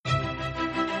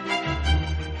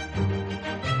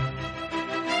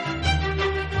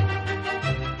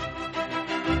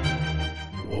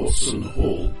Watson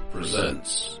Hall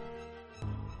presents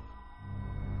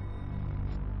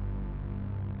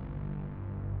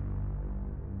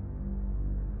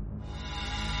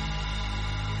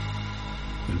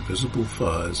Invisible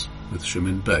Fires with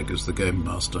Shimin Beg as the Game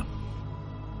Master.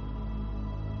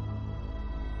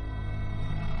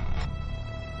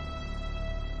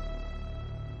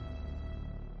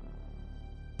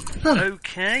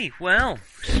 Okay, well,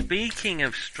 speaking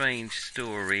of strange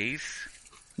stories...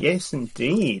 Yes,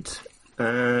 indeed.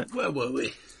 Where were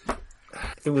we?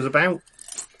 It was about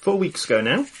 4 weeks ago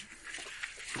now.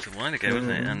 It was a while ago,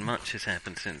 wasn't it? And much has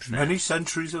happened since then. Many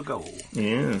centuries ago.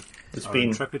 Yeah. There's been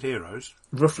intrepid heroes.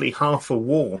 Roughly half a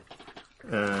war,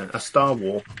 a Star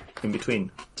War in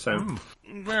between. So,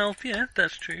 Well, yeah,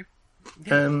 that's true.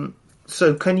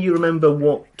 so can you remember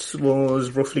what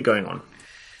was roughly going on?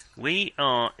 We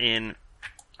are in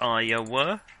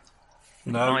Iowa,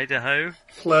 No. Idaho,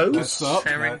 Close.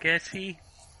 Serengeti.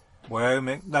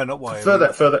 Wyoming. No, not Wyoming.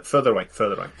 Further away.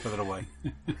 Further away.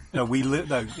 No, we live.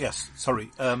 No, yes.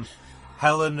 Sorry.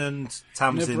 Helen and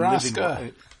Tamsin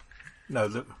Nebraska.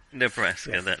 live in.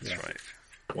 Nebraska, that's right.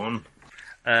 One.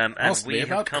 And Must we be have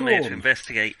about come here to corn.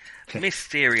 investigate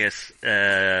mysterious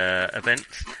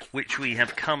events, which we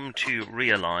have come to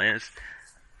realise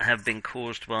have been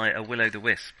caused by a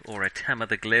will-o'-the-wisp, or a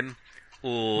tam-o'-the-glim,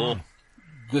 or...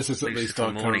 This is at least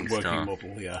our current Morningstar. working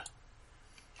model, yeah.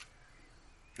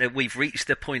 that we've reached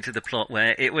the point of the plot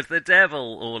where it was the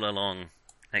devil all along!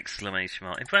 Exclamation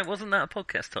mark. In fact, wasn't that a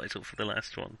podcast title for the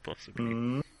last one,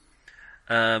 possibly?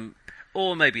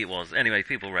 Or maybe it was. Anyway,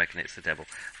 people reckon it's the devil.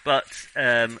 But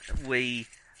we...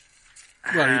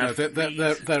 Well, you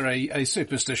know, they're a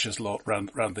superstitious lot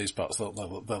round these parts.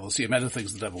 They'll assume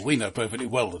anything's the devil. We know perfectly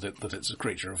well that it's a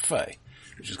creature of Fae,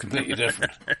 which is completely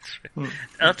different. That's right.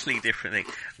 Utterly different thing.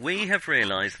 We have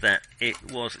realised that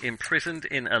it was imprisoned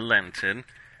in a lantern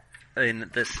in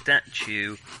the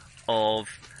statue of...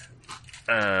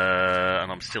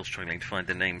 and I'm still struggling to find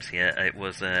the names here. It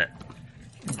was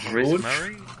Chris George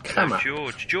Murray? Kamak.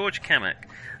 No, George Kamak.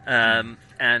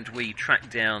 And we tracked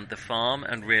down the farm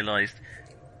and realised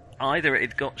either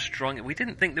it got strong. We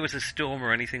didn't think there was a storm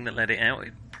or anything that let it out.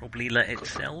 It probably let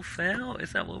itself out.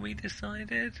 Is that what we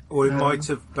decided? Or it might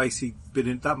have basically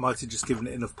been. That might have just given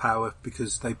it enough power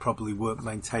because they probably weren't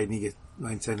maintaining the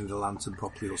lantern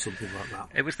properly or something like that.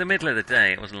 It was the middle of the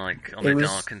day. It wasn't like on a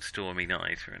dark and stormy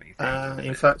night or anything.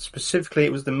 In fact, specifically,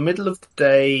 it was the middle of the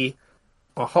day,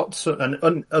 a hot,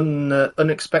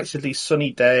 unexpectedly sunny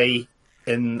day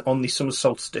on the summer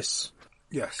solstice.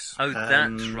 Yes. Oh,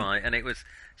 that's right. And it was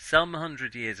some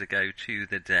 100 years ago to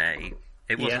the day.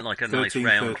 It wasn't like a nice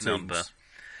round 1313s. number.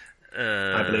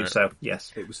 I believe so,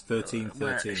 yes. It was 1313.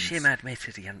 Well, Shim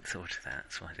admitted he hadn't thought of that,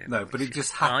 so I don't No, know. but it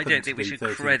just happened. I don't to think we be should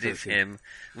 1313. credit him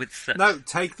with such... No,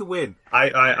 take the win.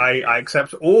 I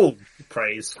accept all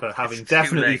praise for having It's too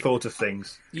definitely late. thought of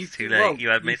things. It's too late.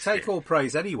 You admit take it. all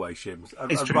praise anyway, Shims,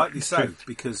 and It's true. rightly It's so, true.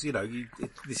 because you know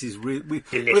this is really.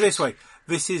 Put it Delicious. this way: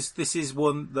 this is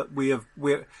one that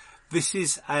this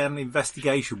is an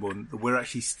investigation one that we're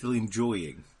actually still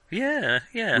enjoying. Yeah.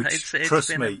 Which, It's trust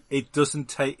been me, it doesn't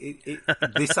take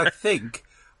this. I think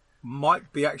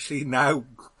might be actually now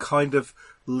kind of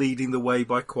leading the way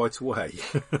by quite a way.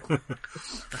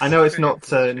 I know it's not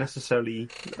necessarily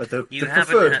the You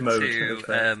preferred haven't mode.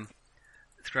 had to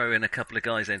throw in a couple of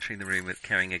guys entering the room with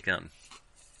carrying a gun.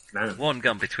 No. One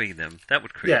gun between them. That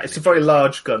would create... Yeah, it's a very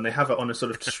large gun. They have it on a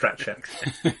sort of stretcher.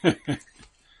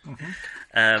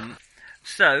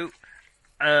 So,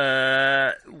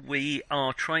 we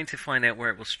are trying to find out where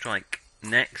it will strike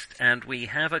next, and we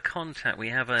have a contact. We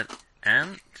have an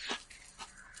aunt,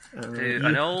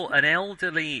 an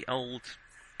elderly old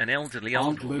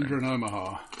Aunt woman. Linda in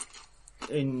Omaha.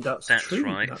 That's That's true.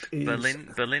 right. That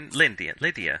is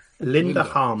Lydia Linda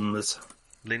Harms.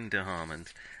 Linda Harmond.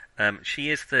 She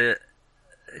is the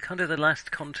kind of the last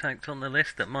contact on the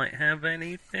list that might have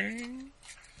anything.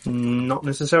 Not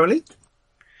necessarily.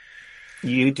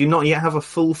 You do not yet have a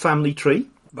full family tree.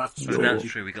 That's Oh, true. that's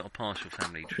true. We got a partial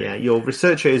family tree. Yeah, your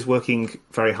researcher is working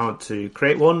very hard to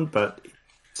create one, but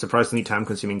surprisingly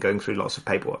time-consuming, going through lots of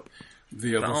paperwork.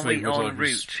 The But other are thing we that en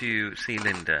route to see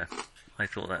Linda? I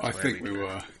thought that's I where think we'd we go.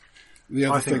 were. The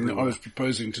other think thing we that I were. was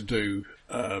proposing to do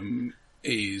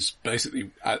is basically,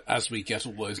 as we get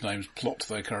all those names, plot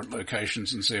their current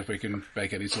locations and see if we can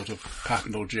make any sort of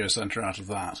pattern or geocenter out of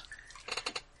that.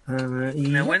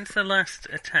 Now, when's the last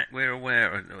attack we're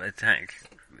aware of? Attack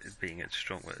being a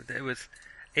strong word.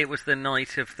 It was the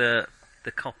night of the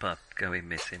copper going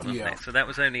missing, wasn't Yeah. it? So that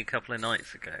was only a couple of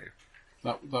nights ago.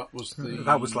 That was the...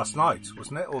 That was last night,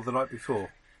 wasn't it? Or the night before?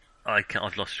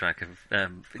 I've lost track of the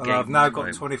And game I've now at the got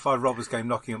moment. 25 Robbers Game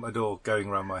knocking at my door, going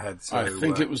around my head. So I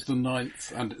think it was the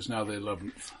 9th, and it's now the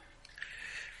 11th.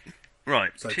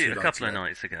 Right, So a 2 couple of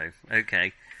nights nights ago.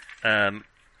 Okay. And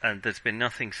there's been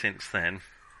nothing since then.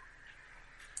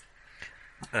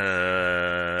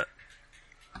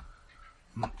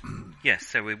 Yes,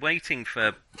 so we're waiting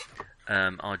for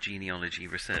our genealogy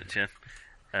researcher.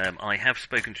 I have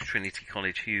spoken to Trinity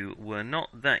College, who were not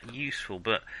that useful,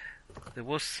 but there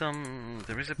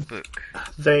is a book.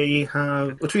 They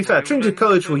have. Well, to be fair, Trinity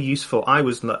College were useful. I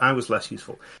was less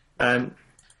useful.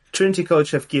 Trinity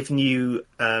College have given you,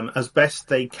 as best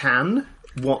they can,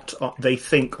 what they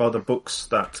think are the books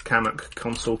that Kamak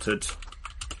consulted,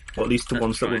 or at least the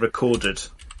ones that were recorded.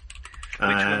 Which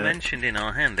were mentioned in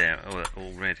our handout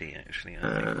already, actually,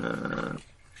 I think.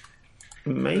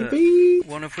 Maybe?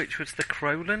 One of which was the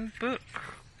Croland book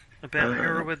about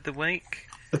Hereward the Wake.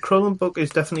 The Croland book is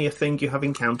definitely a thing you have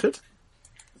encountered.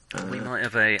 We might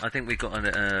have I think we got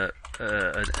an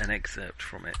excerpt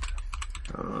from it.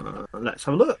 Let's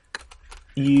have a look.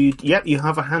 You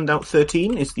have a handout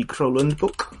 13, is the Croland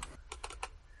book.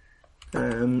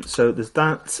 So there's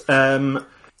that.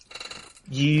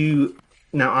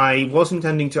 Now, I was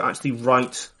intending to actually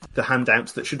write the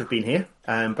handouts that should have been here,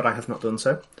 but I have not done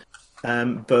so.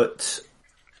 But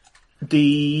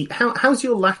how's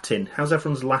your Latin? How's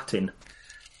everyone's Latin?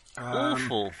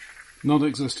 Awful.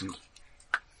 Non-existent.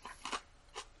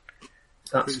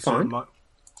 That's fine.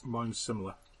 Mine's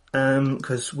similar.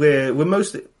 Because we're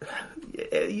mostly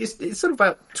it's sort of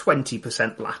about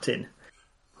 20% Latin.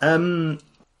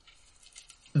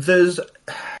 There's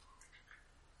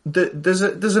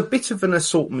a bit of an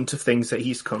assortment of things that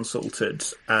he's consulted,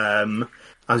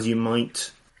 as you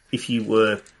might if you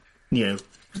were,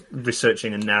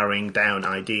 researching and narrowing down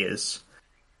ideas.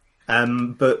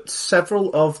 But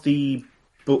several of the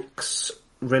books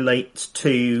relate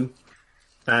to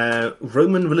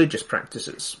Roman religious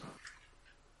practices.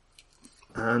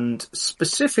 And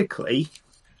specifically,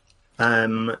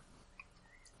 Roman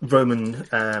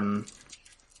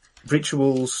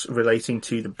rituals relating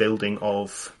to the building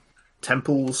of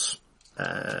temples,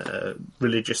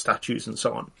 religious statues, and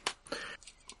so on.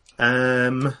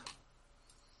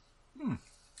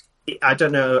 I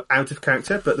don't know, out of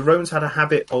character, but the Romans had a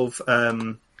habit of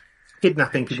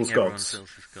kidnapping people's gods.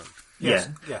 Yes,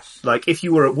 yeah. Yes. Like, if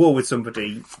you were at war with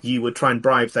somebody, you would try and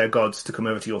bribe their gods to come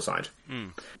over to your side.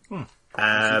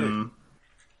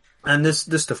 And there's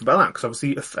stuff about that, because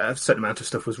obviously a certain amount of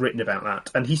stuff was written about that.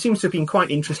 And he seems to have been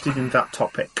quite interested in that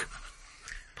topic.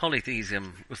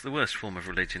 Polytheism was the worst form of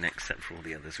religion, except for all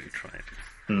the others we've tried.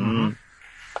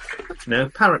 No,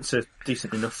 parrots are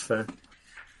decent enough.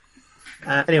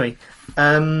 Anyway,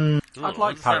 Ooh, I'd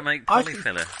like does that parrot. make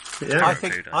polyfiller? Yeah.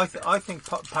 I think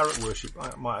parrot worship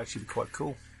might actually be quite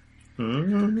cool.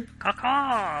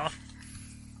 Caw-caw!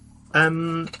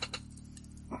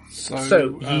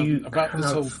 So about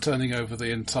this whole turning over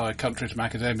the entire country to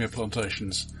macadamia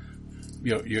plantations,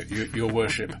 your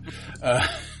worship.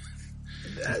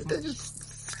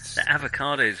 The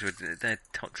avocados they're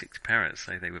toxic to parrots,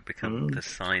 so they would become the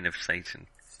sign of Satan.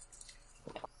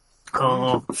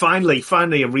 Oh, finally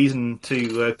a reason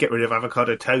to get rid of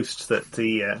avocado toast that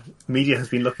the media has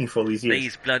been looking for these years.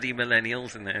 These bloody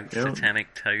millennials and their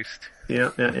satanic toast.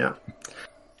 Yeah.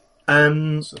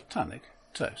 Satanic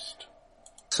toast.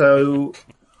 So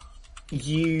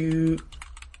you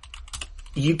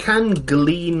can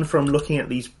glean from looking at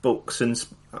these books, and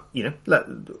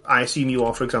I assume you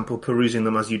are, for example, perusing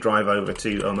them as you drive over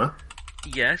to Omar.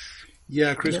 Yes.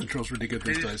 Yeah, cruise control's really good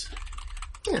these days.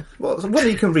 Yeah, well,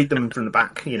 you can read them from the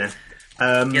back, Yeah,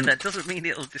 that doesn't mean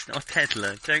it'll just not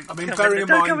Tedler. Bear in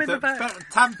mind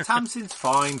that Tamsin's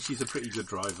fine. She's a pretty good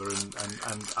driver, and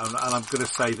I'm going to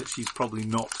say that she's probably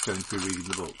not going to be reading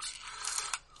the books.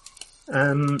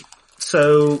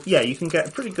 So yeah, you can get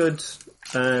a pretty good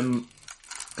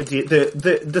idea.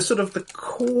 The sort of the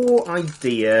core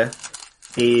idea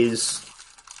is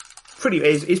pretty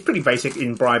basic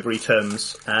in bribery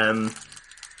terms.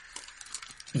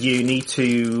 You need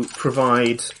to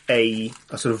provide a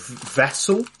sort of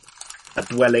vessel, a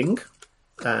dwelling,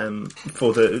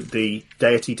 for the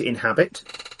deity to inhabit,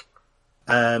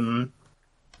 and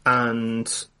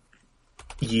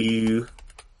you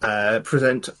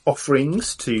present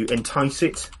offerings to entice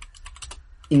it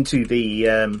into the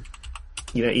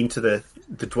into the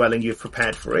dwelling you've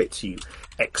prepared for it. You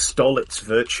extol its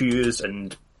virtues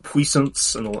and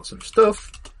puissance and all that sort of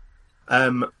stuff.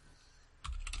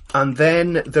 And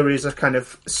then there is a kind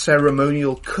of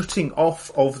ceremonial cutting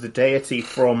off of the deity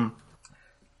from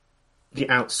the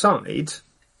outside,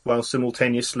 while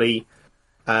simultaneously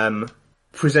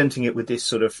presenting it with this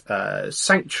sort of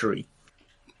sanctuary.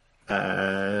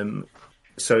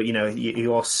 So,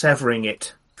 you are severing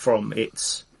it from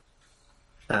its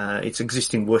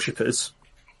existing worshippers,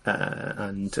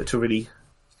 and to really...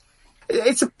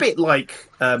 It's a bit like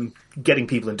getting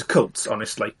people into cults,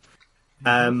 honestly.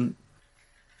 Come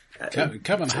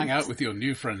and hang out with your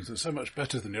new friends. They're so much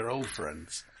better than your old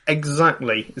friends.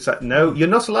 Exactly. It's like, no, you're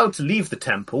not allowed to leave the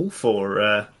temple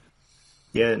for...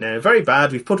 very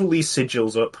bad. We've put all these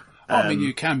sigils up. I mean,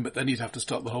 you can, but then you'd have to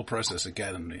start the whole process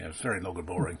again, and very long and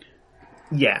boring.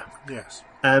 Yeah. Yes.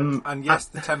 And yes,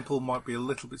 the temple might be a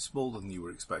little bit smaller than you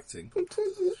were expecting.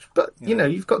 But,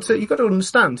 you've got to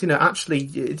understand, actually,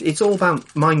 it's all about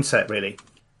mindset, really.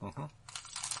 Uh-huh.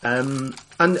 And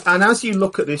as you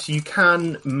look at this, you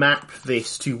can map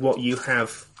this to what you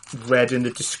have read in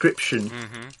the description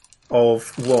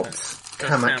of what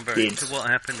Kamak did. To what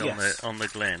happened on the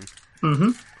Glen.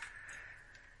 Mm-hmm.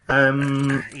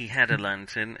 He had a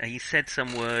lantern. He said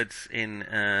some words in...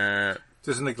 It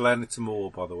isn't a Glen, it's a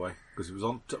moor, by the way, because it was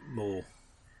on moor.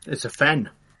 It's a fen.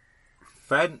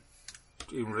 Fen?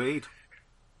 You can read.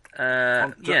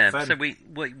 So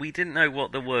we didn't know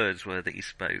what the words were that he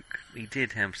spoke. He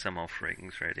did have some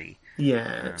offerings ready.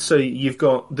 Yeah, so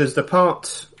there's the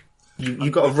part...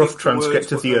 You've got a rough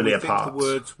transcript of the earlier part. The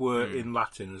words were in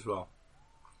Latin as well.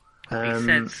 He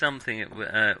said something...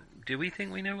 do we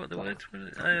think we know what the words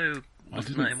were? Oh,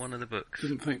 wasn't that in one of the books?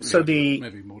 Didn't think so.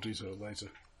 Maybe more detail later.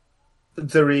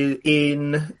 There is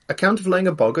in Account of Laying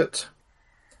a Boggart.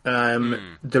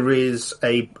 There is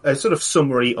a sort of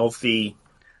summary of the.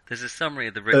 There's a summary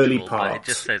of the ritual, early part. But it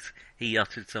just says he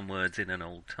uttered some words in an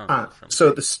old tongue. So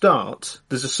at the start,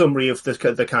 there's a summary of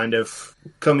the kind of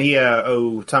 "Come here,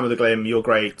 oh time of the Glim, you're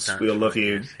great, we'll love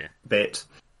you" bit,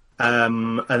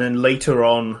 and then later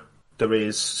on. There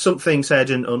is something said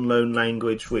in unknown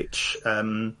language, which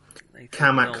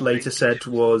Kamak later said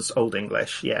was Old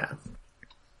English, yeah.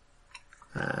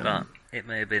 But it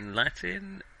may have been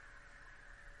Latin.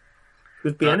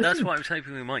 Could be anything. That's what I was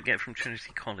hoping we might get from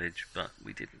Trinity College, but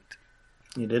we didn't.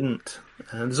 You didn't.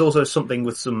 And there's also something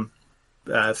with some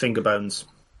finger bones.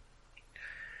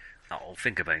 Oh,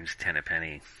 finger bones, 10 a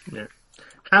penny. Yeah.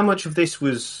 How much of this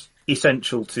was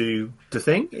essential to the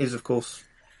thing is, of course...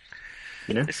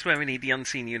 This is where we need the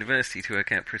Unseen University to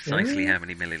work out precisely how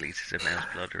many millilitres of mouse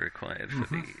blood are required for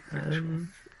the ritual.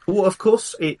 Well, of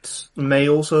course, it may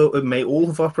all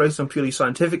have operated on purely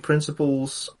scientific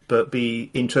principles, but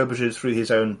be interpreted through his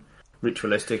own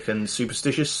ritualistic and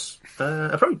superstitious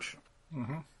approach.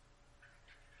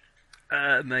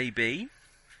 Maybe.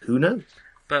 Who knows?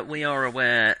 But we are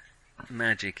aware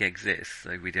magic exists,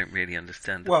 so we don't really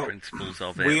understand the principles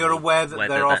of it. We are aware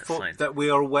that we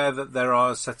are aware that there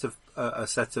are a set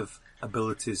of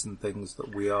abilities and things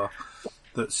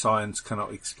that science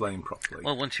cannot explain properly.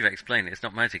 Well, once you explain it, it's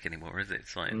not magic anymore, is it?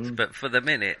 Science. But for the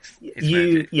minute, it's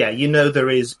magic. Yeah, there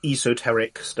is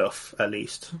esoteric stuff at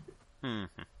least.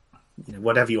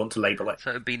 Whatever you want to label it.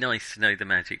 So it'd be nice to know the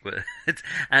magic words,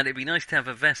 and it'd be nice to have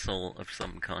a vessel of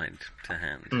some kind to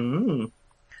hand.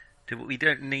 We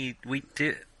don't need.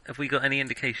 Have we got any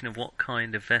indication of what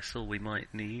kind of vessel we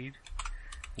might need?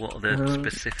 What the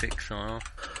specifics are?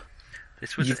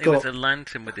 It was a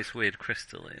lantern with this weird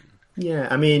crystal in. Yeah,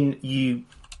 I mean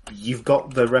you've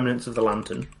got the remnants of the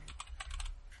lantern,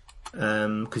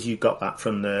 because you got that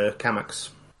from the Kamaks.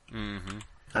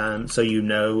 So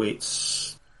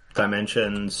its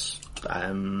dimensions.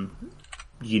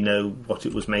 What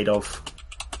it was made of.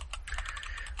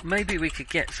 Maybe we could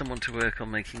get someone to work on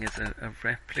making us a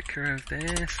replica of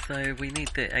this, so we need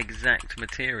the exact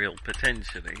material,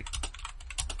 potentially.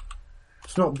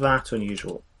 It's not that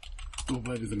unusual. Or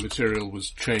maybe the material was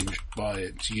changed by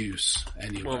its use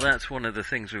anyway. Well, that's one of the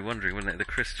things we're wondering, wouldn't it? The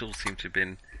crystals seem to have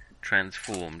been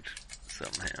transformed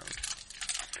somehow.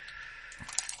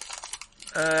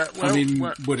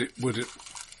 Would it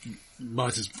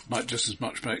might just as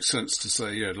much make sense to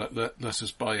say, let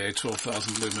us buy a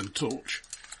 12,000 lumen torch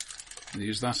and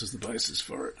use that as the basis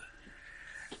for it.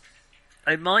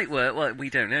 It might work. Well, we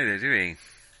don't know though, do we?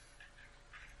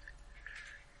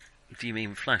 Do you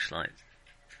mean flashlight?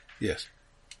 Yes.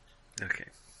 Okay.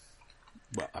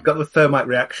 Well, got the thermite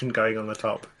reaction going on the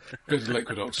top. Bit of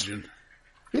liquid oxygen.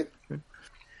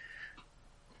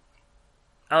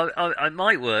 Oh, it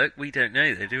might work. We don't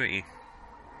know though, do we?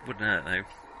 Wouldn't hurt though.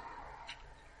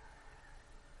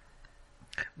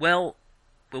 Well,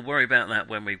 we'll worry about that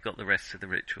when we've got the rest of the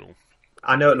ritual.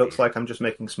 I know it looks like I'm just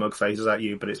making smug faces at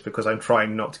you, but it's because I'm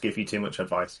trying not to give you too much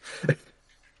advice.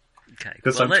 Okay.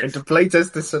 Because I'm trying to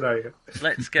playtest this scenario.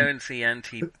 Let's go and see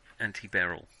Auntie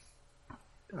Beryl.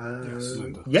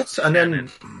 Yes, and then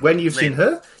when you've seen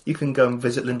her, you can go and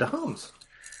visit Linda Harms.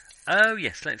 Oh,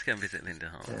 yes, let's go and visit Linda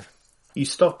Harms. Yeah. You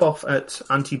stop off at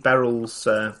Auntie Beryl's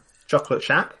chocolate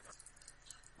shack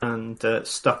and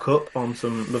stock up on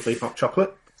some lovely hot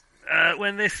chocolate.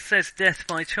 When this says death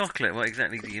by chocolate, what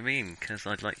exactly do you mean? Because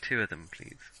I'd like 2 of them,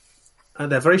 please.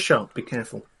 They're very sharp, be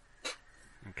careful.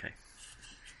 Okay.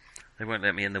 They won't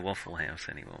let me in the Waffle House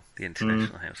anymore, the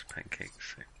International House of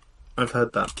Pancakes. So. I've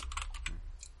heard that.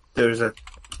 There's a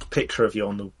picture of you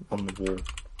on the wall.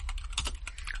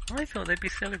 I thought they'd be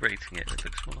celebrating it. It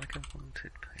looks more like a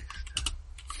wanted poster.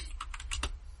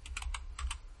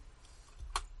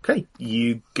 Okay,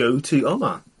 you go to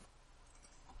Omar.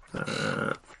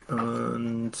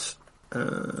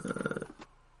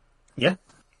 Yeah.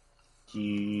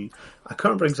 I can't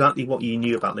remember exactly what you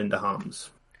knew about Linda Harms.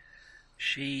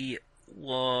 She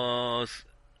was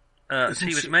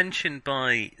mentioned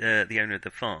by the owner of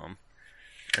the farm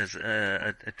as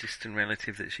a distant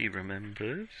relative that she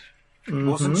remembered. Mm-hmm.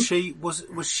 Wasn't she? Was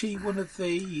she one of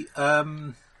the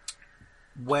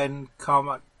when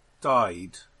Carmack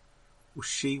died? Was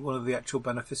she one of the actual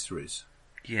beneficiaries?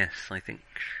 Yes, I think.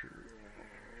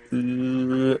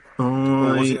 Or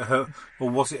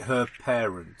was it her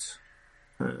parent?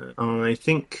 I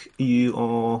think you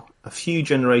are a few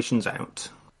generations out.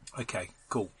 Okay,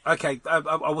 cool. Okay,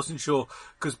 I wasn't sure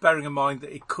because bearing in mind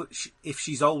that it could, if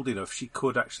she's old enough, she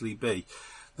could actually be.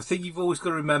 The thing you've always got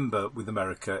to remember with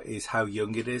America is how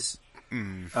young it is.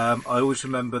 I always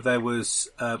remember there was,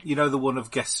 the one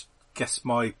of guess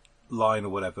my line or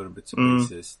whatever, and bits and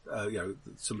pieces.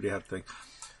 Somebody had a thing.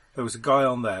 There was a guy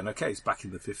on there, and okay, it's back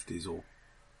in the 50s or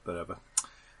whatever,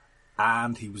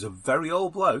 and he was a very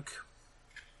old bloke.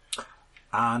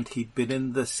 And he'd been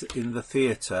in the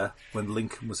theatre when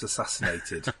Lincoln was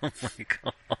assassinated. Oh my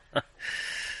god!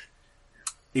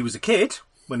 He was a kid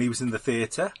when he was in the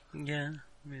theatre. Yeah.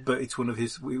 But it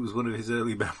was one of his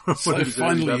early memories. So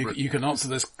finally, you can answer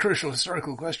this crucial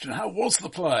historical question: how was the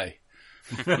play?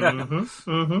 I don't know.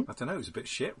 It was a bit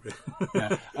shit. Really.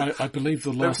 Yeah, I believe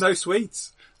there was no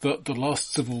sweets. The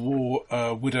last Civil War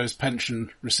widow's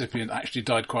pension recipient actually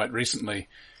died quite recently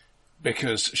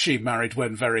because she married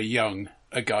when very young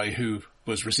a guy who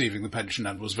was receiving the pension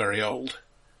and was very old.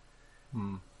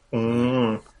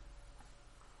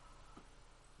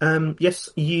 Yes,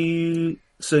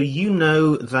 So you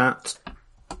know that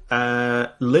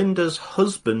Linda's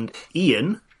husband,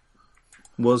 Ian,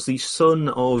 was the son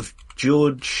of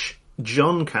George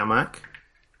John Carmack,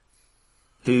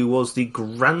 who was the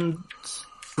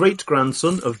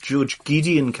great-grandson of George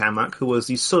Gideon Carmack, who was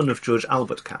the son of George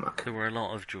Albert Carmack. There were a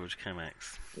lot of George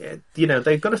Carmacks. Yeah,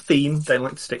 they've got a theme, they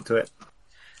like to stick to it.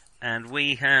 And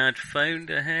we had phoned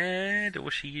ahead, or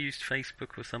she used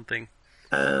Facebook or something.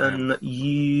 I'm not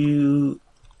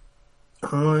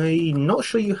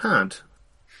sure you had.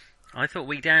 I thought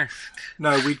we'd asked.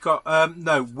 No, we'd got.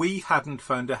 No, we hadn't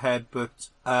phoned ahead, but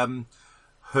her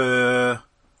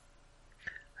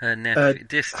nephew,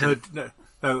 distant.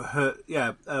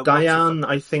 Diane,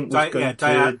 I think, was going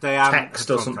to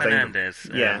text or something. Fernandez.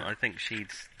 I think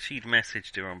she'd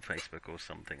messaged her on Facebook or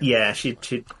something. Yeah, she'd.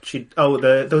 There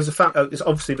was it's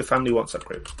obviously the family WhatsApp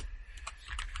group.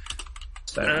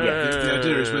 So the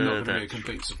idea is we're not going to be a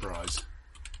complete surprise.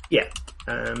 Yeah.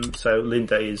 So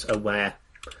Linda is aware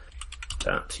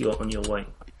that you're on your way.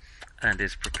 And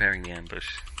is preparing the ambush.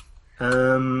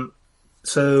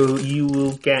 So you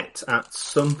will get, at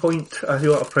some point as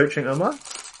you're approaching Omar,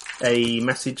 a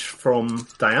message from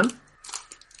Diane.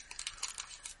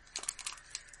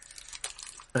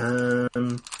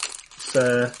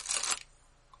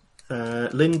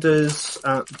 Linda's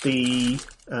at the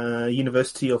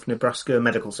University of Nebraska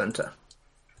Medical Center.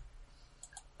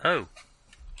 Oh.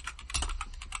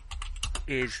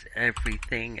 Is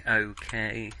everything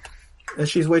okay?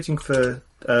 She's waiting for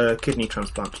a kidney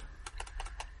transplant.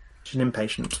 She's an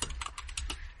impatient.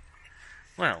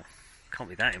 Well, can't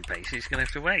be that impatient. She's going to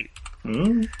have to wait.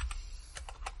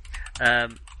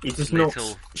 It is not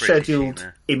scheduled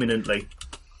imminently.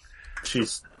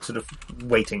 She's sort of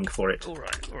waiting for it. All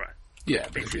right. Yeah,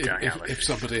 but if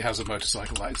somebody has a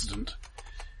motorcycle accident.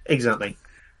 Exactly.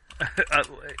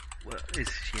 Well, is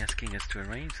she asking us to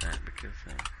arrange that? Because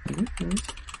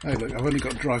Hey, look, I've only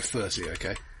got drive 30,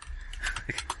 okay?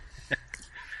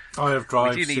 I have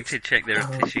drive. We do need to check their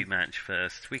tissue match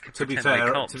first. We could pretend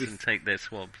we're cops and take their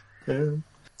swabs. To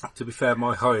be fair,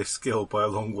 my highest skill by a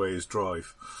long way is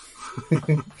drive.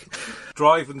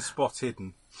 Drive and spot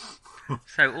hidden.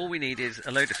 So all we need is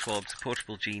a load of swabs, a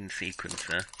portable gene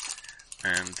sequencer,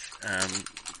 and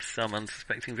some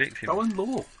unsuspecting victim. Oh, and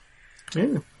law.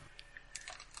 Yeah.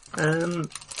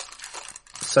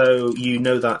 So you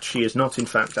know that she is not, in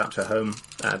fact, at her home,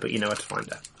 but you know where to find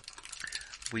her.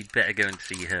 We'd better go and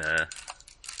see her,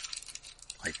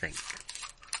 I think.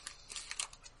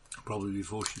 Probably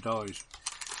before she dies.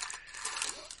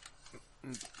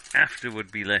 After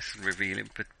would be less revealing,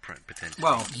 but potentially.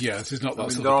 Well, Yeah, this is not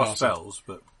that sort there of are party. spells,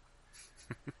 but...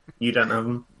 You don't have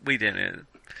them? We don't know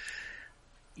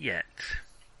yet.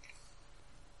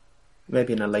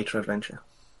 Maybe in a later adventure.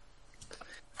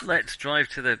 Let's drive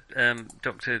to the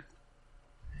Dr.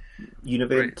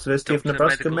 University of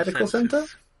Nebraska Medical Center?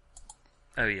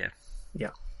 Oh, yeah. Yeah.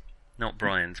 Not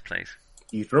Brian's place.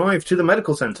 You drive to the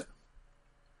medical center.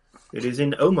 It is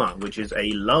in Omar, which is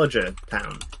a larger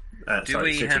town. Do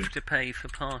we city. have to pay for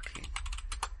parking?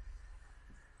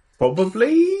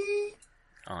 Probably?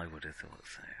 I would have thought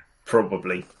so.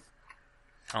 Probably.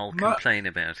 I'll complain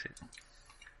about it.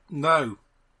 No,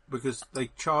 because they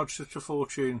charge such a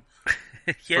fortune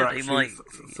Yeah, they might.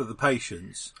 for the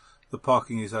patients. The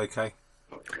parking is okay.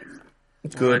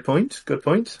 Good point.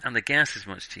 And the gas is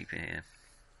much cheaper here.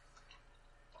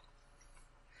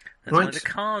 That's Right. why the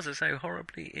cars are so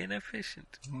horribly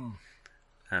inefficient.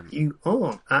 You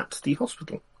are at the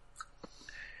hospital.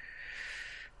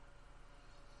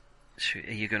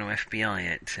 Are you going to FBI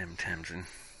it, Tamsin?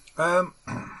 I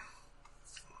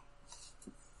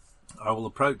will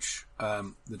approach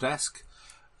the desk.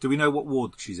 Do we know what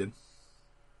ward she's in?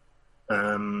 Do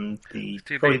a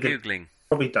bit Probably of Googling.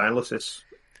 Probably dialysis.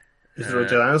 Is there a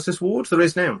dialysis ward? There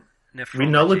is now.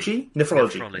 Nephrology.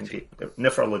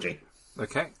 Nephrology.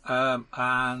 Okay.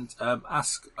 And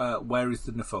ask where is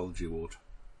the nephrology ward?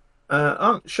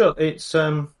 Sure. It's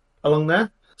along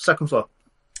there, second floor.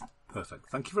 Perfect.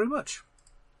 Thank you very much.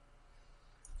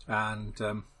 And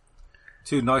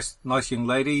two nice young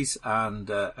ladies and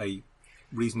a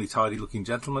reasonably tidy-looking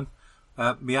gentleman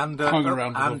meander, Hung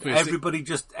around and with everybody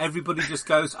just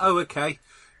goes, "Oh, okay,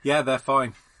 yeah, they're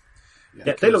fine."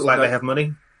 Yeah, they look like they have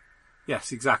money.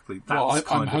 Yes, exactly. That's Well, I'm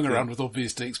kind hung of around with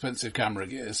obviously expensive camera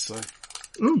gear, so...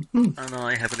 And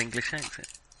I have an English accent.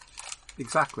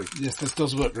 Exactly. Yes, this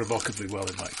does work remarkably well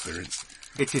in my experience.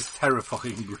 It is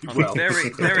terrifyingly I'm well. very,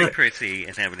 very pretty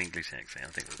and have an English accent. I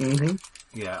think that's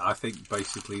Yeah, I think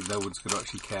basically no one's going to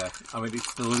actually care. I mean,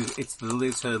 it's the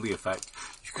Liz Hurley effect.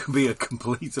 You can be a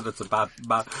complete and utter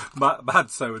bad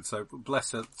so-and-so. But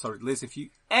bless her. Sorry, Liz, if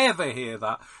you ever hear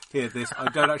this, I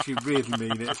don't actually really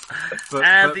mean it.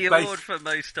 and the award for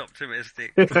most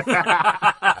optimistic.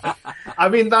 I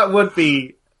mean, that would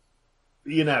be,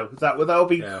 that would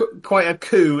be quite a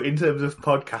coup in terms of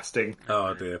podcasting.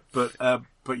 Oh dear.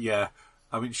 But yeah,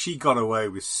 I mean, she got away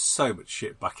with so much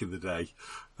shit back in the day,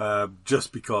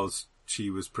 just because she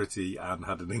was pretty and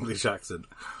had an English accent.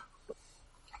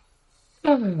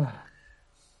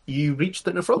 You reach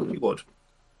the nephrology ward.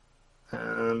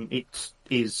 It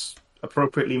is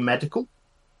appropriately medical.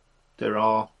 There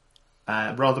are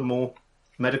rather more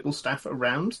medical staff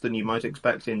around than you might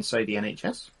expect in, say, the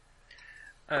NHS.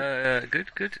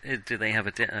 Good. Do they have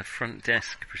a front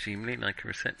desk, presumably, like a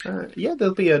reception? Yeah,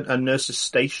 there'll be a nurse's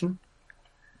station.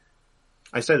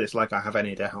 I say this like I have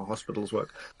any idea how hospitals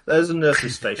work. There's a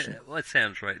nurse's station. Well, it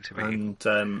sounds right to me. And,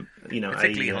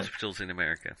 particularly hospitals in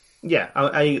America. Yeah,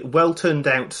 a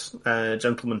well-turned-out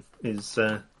gentleman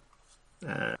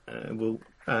will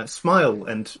smile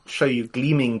and show you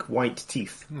gleaming white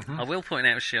teeth. Mm-hmm. I will point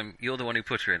out, Shim, you're the one who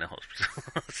put her in a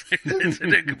hospital, so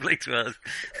don't complain to us.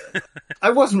 I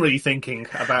wasn't really thinking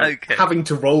about having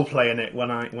to roleplay in it when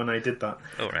I did that.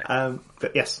 All right.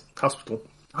 But yes, hospital.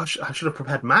 I should have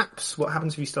prepared maps. What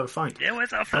happens if you start a fight? Yeah,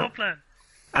 where's our floor plan?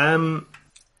 I've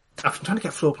been trying to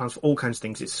get floor plans for all kinds of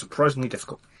things. It's surprisingly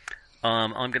difficult.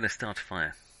 I'm going to start a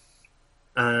fire.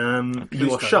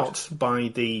 You are shot by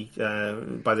the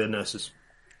nurses.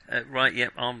 Right,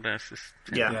 yep, armed nurses.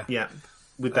 Yeah.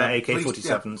 With their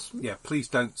AK-47s. Please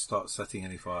don't start setting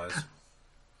any fires.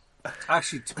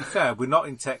 Actually, to be fair, we're not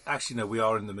in tech. Actually, no, we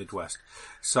are in the Midwest.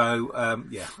 So,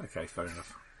 okay, fair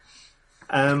enough.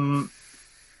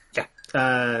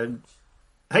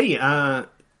 Hey,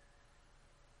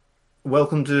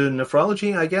 welcome to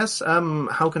nephrology, I guess.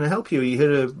 How can I help you? Are you here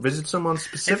to visit someone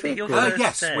specific?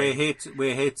 Yes, we're here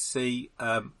to see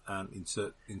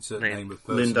insert name of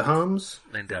person. Linda Harms.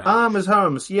 Linda.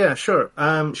 Harms. Yeah, sure.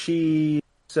 She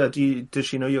does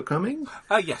she know you're coming?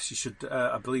 Yes, she should.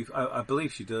 I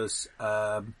believe she does.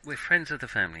 We're friends of the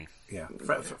family. Yeah,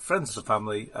 friends of the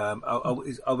family.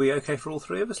 Are we okay for all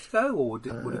three of us to go, or would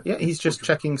it... Yeah, he's just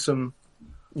checking some.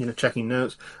 Checking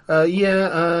notes.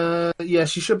 Yeah,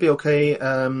 she should be okay.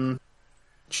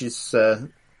 She's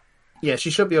she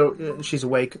should be. She's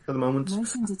awake at the moment.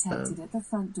 Motion detected at the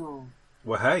front door.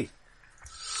 Well, hey,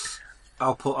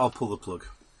 I'll pull the plug.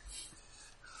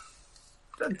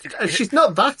 She's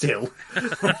not that ill.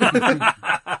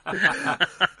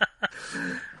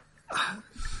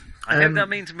 I hope that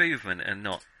means movement and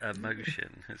not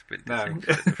emotion has been No.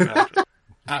 detected.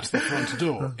 At the front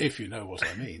door, if you know what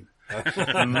I mean.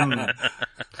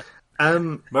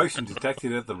 Motion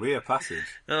detected at the rear passage.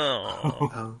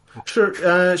 Oh.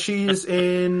 Sure, she's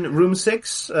in room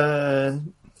 6,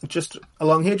 just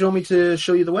along here. Do you want me to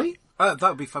show you the way? That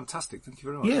would be fantastic. Thank you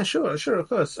very much. Yeah, sure, of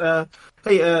course.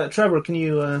 Hey, Trevor, can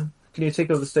you take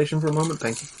over the station for a moment?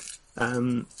 Thank you.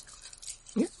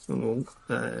 Yeah, we'll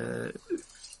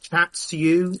chats to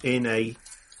you in a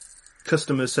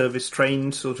customer service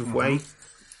trained sort of way.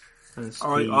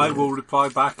 I will reply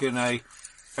back in a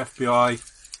FBI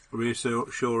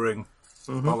reassuring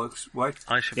bollocks way.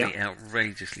 I should be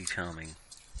outrageously charming.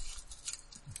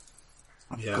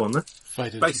 Yeah. Go on then.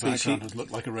 Fade into Basically, the background and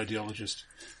look like a radiologist.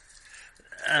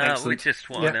 We just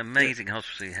what an amazing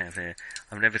hospital you have here.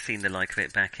 I've never seen the like of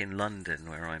it back in London,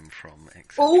 where I'm from.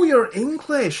 Excellent. Oh, you're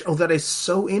English. Oh, that is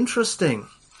so interesting.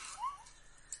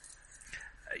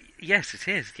 Yes, it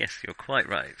is. Yes, you're quite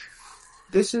right.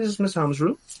 This is Miss Harm's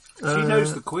room. She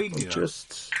knows the Queen, you know.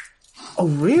 Just. Oh,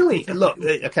 really? Look,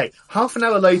 okay. Half an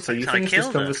hour later, you I finish this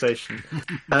killed her. conversation.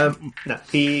 No,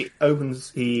 he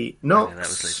knocks. that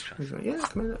was Liz Truss. Yeah,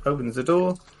 come in, opens the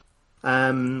door.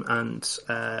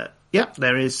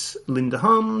 There is Linda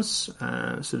Harms,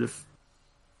 sort of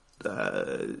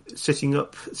sitting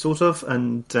up, sort of,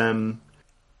 and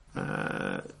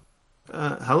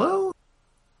hello.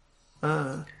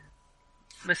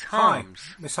 Miss Hi, Harms.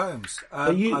 Miss Holmes.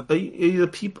 Are you the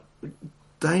people?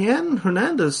 Diane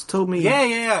Hernandez told me.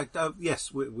 Yeah.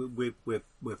 Yes, we're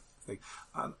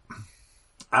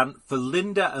and for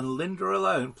Linda and Linda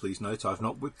alone, please note I've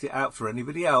not whipped it out for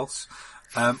anybody else.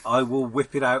 I will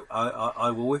whip it out. I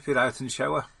will whip it out and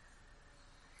show her.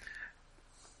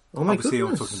 Oh my Obviously,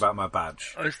 goodness. I'm talking about my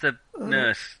badge. Oh, is the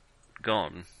nurse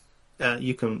gone?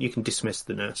 You can dismiss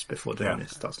the nurse before doing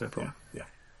this. That's no problem. Yeah.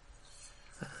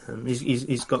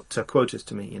 He's got quotas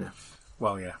to meet, you know.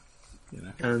 Well, yeah. You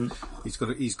know, he's got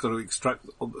to extract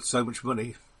so much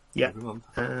money every month.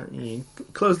 You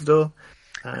close the door.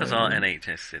 Because our NHS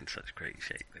is in such great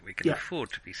shape that we can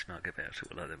afford to be smug about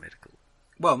all other medical.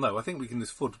 Well, no, I think we can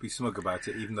afford to be smug about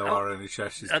it, even though our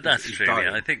NHS is. That's is true. dying.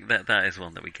 Yeah, I think that is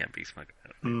one that we can be smug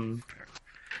about.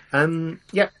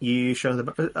 You show the.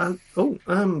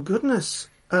 Goodness.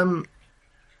 I'm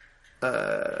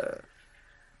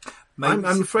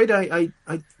afraid I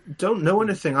don't know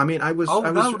anything. I mean, I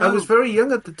was very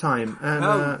young at the time. And,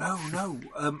 No.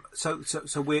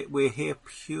 So we're here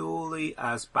purely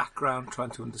as background,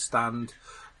 trying to understand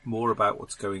more about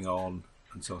what's going on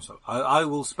and so on. So I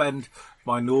will spend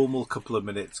my normal couple of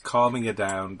minutes calming her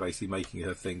down, basically making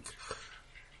her think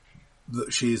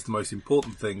that she is the most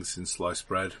important thing since sliced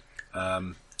bread,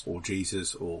 or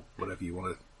Jesus, or whatever you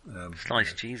want to.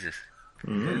 Sliced Jesus.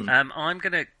 I'm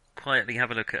going to quietly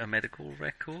have a look at her medical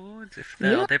records. If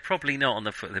they're probably not on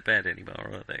the foot of the bed anymore,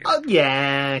 are they?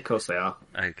 Yeah, of course they are.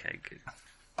 Okay, good.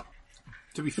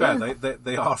 To be fair,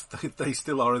 they are. They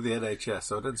still are in the NHS,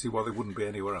 so I don't see why they wouldn't be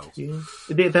anywhere else. Yeah.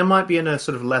 There might be in a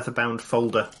sort of leather-bound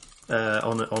folder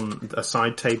on a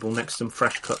side table next to some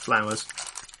fresh cut flowers,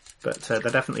 but they're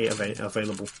definitely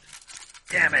available.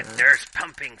 Damn it, nurse,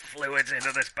 pumping fluids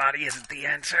into this body isn't the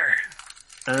answer.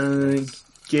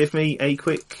 Give me a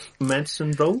quick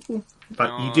medicine roll,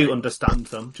 but you do understand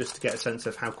them, just to get a sense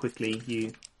of how quickly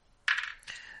you...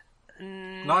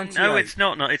 98. No, it's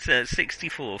not. No, it's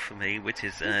 64 for me, which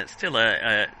is still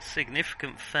a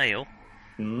significant fail.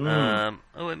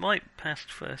 It might pass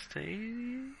first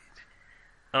aid.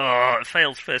 Oh, it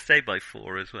fails first aid by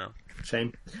 4 as well.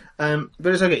 Shame. But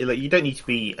it's okay. Like, you don't need to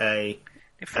be a...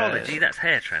 Nephrology, that's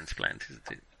hair transplant,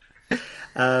 isn't it?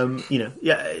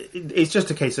 It's just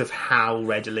a case of how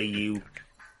readily you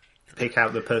pick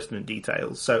out the pertinent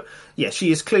details. So, yeah,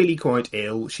 she is clearly quite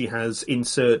ill. She has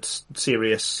insert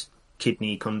serious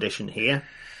kidney condition here.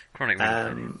 Chronic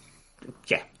renal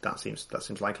yeah, that seems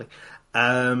likely.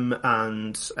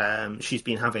 And she's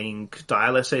been having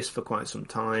dialysis for quite some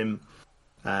time.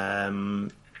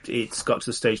 It's got to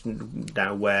the stage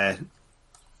now where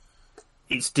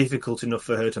it's difficult enough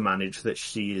for her to manage that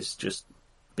she is just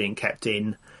being kept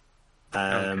in.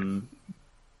 They're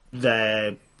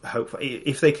hopeful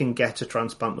if they can get a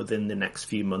transplant within the next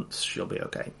few months, she'll be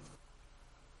okay.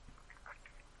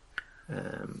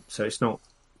 So it's not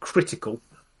critical,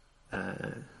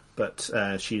 but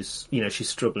she's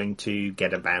struggling to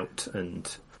get about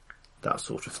and that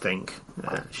sort of thing.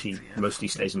 She mostly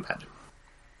stays in bed.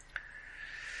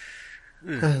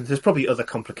 There's probably other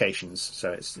complications,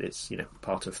 so it's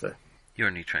part of the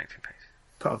urinary tract infection.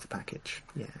 Part of the package,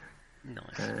 yeah.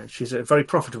 Nice. She's a very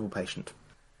profitable patient.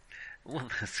 Well,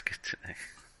 that's good to know.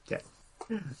 Yeah.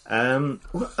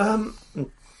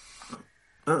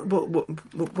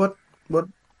 What?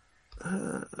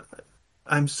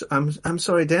 I'm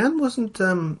sorry, Dan.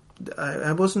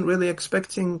 I wasn't really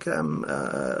expecting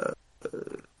the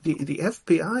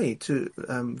FBI to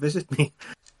visit me.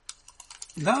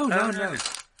 No.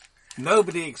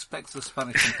 Nobody expects a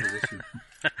Spanish Inquisition.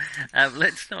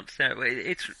 Let's not say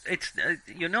it's.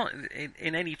 You're not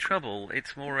in any trouble.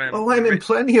 It's more. I'm in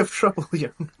plenty of trouble,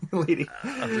 young lady.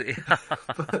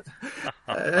 But,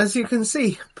 as you can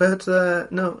see, but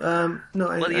no.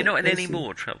 Well, you're not in any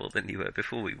more trouble than you were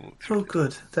before we walked through. Oh,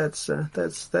 good. That's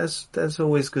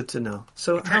always good to know.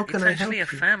 So, how can I help you? It's actually a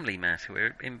family matter.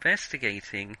 We're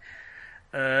investigating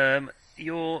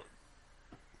your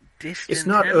distant It's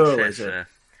not ancestor. Earl, is it?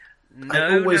 No,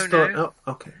 I always thought. no.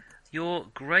 Oh, okay. Your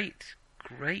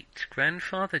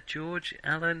great-great-grandfather, George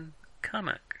Allen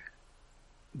Cummack.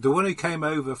 The one who came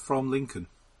over from Lincoln.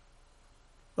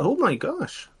 Oh my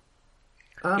gosh.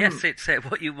 Yes, it's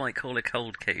what you might call a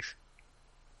cold case.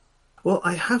 Well,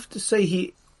 I have to say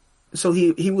he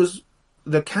was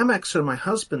the Cammacks are my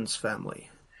husband's family.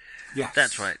 Yes,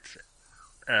 that's right.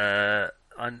 But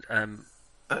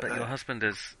your husband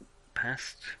has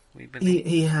passed.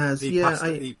 He has.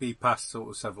 He passed sort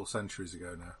of several centuries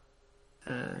ago now.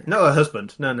 No, a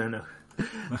husband. No.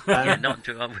 Yeah, not.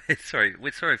 Sorry,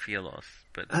 we're sorry for your loss.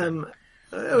 But sitting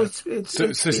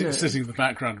in the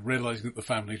background, realising that the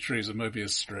family tree is a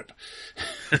Mobius strip.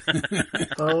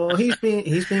 Oh, he's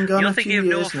been gone You're a few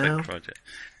years now. Project.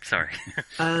 Sorry.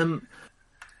 I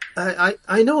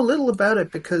know a little about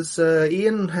it because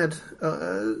Ian had.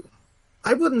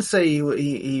 I wouldn't say he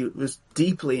was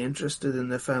deeply interested in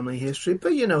the family history,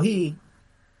 but he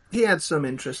had some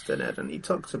interest in it, and he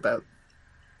talked about.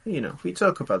 We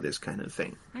talk about this kind of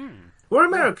thing. We're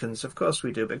Americans, of course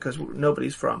we do, because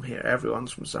nobody's from here.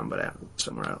 Everyone's from somewhere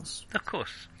else. Of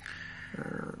course.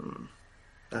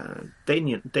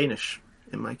 Danish,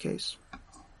 in my case.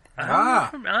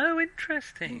 Oh,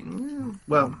 interesting.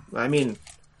 Well, I mean,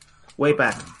 way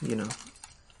back,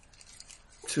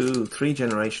 2, 3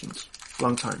 generations.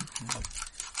 Long time.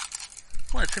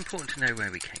 Well, it's important to know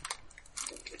where we came.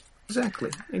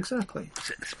 Exactly.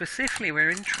 Specifically, we're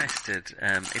interested,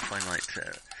 if I might...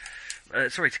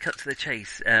 sorry to cut to the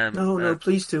chase. No,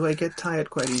 please do. I get tired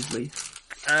quite easily.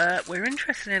 We're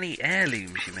interested in any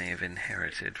heirlooms you may have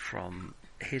inherited from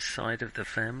his side of the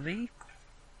family.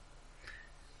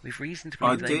 We've reason to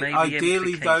believe they may be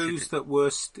ideally implicated. those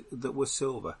that were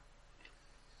silver.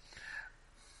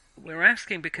 We're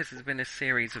asking because there's been a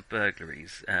series of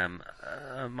burglaries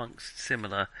amongst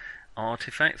similar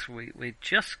artifacts. We're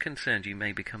just concerned you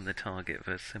may become the target of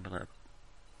a similar...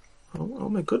 Oh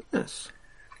my goodness.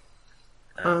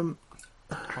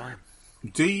 crime.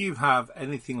 Do you have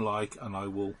anything like, and I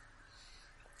will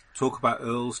talk about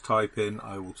Earl's type in,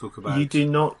 I will talk about... You do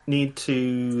not need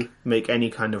to make any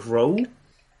kind of roll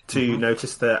to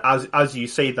notice that as you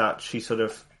say that, she sort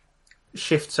of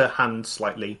shifts her hand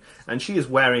slightly, and she is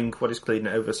wearing what is clearly an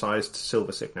oversized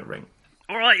silver signet ring.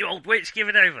 All right, you old witch, give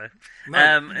it over.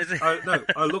 No,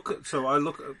 I look at...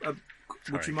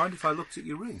 would you mind if I looked at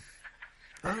your ring?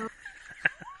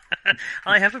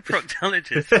 I have a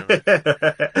proctologist.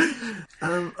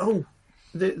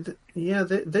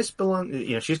 This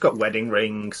belongs... she's got wedding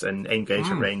rings and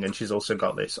engagement ring, and she's also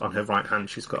got this on her right hand.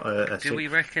 She's got a Do we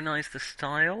recognise the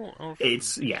style of...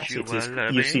 Yes, it is.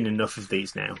 You've seen enough of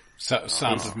these now.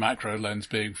 Sounds of macro lens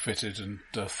being fitted and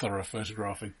thorough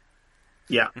photographing.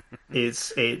 Yeah,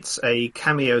 it's a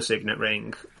cameo signet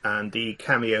ring, and the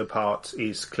cameo part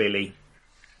is clearly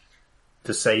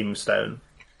the same stone.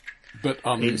 But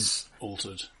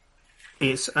unaltered.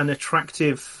 It's an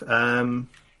attractive,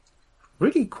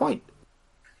 really quite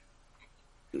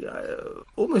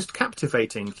almost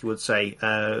captivating, you would say,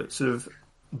 sort of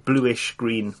bluish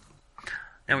green.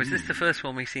 Now, is this the first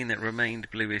one we've seen that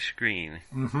remained bluish green?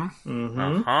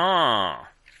 Mm-hmm. Aha!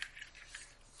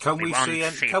 Can we see?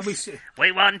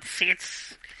 We want it.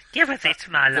 Give us it,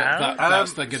 my love.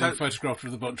 That's they're getting photographed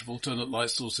with a bunch of alternate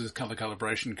light sources, colour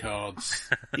calibration cards.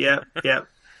 Yeah.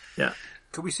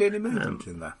 Can we see any movement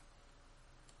in there?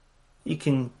 You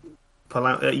can pull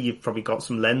out. You've probably got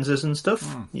some lenses and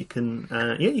stuff. You can,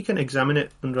 you can examine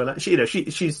it under a lens.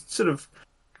 She's sort of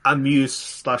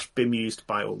amused/bemused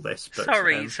by all this. But,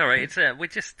 sorry. It's we're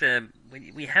just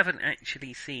we haven't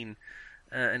actually seen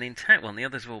an intact one. The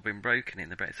others have all been broken in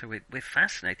the break, so we're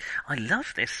fascinated. I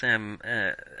love this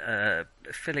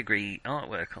filigree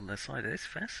artwork on the side of this.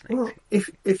 Fascinating. Well, if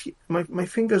my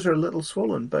fingers are a little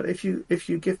swollen, but if you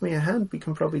give me a hand, we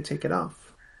can probably take it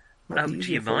off. Might be Do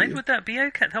easier you for mind? you. Would that be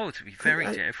okay? That would be very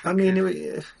different. I mean,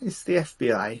 it's the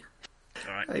FBI.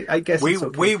 All right. I guess We it's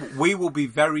okay. we will be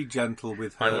very gentle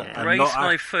with her. I will and brace not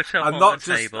my act- foot up and on not the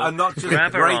just, table, and not just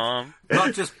grab her break, arm.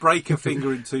 not just break a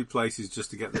finger in two places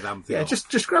just to get the damn thing Yeah, off.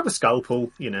 just grab a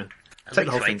scalpel, take the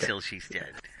whole Wait finger. till she's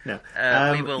dead. No.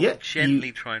 We will yeah,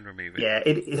 gently try and remove it. Yeah,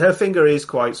 her finger is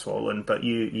quite swollen, but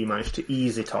you managed to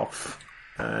ease it off.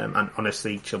 And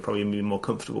honestly, she'll probably be more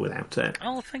comfortable without it.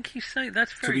 Oh, thank you so.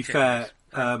 That's very be generous.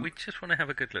 fair, we just want to have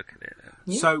a good look at it.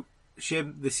 So,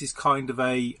 Shim, this is kind of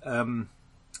a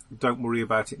don't worry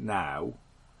about it now.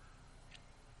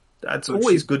 That's But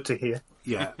always good to hear.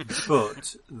 Yeah, but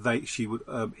she would,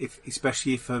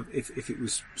 especially if it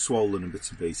was swollen in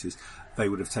bits and pieces, they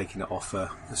would have taken it off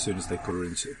her as soon as they put her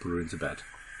into bed.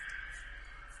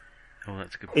 Oh,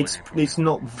 that's a good point. It's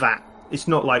not that. It's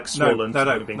not like swollen.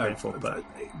 Being no. painful, but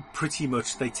Pretty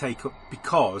much they take up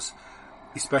because,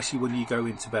 especially when you go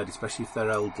into bed, especially if they're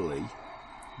elderly,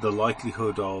 the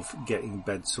likelihood of getting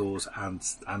bed sores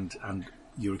and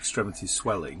your extremities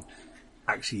swelling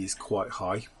actually is quite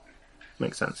high.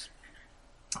 makes sense.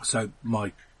 So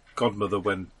my godmother,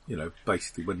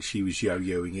 basically when she was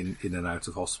yo-yoing in and out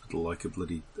of hospital like a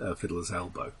bloody fiddler's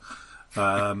elbow,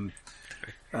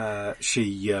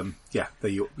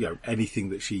 anything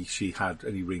that she had,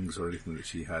 any rings or anything that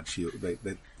she had,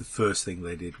 the first thing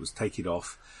they did was take it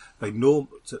off. So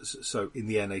in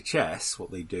the NHS,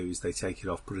 what they do is they take it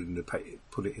off, put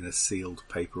it in a sealed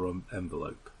paper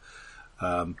envelope.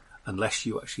 Unless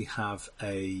you actually have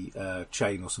a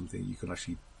chain or something you can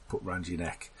actually put round your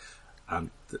neck,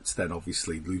 and that's then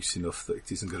obviously loose enough that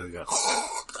it isn't going to go.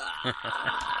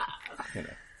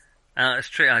 It's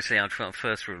true. Actually, our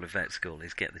first rule of vet school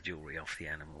is get the jewellery off the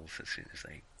animals as soon as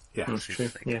they. Yeah, That's true.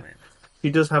 They come in.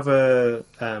 She does have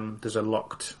there's a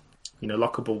locked,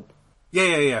 lockable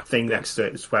thing next to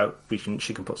it as well.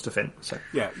 She can put stuff in. So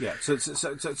yeah.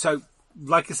 So,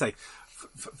 like I say,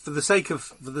 for the sake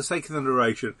of the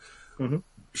narration,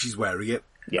 she's wearing it.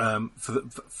 Yeah.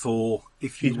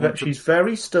 She's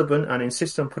very stubborn and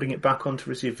insists on putting it back on to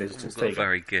receive visitors. There you go.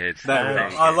 Very good.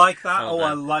 I like that. Well I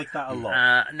done. like that a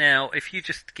lot. Now, if you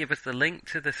just give us the link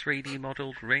to the 3D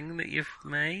modelled ring that you've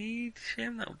made,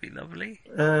 Jim, that would be lovely.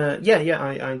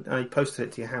 I posted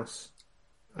it to your house.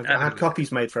 I had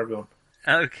copies made for everyone.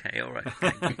 Okay, all right.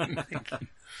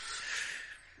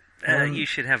 Thank you. You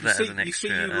should have that as an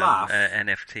extra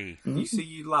NFT. You see,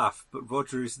 you laugh, but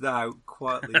Roger is now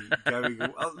quietly going.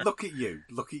 Oh, look at you!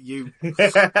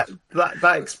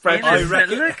 that expression. I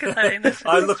reckon. Look at that innocence.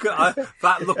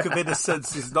 That look of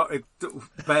innocence is not. It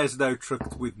bears no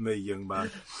truck with me, young man.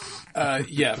 But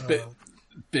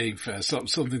being fair,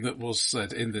 something that was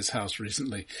said in this house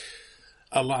recently.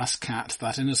 Alas, cat,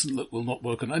 that innocent look will not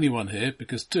work on anyone here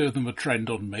because two of them are trained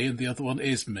on me and the other one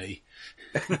is me.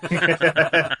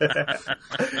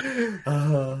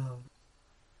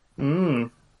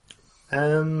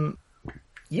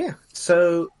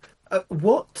 So,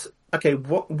 what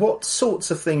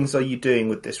sorts of things are you doing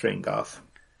with this ring, Garth?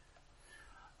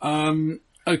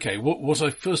 Okay, what I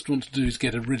first want to do is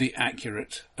get a really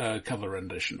accurate colour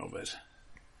rendition of it.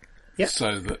 Yeah.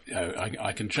 So that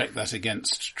I can check that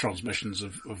against transmissions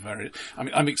of various. I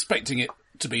mean, I'm expecting it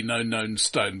to be no known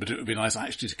stone, but it would be nice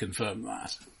actually to confirm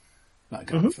that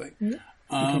kind of thing. Yeah. You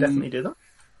can definitely do that.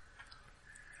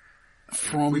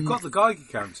 We've got the Geiger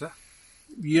counter.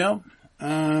 Yeah.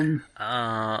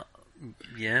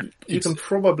 Yeah. You can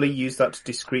probably use that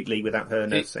discreetly without her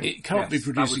noticing. It can't be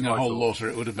producing a whole lot, or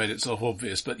it would have made it so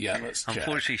obvious. But yeah, let's check.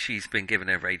 Unfortunately, she's been given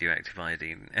a radioactive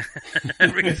iodine.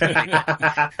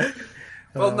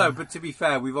 Well, no, but to be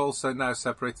fair, we've also now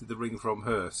separated the ring from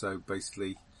her. So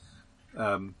basically,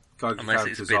 Geiger Unless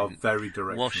it's counters been are very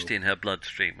directional. washed in her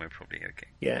bloodstream, we're probably okay.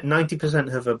 Yeah,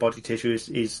 90% of her body tissue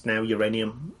is now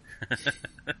uranium.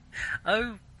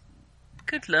 Oh,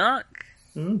 good luck.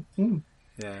 Mm-hmm.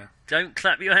 Yeah. Don't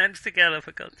clap your hands together,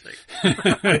 for God's sake.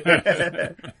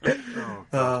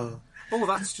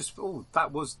 That's just.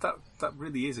 That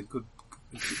really is a good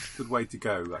way to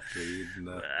go. Actually,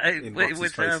 in what's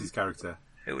his face's character,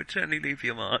 it would certainly leave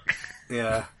your mark.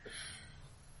 Yeah.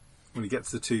 When he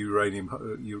gets the two uranium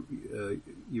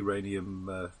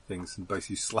things and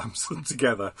basically slams them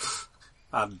together,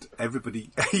 and everybody,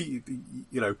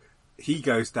 he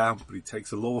goes down, but he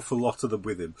takes an awful lot of them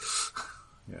with him.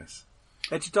 Yes.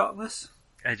 Edge of Darkness?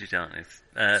 Edge of Darkness.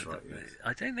 That's right, yes.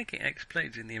 I don't think it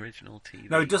explodes in the original TV.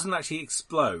 No, it doesn't actually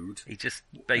explode. He just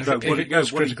basically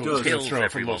kills kills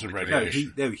everyone.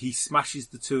 He smashes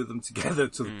the two of them together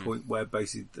to the point where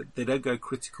basically they don't go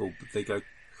critical, but they go...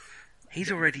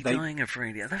 He's already dying of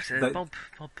radio. That's Bob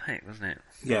Peck, wasn't it?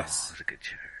 Yes. That was a good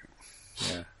show.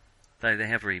 Yeah. Though they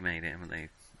have remade it, haven't they?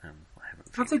 I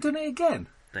haven't Have they done it again?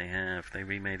 They have. They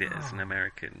remade it as an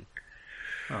American.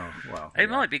 Oh, well. It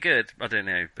might be good, I don't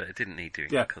know, but it didn't need doing.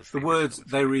 Yeah, because the words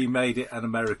 "they remade it" and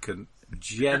 "American"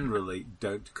 generally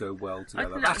don't go well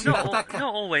together. Not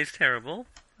always terrible.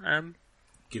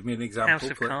 Give me an example. House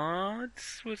of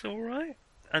Cards was alright.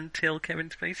 Until Kevin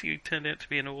Spacey turned out to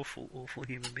be an awful, awful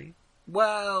human being.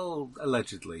 Well,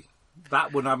 allegedly.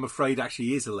 That one, I'm afraid,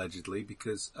 actually is allegedly,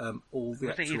 because all the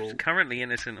I think actual... he's currently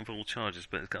innocent of all charges,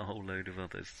 but it's got a whole load of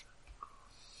others.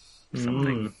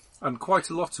 Something. And quite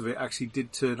a lot of it actually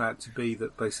did turn out to be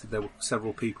that basically there were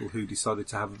several people who decided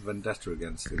to have a vendetta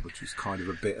against him, which was kind of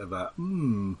a bit of a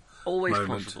always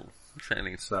moment. possible,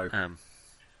 certainly. So,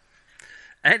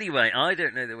 anyway, I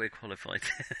don't know that we're qualified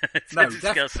to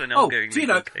discuss an ongoing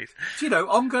legal case. Do you know,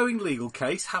 ongoing legal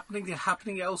case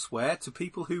happening elsewhere to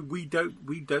people who we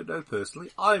don't know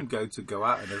personally. I'm going to go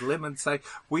out on a limb and say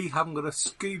we haven't got a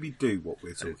Scooby-Doo what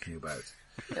we're talking about.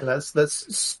 Yeah,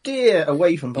 let's steer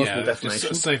away from possible defamation.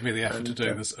 Just save me the effort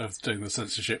of doing the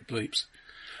censorship bleeps.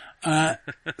 Yeah,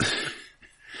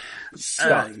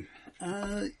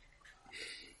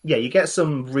 you get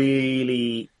some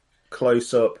really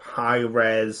close-up,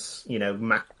 high-res,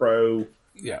 macro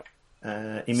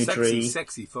imagery.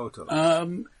 Sexy photos.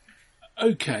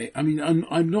 Okay, I mean,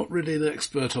 I'm not really an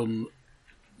expert on,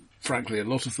 frankly, a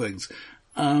lot of things.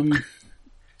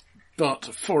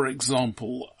 But, for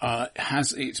example,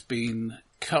 has it been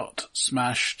cut,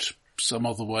 smashed, some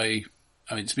other way?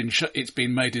 I mean, it's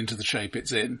been made into the shape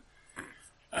it's in.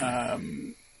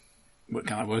 Can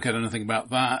I work out anything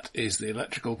about that? Is the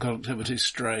electrical conductivity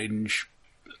strange?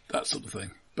 That sort of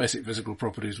thing. Basic physical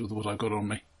properties with what I've got on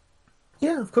me.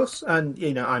 Yeah, of course. And,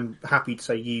 I'm happy to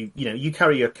say you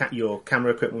carry your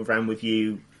camera equipment around with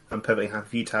you. I'm perfectly happy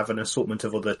for you to have an assortment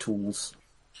of other tools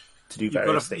to do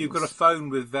various things. You've got a phone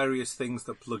with various things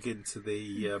that plug into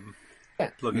the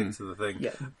into the thing.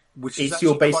 Yeah. Which it's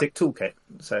your basic toolkit.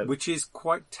 So, which is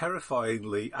quite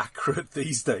terrifyingly accurate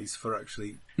these days for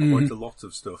actually quite a lot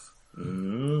of stuff.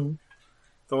 Mm.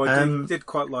 Though I did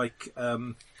quite like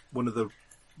one of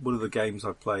the games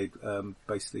I played.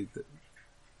 Basically,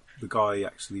 the guy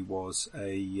actually was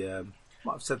I've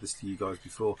said this to you guys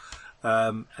before.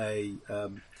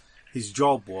 His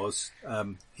job was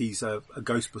he's a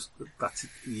Ghostbuster.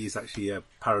 He is actually a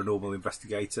paranormal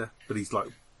investigator, but he's like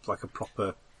a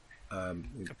proper a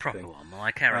proper thing. one,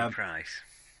 like Aaron Price.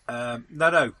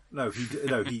 No.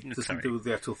 He doesn't do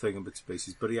the actual thing in bits and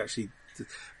pieces, but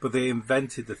but they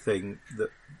invented the thing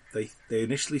that they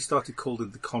initially started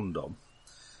calling the condom,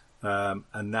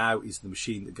 and now is the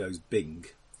machine that goes Bing,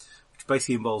 which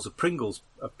basically involves a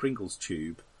Pringles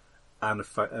tube and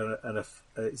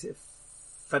is it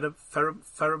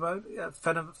pheromone? Yeah,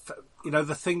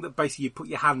 the thing that basically you put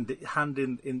your hand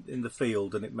in the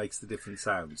field and it makes the different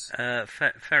sounds.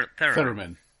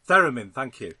 Theremin. Theremin,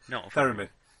 thank you. Not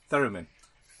Theremin.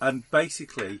 And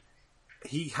basically,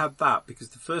 he had that because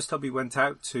the first time he went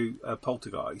out to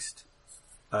Poltergeist,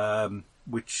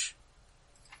 which,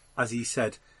 as he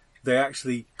said, they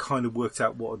actually kind of worked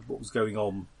out what was going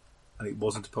on, and it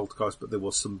wasn't a poltergeist, but there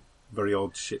was some very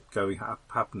odd shit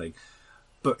happening.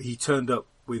 But he turned up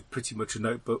with pretty much a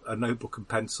notebook and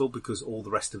pencil because all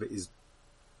the rest of it is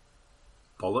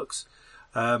bollocks.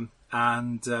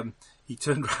 And he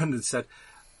turned around and said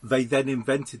they then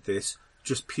invented this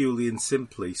just purely and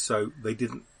simply so they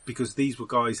didn't, because these were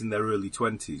guys in their early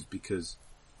 20s because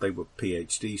they were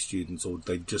PhD students or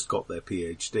they'd just got their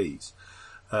PhDs.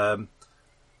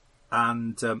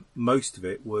 And most of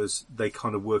it was they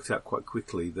kind of worked out quite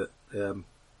quickly that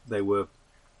they were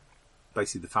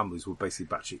basically, the families were basically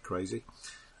batshit crazy.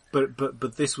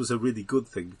 But this was a really good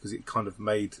thing because it kind of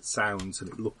made sounds and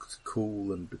it looked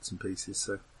cool and bits and pieces.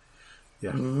 So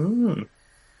yeah,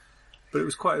 but it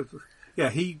was quite.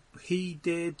 He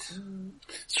did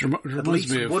at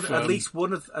least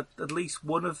one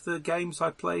of the games I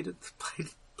played at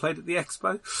the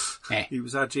expo. He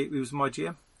was my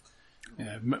GM.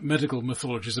 Yeah, medical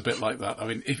mythology is a bit like that. I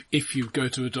mean, if you go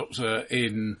to a doctor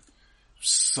in,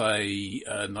 say,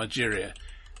 Nigeria,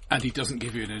 and he doesn't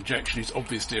give you an injection, he's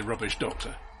obviously a rubbish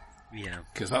doctor. Yeah,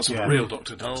 because that's what a real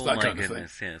doctor does. That kind of thing.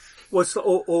 Yes. Well,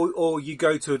 or you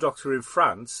go to a doctor in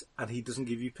France and he doesn't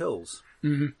give you pills.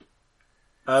 Mm-hmm.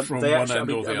 From one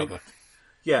end or the other.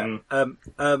 Yeah,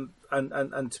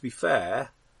 and to be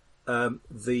fair,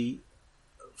 the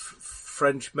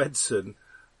French medicine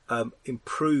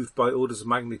improved by orders of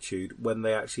magnitude when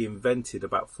they actually invented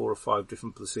about 4 or 5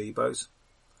 different placebos.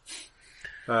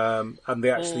 And they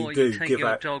actually or do you take give your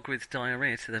out. dog with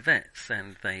diarrhea to the vets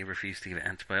and they refuse to give it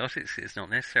antibiotics. It's not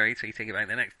necessary, so you take it back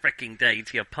the next freaking day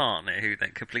to your partner, who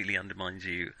then completely undermines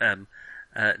you. You're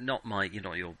not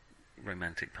your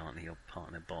romantic partner, your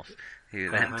partner boss, who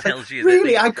then tells you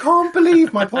really, that I can't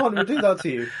believe my partner would do that to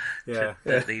you.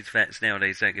 that these vets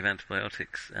nowadays don't give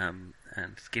antibiotics, and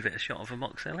give it a shot of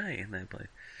amoxicillin, and thereby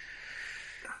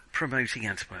promoting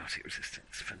antibiotic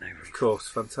resistance for no reason. Of course,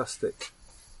 fantastic.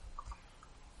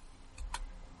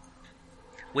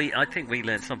 I think we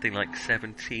learned something like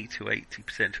 70 to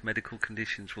 80% of medical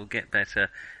conditions will get better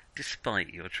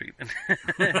despite your treatment.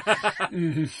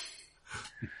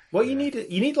 Well, you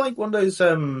need like one of those,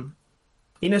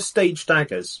 stage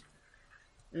daggers,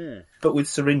 but with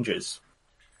syringes.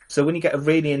 So when you get a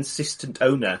really insistent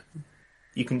owner,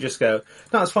 you can just go,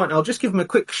 no, that's fine, I'll just give him a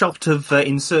quick shot of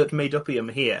insert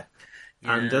medopium here.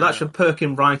 Yeah. And that should perk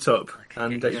him right up.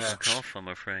 And cough, I'm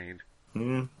afraid.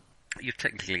 You've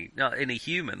technically, in a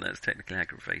human, that's technically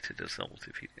aggravated assault.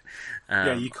 If you,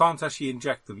 you can't actually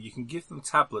inject them. You can give them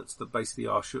tablets that basically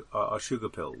are sugar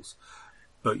pills,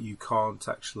 but you can't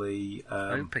actually.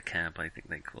 Opacab, I think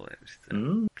they call it.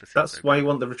 That's why you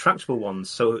want the retractable ones,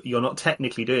 so you're not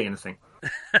technically doing anything.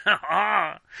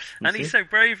 And he's so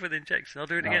brave with injection. I'll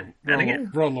do it again and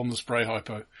again. Roll on the spray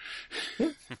hypo.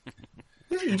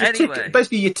 You just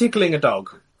basically, you're tickling a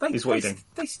dog. Is what you're doing.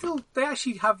 They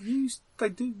actually they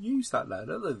do use that now,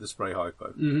 don't they? The spray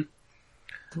hypo.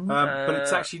 Mm-hmm. But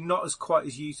it's actually not as quite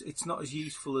as it's not as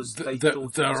useful as they thought it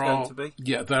was going to be.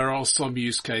 Yeah, there are some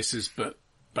use cases, but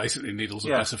basically needles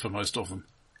are better for most of them.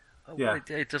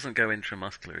 It doesn't go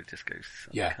intramuscular; it just goes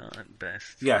at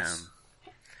best. Yes.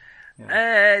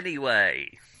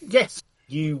 Anyway, yes,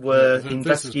 you were This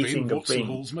investigating has been a ring.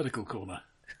 Hall's medical corner.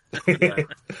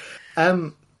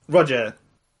 Roger.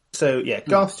 So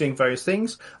Garth's doing various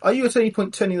things. Are you at any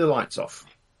point turning the lights off?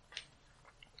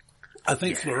 I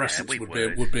think fluorescence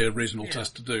would be a reasonable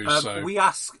test to do. So we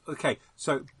ask. Okay,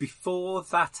 so before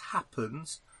that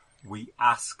happens, we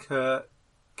ask her,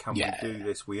 "Can we do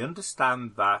this?" We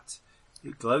understand that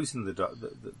it glows in the dark.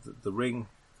 The ring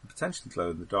can potentially glow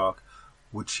in the dark.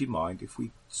 Would she mind if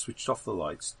we switched off the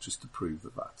lights just to prove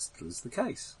that still is the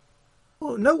case?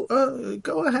 Oh, no,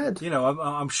 go ahead.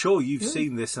 I'm sure you've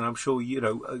seen this, and I'm sure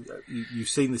you've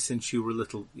seen this since you were a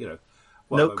little.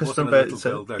 No, because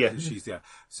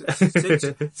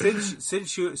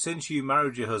since you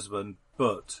married your husband,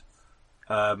 but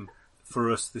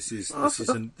for us this is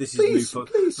a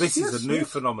new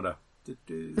phenomenon.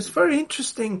 It's very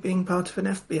interesting being part of an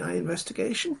FBI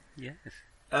investigation. Yes.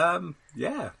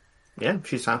 Yeah,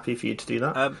 she's happy for you to do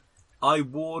that. I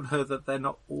warn her that they're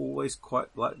not always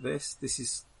quite like this.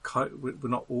 We're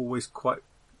not always quite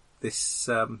this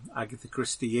Agatha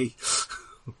Christie-y.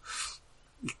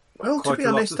 Well, to be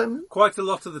honest, quite a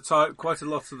lot of the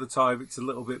time, it's a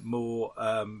little bit more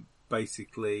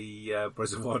basically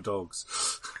Reservoir Dogs.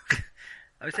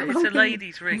 It's a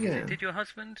lady's ring. Yeah. Did your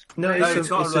husband? No, it's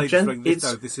not a lady's ring.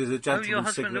 This is a gentleman's signet ring. your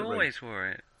husband always wore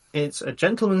it. It's a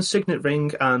gentleman's signet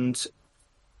ring, and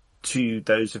to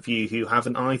those of you who have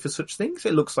an eye for such things,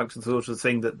 it looks like the sort of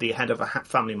thing that the head of a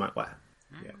family might wear.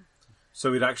 Yeah.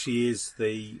 So it actually is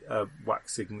the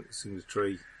wax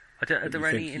signatory. Are there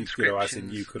any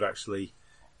inscriptions? You could actually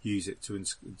use it to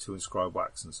inscribe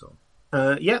wax and so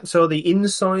on. So on the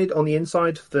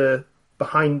inside,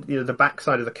 behind the back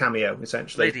side of the cameo,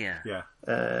 essentially. Lydia. Yeah.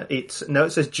 It says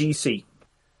GC.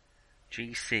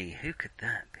 GC. Who could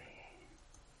that be?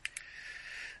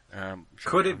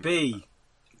 Could it be?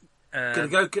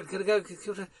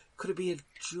 Could it be a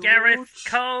George? Gareth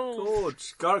Cole?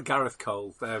 Gareth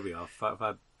Cole. There we are. I've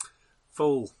had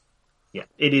full. Yeah,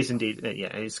 it is indeed.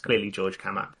 It's clearly George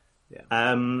Kamat.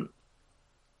 Yeah.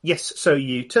 Yes, so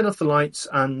you turn off the lights,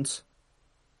 and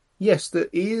yes, there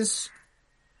is.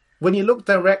 When you look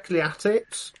directly at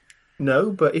it, no,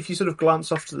 but if you sort of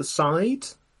glance off to the side,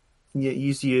 you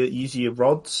use your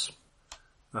rods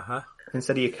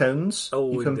instead of your cones,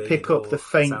 you can pick up the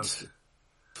faint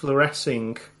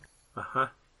fluorescing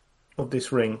of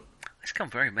this ring. It's gone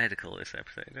very medical, this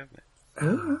episode, hasn't it?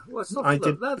 Well, it's not.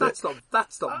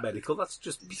 That's not medical. That's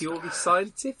just purely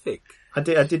scientific. I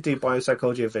did do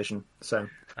biopsychology of vision, so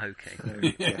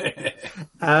okay.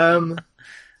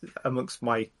 Amongst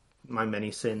my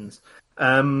many sins,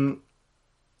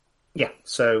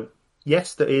 So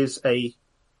yes, there is a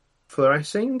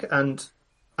fluorescing, and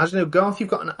as you know, Garth, you've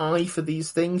got an eye for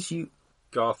these things.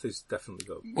 Garth has definitely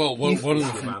got. Well, one of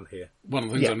the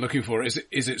things I'm looking for is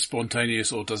it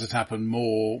spontaneous, or does it happen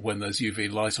more when there's UV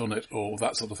light on it, or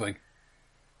that sort of thing?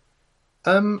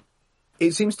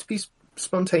 It seems to be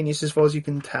spontaneous as far as you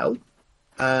can tell.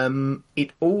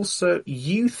 It also,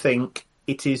 you think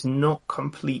it is not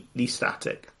completely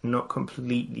static, not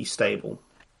completely stable.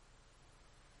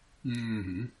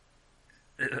 Mm-hmm.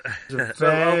 But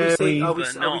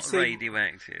not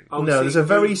radioactive. No, there's a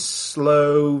very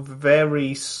slow,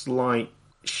 very slight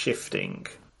shifting.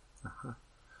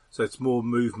 So it's more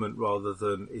movement rather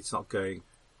than it's not going.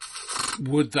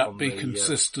 Would that be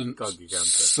consistent,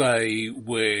 say,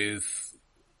 with,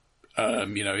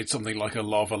 it's something like a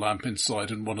lava lamp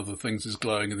inside and one of the things is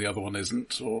glowing and the other one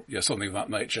isn't, or, something of that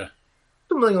nature?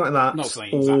 Something like that. Not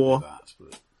saying exactly that,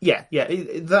 but... Yeah,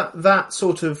 that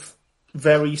sort of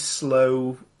very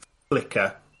slow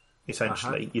flicker,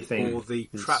 essentially, you think. Or the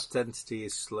trapped entity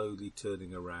is slowly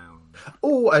turning around.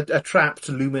 Or a trapped,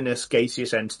 luminous,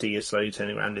 gaseous entity is slowly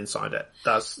turning around inside it.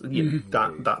 That's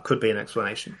that could be an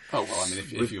explanation. Oh, well, I mean,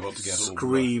 if you want to get all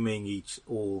screaming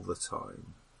all the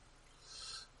time.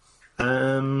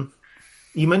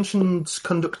 You mentioned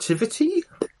conductivity?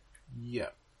 Yeah.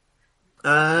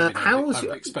 I would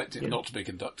expect it not to be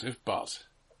conductive, but...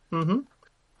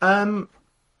 Mm-hmm.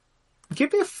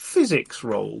 Give me a physics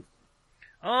roll.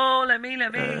 Oh, let me.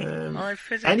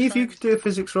 Physics. Any of you could do a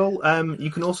physics roll. You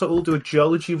can also all do a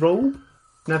geology roll.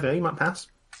 Never, you might pass.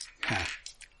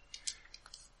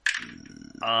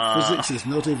 Physics is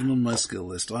not even on my skill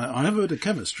list. I have heard of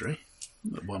chemistry.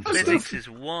 Physics is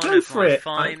one of my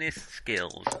finest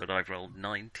skills, but I've rolled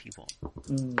 91.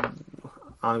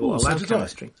 I will allow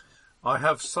chemistry. I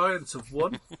have science of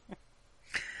 1.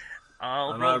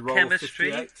 I'll roll chemistry.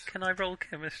 58. Can I roll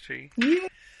chemistry? Yeah,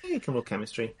 you can roll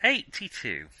chemistry.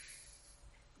 82.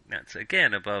 That's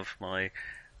again above my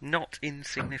not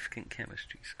insignificant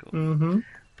chemistry score. Mm-hmm.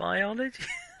 Biology?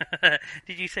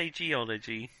 Did you say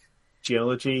geology?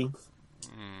 Geology.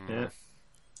 Yeah.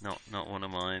 Not one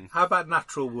of mine. How about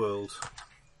natural world?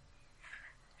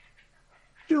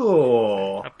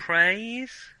 Sure.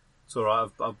 Appraise? It's alright,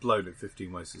 I've blown it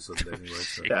 15 ways to Sunday anyway.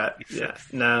 So. Yeah.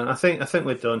 No, I think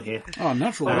we're done here. Oh,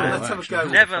 natural world. Let's have a go.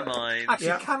 Never mind.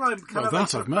 Actually, can I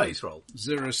that I've made. Roll?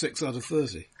 0.6 out of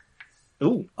 30.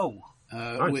 Ooh. Oh.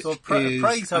 Which so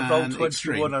is I've rolled 21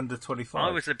 extreme. under 25.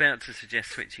 I was about to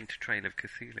suggest switching to Trail of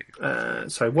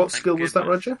Cthulhu. So what skill was that,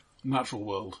 Roger? Natural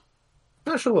world.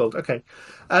 Natural world, okay.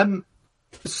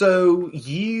 So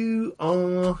you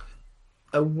are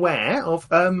aware of...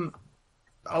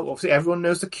 obviously everyone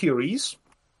knows the Curies,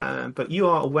 but you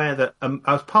are aware that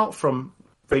apart from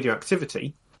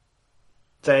radioactivity,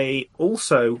 they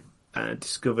also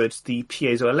discovered the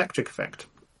piezoelectric effect.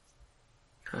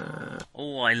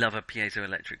 I love a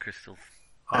piezoelectric crystal.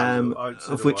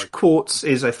 Of which quartz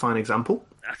is a fine example.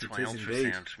 That's why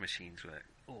ultrasound machines work.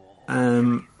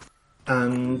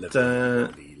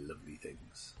 Lovely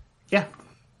things. Yeah.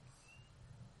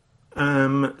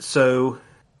 So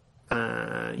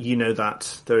you know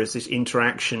that there is this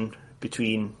interaction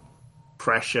between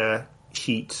pressure,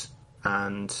 heat,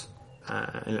 and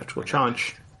electrical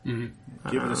charge. Mm-hmm.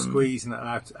 Give it a squeeze and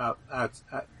out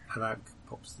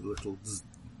pops the little zzz.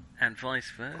 And vice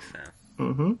versa.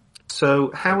 Mm-hmm. So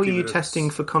how are you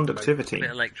testing for conductivity? A bit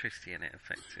of electricity in it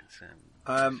affects it.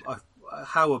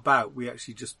 How about we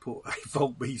actually just put a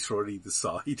voltmeter on either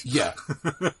side? Yeah.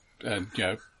 And,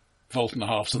 volt and a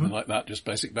half, something like that, just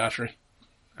basic battery.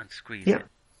 And squeeze it.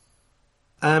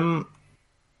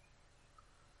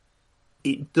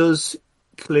 It does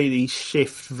clearly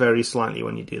shift very slightly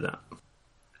when you do that.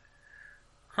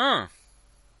 Huh.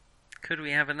 Could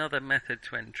we have another method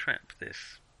to entrap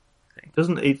this thing?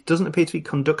 It doesn't appear to be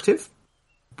conductive,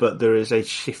 but there is a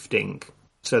shifting.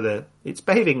 So it's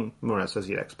behaving more or less as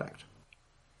you'd expect.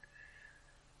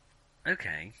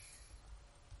 Okay.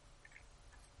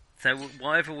 So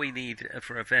whatever we need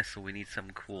for a vessel, we need some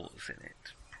quartz in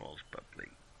it, probably.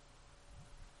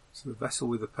 So the vessel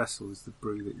with a pestle is the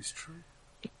brew that is true.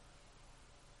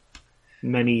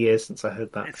 Many years since I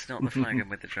heard that. It's not the flagon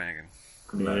with the dragon.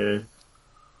 No.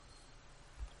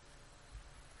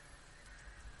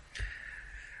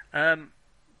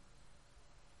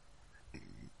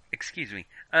 Excuse me.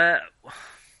 Now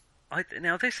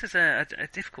this is a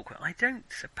difficult question. I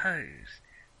don't suppose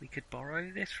we could borrow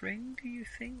this ring, do you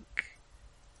think?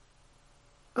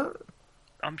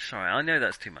 I'm sorry, I know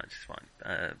that's too much, it's fine.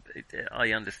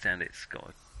 I understand it's got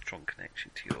a strong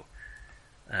connection to your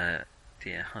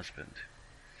dear husband.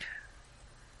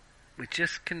 We're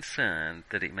just concerned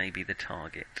that it may be the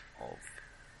target of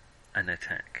an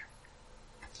attack.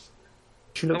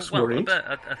 She looks worried.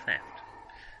 A theft.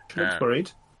 She looks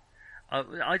worried.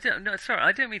 I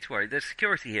don't mean to worry. The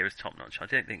security here is top notch. I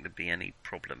don't think there'd be any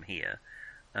problem here.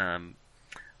 But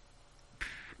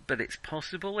it's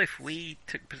possible if we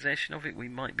took possession of it, we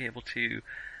might be able to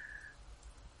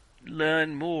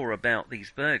learn more about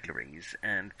these burglaries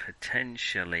and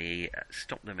potentially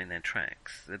stop them in their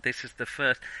tracks. This is the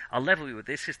first. I'll level you with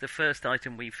this. Is the first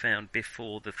item we found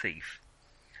before the thief,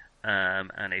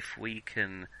 and if we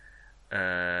can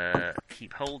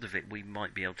keep hold of it, we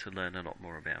might be able to learn a lot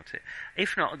more about it.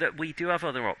 If not, that we do have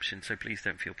other options, so please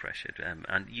don't feel pressured.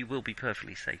 And you will be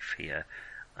perfectly safe here.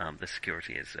 The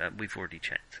security is. We've already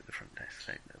checked at the front desk,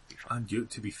 so that'll be fine. And you,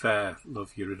 to be fair,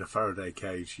 love, you're in a Faraday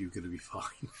cage. You're going to be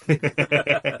fine.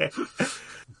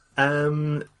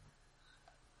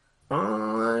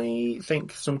 I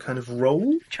think some kind of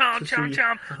roll. Charm! I'm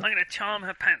going to charm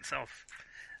her pants off.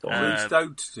 Please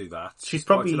don't do that. She's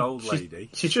quite probably an old lady.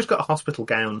 She's just got a hospital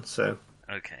gown, so.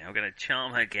 Okay, I'm going to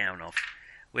charm her gown off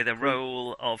with a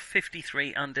roll of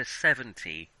 53 under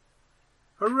 70.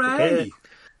 Hooray! Okay.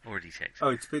 Already ticks. Oh,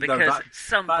 it's been, because that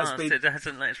some has bastard been...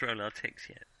 hasn't let us roll our ticks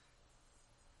yet.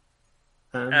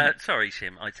 Um, Sorry,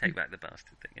 Shim, I take back the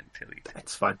bastard thing until you take.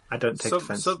 It's fine. I don't take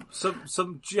offence.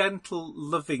 Some gentle,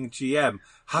 loving GM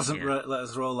hasn't let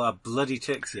us roll our bloody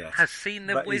ticks yet. Has seen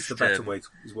the that wisdom. Is the better way,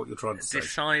 is what you're trying to say.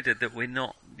 Decided that we're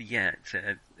not yet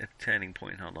at a turning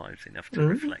point in our lives enough to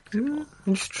reflect upon.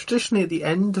 It's traditionally at the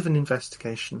end of an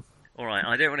investigation. All right,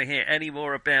 I don't want to hear any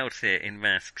more about it in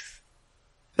masks.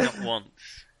 Not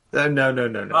once.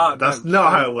 No. That's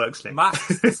not how it works, Nick.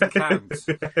 Masks doesn't count.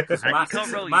 And you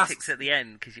can't roll your ticks at the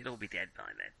end because you'll all be dead by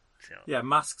then. So. Yeah,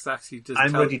 masks actually does.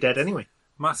 I'm already dead anyway.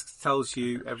 Masks tells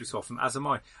you every so often, as am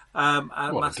I. And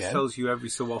masks tells you every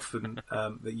so often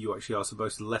that you actually are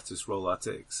supposed to let us roll our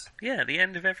ticks. Yeah, at the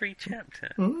end of every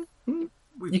chapter. Mm-hmm.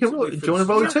 You can roll. Do you want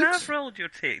to roll your ticks? You have rolled your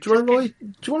ticks. Do you want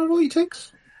to roll your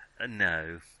ticks?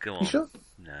 No, go on. You sure?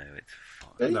 No, it's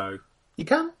fine. Really? No, you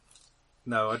can.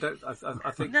 No, I don't.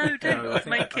 I think no, don't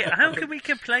make it. How can we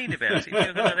complain about it if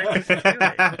you're not able to do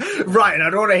it? Right, and I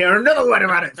don't want to hear another word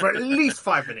about it for at least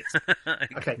 5 minutes.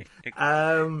 Okay.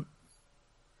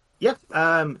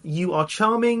 You are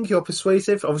charming. You're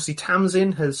persuasive. Obviously,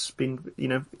 Tamsin has been,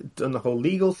 done the whole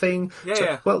legal thing. Yeah.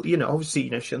 So, well,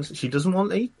 obviously, she doesn't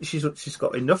want any. She's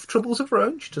got enough troubles of her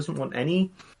own. She doesn't want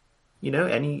any,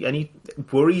 any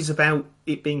worries about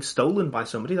it being stolen by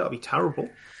somebody. That would be terrible.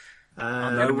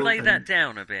 I'm going to play that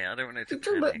down a bit. I don't want it to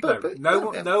panic.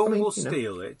 No one will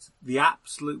steal it. The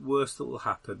absolute worst that will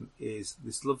happen is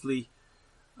this lovely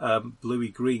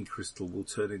bluey-green crystal will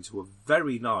turn into a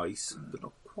very nice, but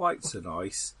not quite so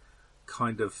nice,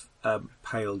 kind of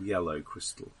pale yellow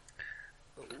crystal.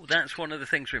 That's one of the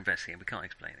things we're investigating. We can't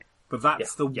explain it. But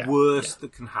that's the worst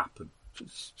that can happen.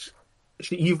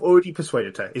 You've already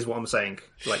persuaded her, is what I'm saying.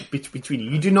 Like, between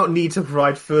you. You do not need to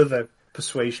provide further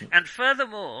persuasion. And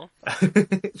furthermore...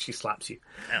 she slaps you.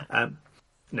 Oh.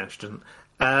 No, she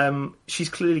doesn't. She's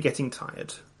clearly getting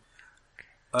tired.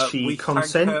 She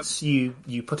consents. You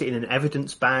put it in an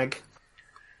evidence bag.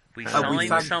 We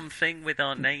sign something with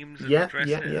our names and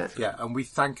addresses. Yeah, and we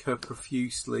thank her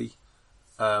profusely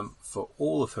for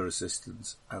all of her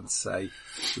assistance and say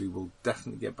we will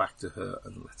definitely get back to her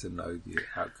and let her know the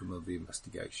outcome of the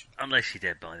investigation. Unless she's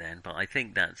dead by then, but I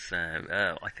think that's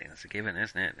a given,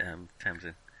 isn't it,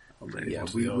 Tamsin? I'm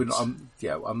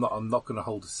not going to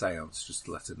hold a séance just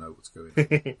to let her know what's going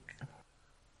on.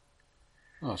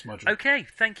 Oh, that's my job. Okay,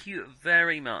 thank you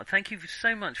very much. Thank you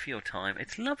so much for your time.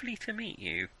 It's lovely to meet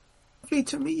you. Lovely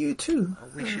to meet you too.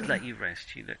 We should let you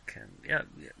rest. You look,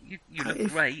 you look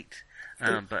great,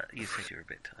 but you said you were a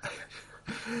bit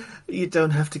tired. You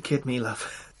don't have to kid me,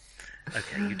 love.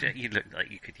 Okay, you look like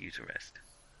you could use a rest.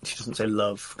 She doesn't say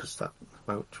love because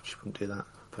she wouldn't do that.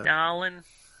 But, darling.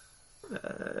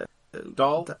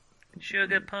 Doll.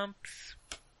 Sugar pumps.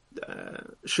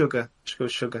 Sugar.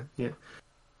 Yeah.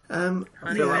 Honey,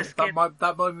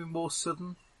 that might be more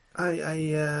sudden.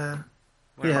 Where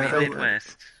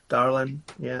Midwest. Darling,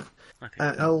 yeah. I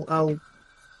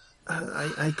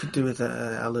could do with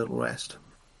a little rest.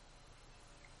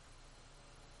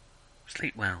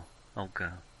 Sleep well, old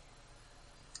girl.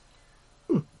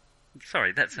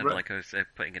 Sorry, that sounded like I was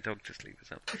putting a dog to sleep or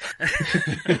something.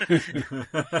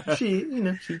 She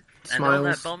smiles. And on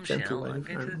that bombshell, I'm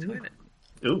going to the toilet.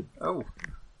 Ooh. Oh. Well,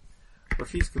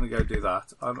 if he's going to go do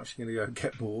that, I'm actually going to go and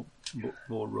get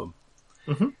more rum.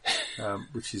 Mm-hmm.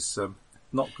 Which is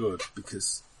not good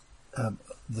because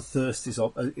the thirst is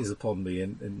upon me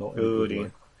and not in a good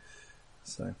way.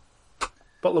 So,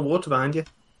 bottle of water behind you.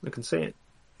 I can see it.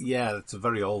 Yeah, it's a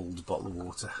very old bottle of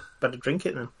water. Better drink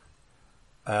it then.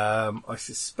 I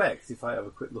suspect, if I have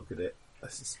a quick look at it,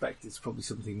 it's probably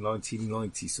something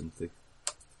 1990 something.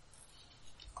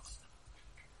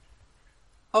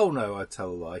 Oh no, I tell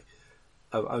a lie.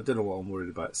 I don't know what I'm worried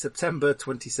about. September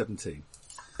 2017.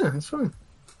 Yeah, that's fine.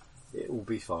 It will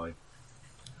be fine.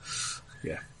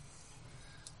 Yeah.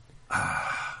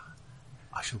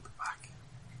 I shall be back.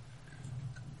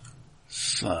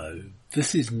 So,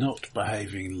 this is not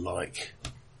behaving like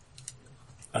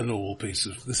a normal piece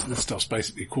of... This stuff's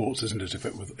basically quartz, isn't it, if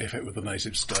it were the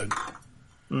native stone?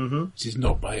 Mm-hmm. This is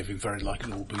not behaving very like a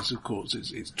normal piece of quartz.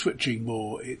 It's twitching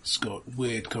more, it's got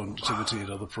weird conductivity and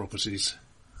other properties.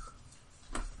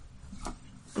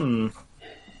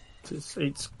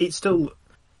 It's still...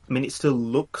 I mean, it still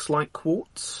looks like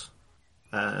quartz.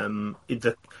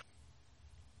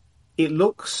 It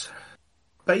looks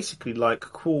basically like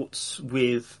quartz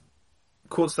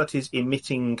that is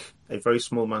emitting a very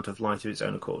small amount of light of its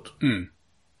own accord.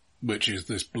 Which is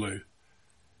this blue.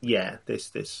 Yeah,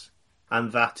 this.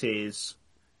 And that is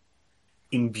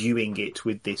imbuing it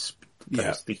with this,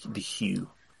 the hue.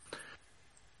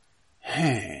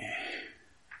 I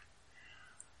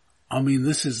mean,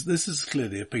 this is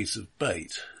clearly a piece of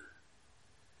bait.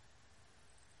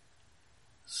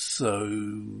 So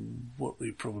what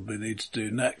we probably need to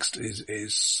do next is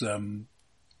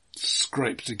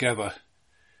scrape together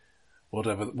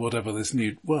whatever this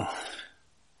new... Well,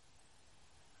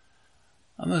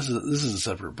 and this is a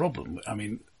separate problem. I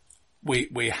mean,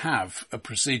 we have a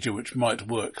procedure which might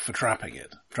work for trapping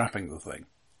the thing.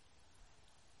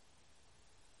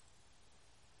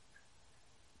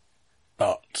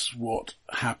 But what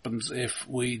happens if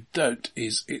we don't?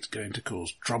 Is it going to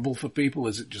cause trouble for people?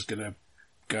 Is it just going to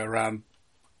go around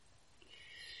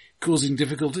causing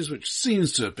difficulties, which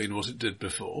seems to have been what it did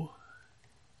before?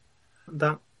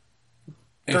 I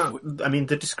mean,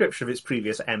 the description of its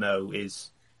previous MO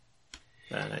is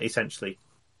essentially...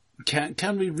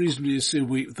 Can we reasonably assume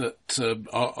that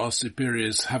our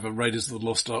superiors have a Raiders of the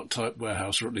Lost Ark type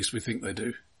warehouse, or at least we think they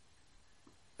do?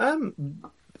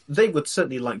 They would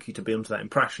certainly like you to be under that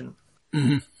impression.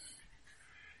 Mm-hmm.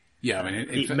 Yeah, I mean,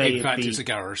 in fact, it's a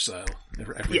garage sale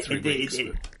every 3 weeks.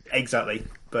 Exactly,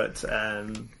 but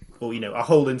or a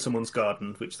hole in someone's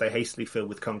garden which they hastily fill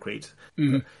with concrete.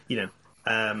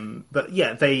 Mm-hmm. But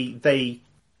yeah, they.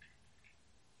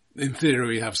 In theory,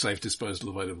 we have safe disposal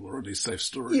available, or at least safe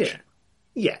storage.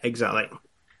 Yeah, exactly.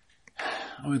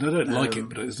 I mean, I don't like it,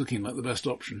 but it's looking like the best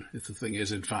option if the thing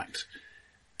is, in fact,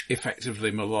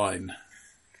 effectively malign.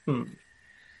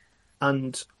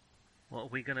 And what are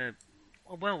we gonna?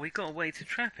 Well, we've got a way to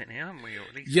trap it now, haven't we? Or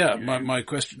at least my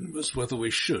question was whether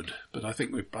we should, but I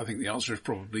think the answer is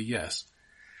probably yes.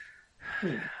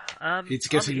 It's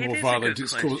getting more violent.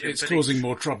 It's causing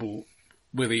more trouble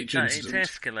with each incident.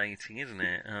 It's escalating, isn't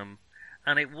it?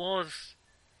 And it weren't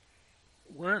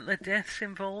there deaths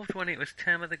involved when it was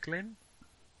Tam of the Glim?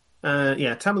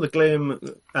 Tam of the Glim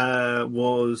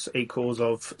was a cause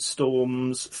of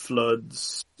storms,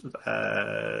 floods,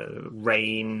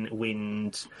 rain,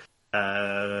 wind,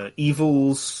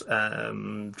 evils,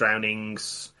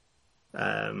 drownings,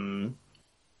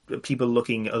 people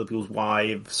looking at other people's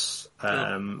wives,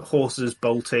 horses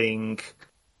bolting,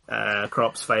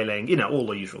 crops failing, all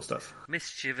the usual stuff.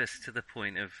 Mischievous to the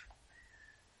point of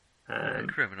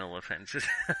criminal offences.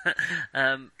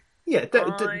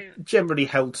 Generally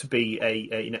held to be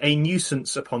a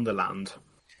nuisance upon the land.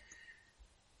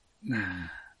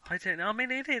 I don't know. I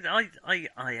mean, it is. I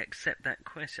accept that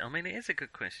question. I mean, it is a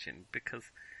good question because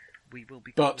we will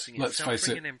be causing it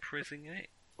suffering and imprisoning it.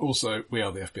 Also, we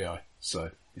are the FBI,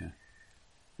 so yeah.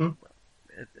 Well,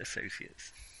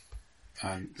 associates.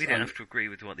 We don't have to agree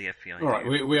with what the FBI do. All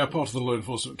right, we are part of the law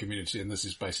enforcement community, and this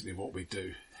is basically what we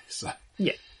do. So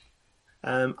yeah,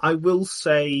 I will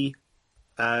say,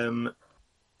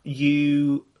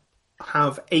 you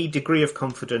have a degree of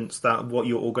confidence that what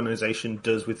your organisation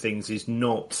does with things is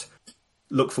not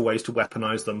look for ways to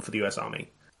weaponise them for the US Army,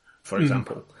 for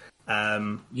example.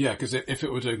 Because if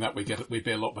it were doing that, we'd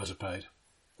be a lot better paid.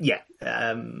 Yeah,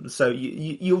 so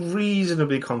you're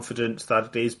reasonably confident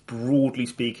that it is, broadly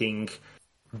speaking,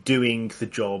 doing the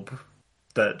job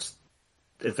that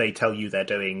they tell you they're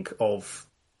doing of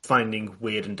finding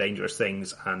weird and dangerous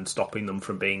things and stopping them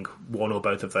from being one or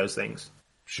both of those things.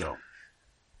 Sure.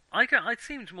 It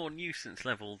seemed more nuisance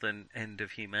level than end of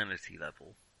humanity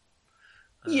level.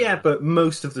 Yeah, but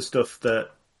most of the stuff that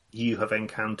you have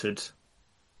encountered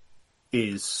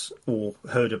is, or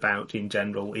heard about in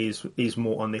general, is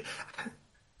more on the...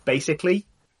 Basically,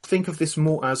 think of this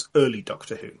more as early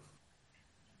Doctor Who.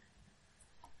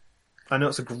 I know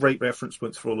it's a great reference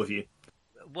point for all of you.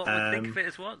 What would think of it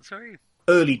as what? Sorry?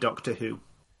 Early Doctor Who.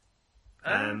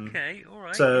 Okay, all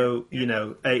right. So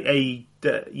you're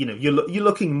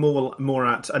looking more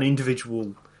at an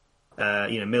individual,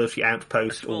 military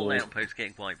outpost, a small outpost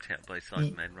getting wiped out by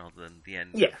Cybermen rather than the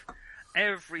end. Yeah. Of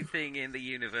everything in the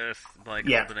universe by a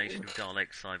combination of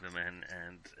Daleks, Cybermen,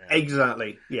 and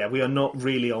exactly. Yeah, we are not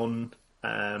really on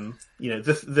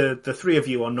The three of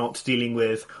you are not dealing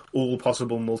with all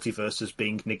possible multiverses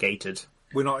being negated.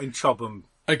 We're not in Chobham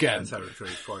Again. territory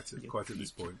quite at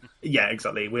this point. Yeah,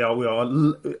 exactly. We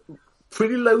are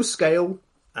pretty low scale.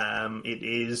 It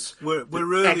is. We're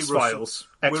early X-Files.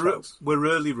 Russell. We're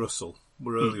early Russell.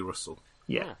 We're early Russell.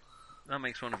 Yeah. Oh, that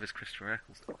makes one of us Christopher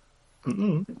Eccleston.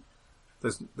 Mm-hmm.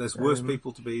 There's worse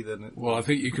people to be than. Well, I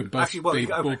think you could both Actually,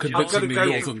 be more convincingly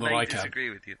northern than I can. Disagree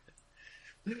with you.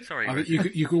 Sorry, I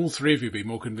think you can all three of you be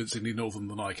more convincingly northern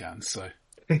than I can. So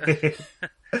I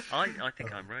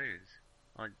think I'm Rose.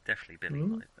 I'm definitely Billy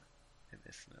Piper in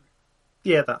this scenario.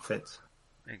 Yeah, that fits.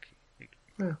 Thank you.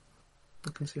 Yeah,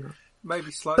 I can see that.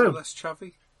 Maybe slightly So- less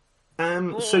chavvy.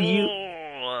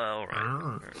 All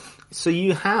right. So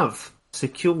you have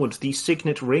secured the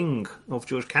signet ring of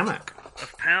George Kamak.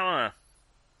 Of power.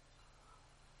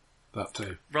 that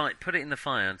too. Right, put it in the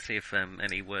fire and see if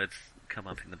any words come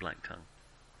up in the black tongue.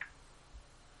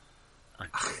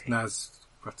 Naz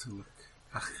Bratuluk.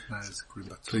 Naz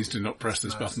Gribatuluk. Please do not press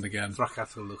this button again.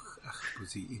 Vrakatuluk.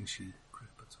 Buzi Inshi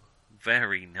Gribatuluk.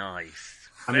 Very nice.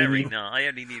 I mean, Very you- nice. I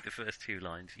only need the first two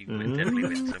lines. You would definitely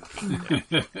win some key.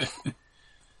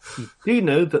 Do you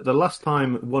know that the last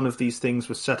time one of these things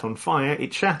was set on fire,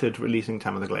 it shattered, releasing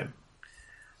Tam of the Glen?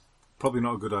 Probably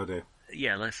not a good idea.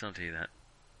 Yeah, let's not do that.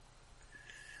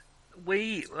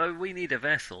 We need a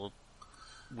vessel,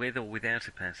 with or without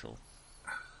a pestle.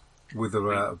 With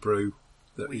a brew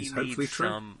that We is need hopefully true.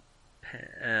 some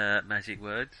magic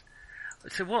words.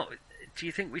 So what, do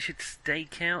you think we should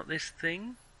stake out this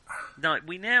thing? No,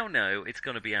 we now know it's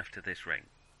going to be after this ring.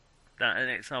 And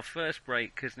it's our first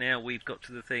break, because now we've got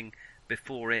to the thing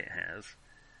before it has.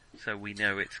 So we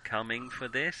know it's coming for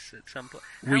this at some point.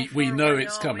 We How far know away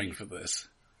it's are coming we? for this.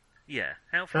 Yeah,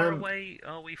 how far away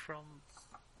are we from...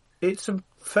 It's a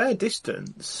fair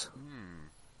distance.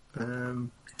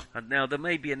 And now there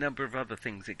may be a number of other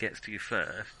things it gets to you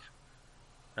first.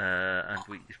 And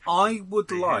I would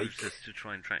behooves like- us to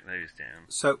try and track those down.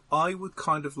 So I would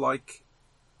kind of like,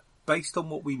 based on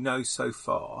what we know so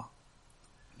far,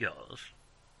 Yes.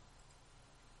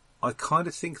 I kind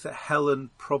of think that Helen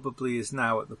probably is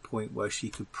now at the point where she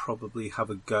could probably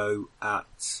have a go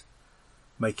at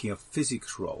making a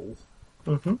physics roll.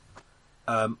 Mm-hmm.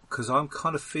 Because I'm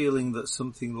kind of feeling that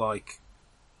something like,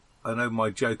 I know my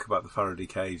joke about the Faraday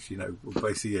cage,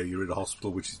 basically you're in a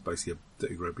hospital, which is basically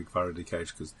a great big Faraday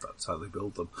cage because that's how they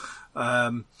build them,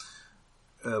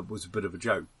 was a bit of a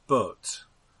joke. But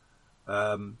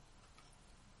that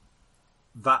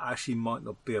actually might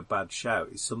not be a bad shout.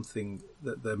 It's something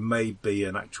that there may be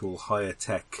an actual higher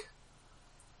tech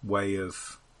way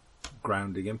of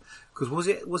grounding him. Because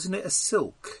wasn't it a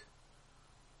silk?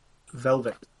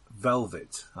 Velvet.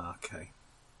 Velvet. Okay.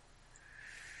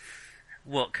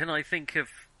 What, can I think of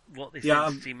what this Yeah,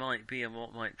 entity might be and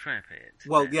what might trap it?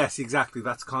 Well, yes, exactly.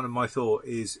 That's kind of my thought.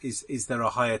 Is there a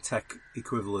higher tech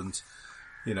equivalent?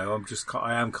 I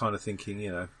am kind of thinking.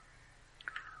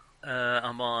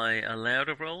 Am I allowed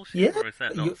a roll? Yeah, Or is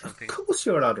that not something? of course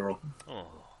you're allowed to roll. Oh,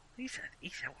 he's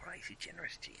alright. He's a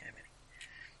generous GM.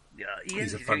 Yeah, he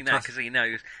He's is a doing that fantastic- because he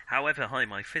knows, however high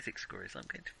my physics score is, I'm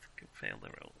going to fucking fail the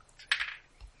roll.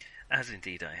 As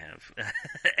indeed I have.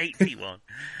 81.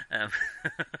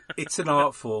 It's an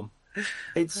art form.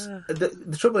 It's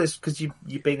the trouble is because you're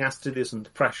being asked to do this under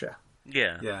pressure.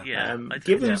 Yeah. Yeah. I think-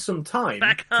 Given some time,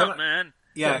 Back up, man.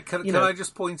 Yeah, Yeah, can I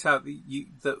just point out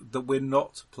that we're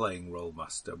not playing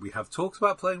Rollmaster? We have talked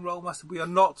about playing Rollmaster. We are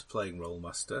not playing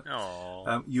Rollmaster.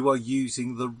 Oh. You are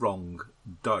using the wrong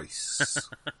dice.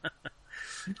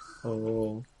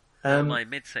 My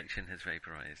midsection has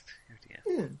vaporized. Oh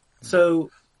dear. so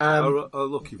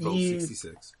Look, you've rolled you-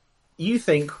 66. you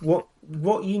think what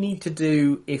you need to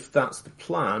do if that's the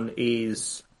plan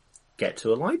is get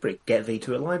to a library, get thee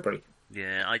to a library,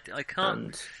 Yeah, I can't.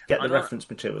 and get the I'm not- reference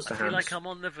materials to I feel hand. like I'm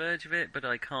on the verge of it, but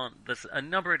I can't. There's a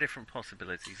number of different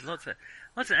possibilities. Lots of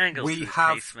angles We to this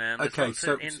have- case, man. There's okay, lots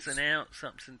so- of ins and outs,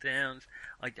 ups and downs.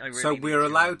 I really So need we're to-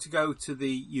 allowed to go to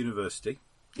the university.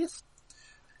 Yes.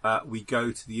 We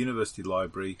go to the university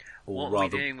library, or What are we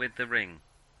rather, doing with the ring?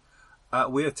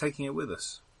 we are taking it with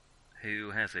us.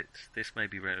 Who has it? This may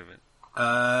be relevant.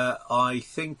 I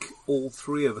think all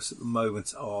three of us at the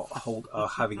moment are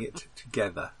having it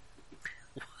together.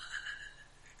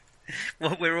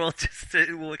 Well, we're all just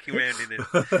walking around in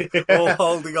it. All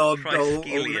holding on,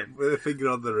 Triskelion. with a finger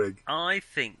on the ring. I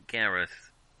think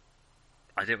Gareth.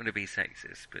 I don't want to be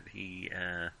sexist, but he's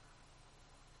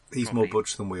He's more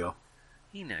butch than we are.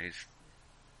 he knows.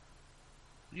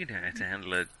 You know how to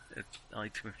handle an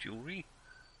item of jewellery.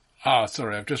 Ah,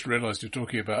 sorry, I've just realised you're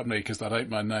talking about me because that ain't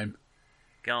my name.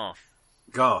 Garth.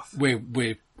 Garth.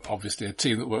 We're obviously a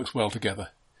team that works well together.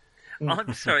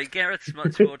 I'm sorry, Gareth's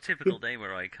much more typical name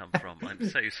where I come from. I'm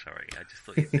so sorry. I just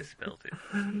thought you misspelled it.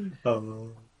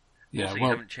 Yeah, Also, you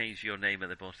haven't changed your name at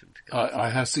the bottom. I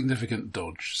have significant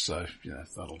dodge, so yeah,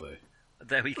 that'll do.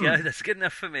 There we go. That's good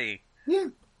enough for me. Yeah.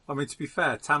 I mean, to be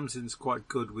fair, Tamsin's quite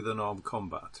good with unarmed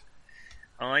combat.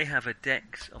 I have a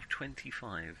dex of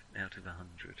 25 out of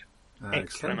 100.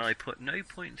 Excellent. And I put no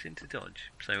points into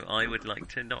dodge, so I would like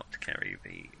to not carry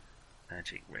the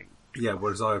magic ring. Yeah,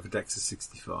 whereas I have a dex of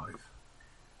 65.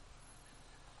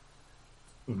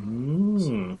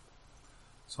 So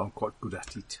I'm quite good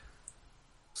at it.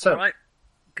 So, Right,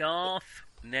 Garth,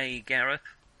 nay Gareth,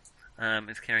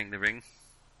 is carrying the ring.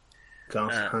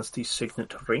 Garth has the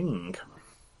signet ring.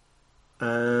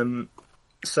 So,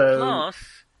 Plus,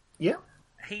 yeah,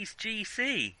 he's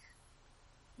GC.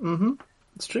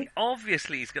 it's true.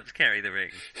 Obviously, he's got to carry the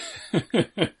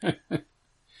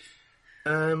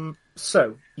ring.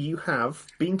 So you have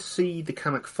been to see the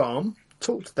Kamak farm,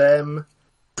 talked to them,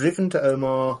 driven to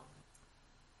Omar,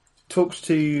 talked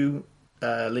to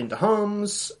Linda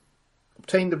Harms,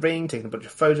 obtained the ring, taken a bunch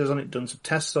of photos on it, done some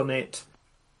tests on it.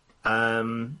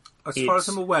 As far as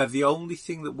I'm aware, the only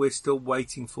thing that we're still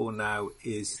waiting for now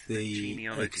is the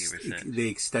genealogy research. the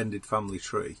extended family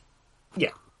tree. Yeah.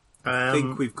 I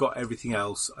think we've got everything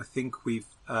else. I think we've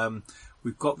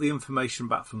got the information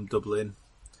back from Dublin.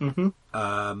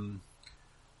 I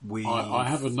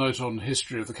have a note on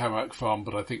history of the Kamak farm,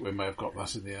 but I think we may have got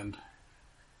that in the end.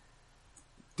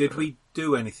 Did we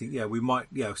do anything? Yeah, we might.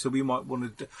 Yeah, so we might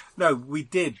want to. No, we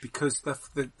did, because the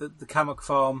Kamak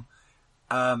farm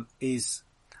is.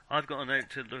 I've got a note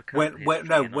to look When- up when-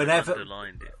 history no, and whenever- I've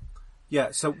underlined it.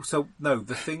 Yeah, so no,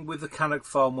 the thing with the Kanak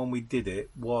farm when we did it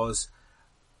was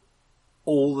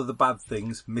all of the bad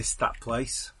things missed that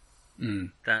place.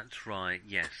 That's right.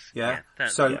 Yes. Yeah.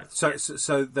 That's So right.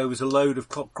 so there was a load of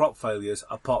crop failures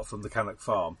apart from the Kanak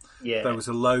farm. Yeah. There was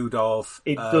a load of.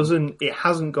 It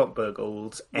hasn't got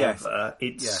burgled ever. Yes.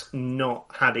 It's not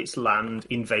had its land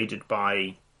invaded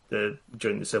by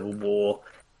during the Civil War.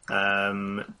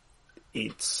 Almost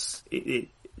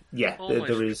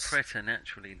there is.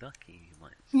 preternaturally lucky, you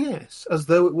might say. Yes, as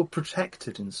though it were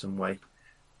protected in some way.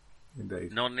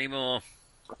 Indeed. Not anymore.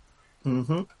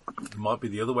 Mm-hmm. It might be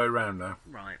the other way around now.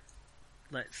 Right.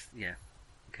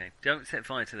 Okay. Don't set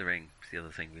fire to the ring. It's the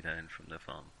other thing we learned from the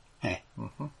farm.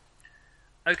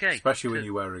 Okay. Especially when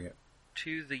you're wearing it.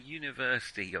 To the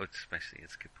university. Oh, especially,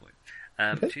 it's a good point.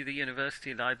 To the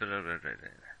university library.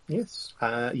 Yes.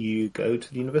 You go to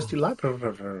the university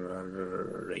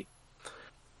library.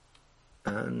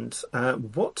 And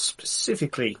what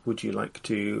specifically would you like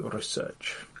to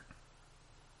research?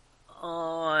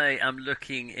 I am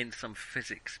looking in some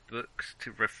physics books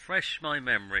to refresh my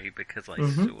memory because I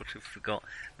sort of forgot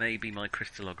maybe my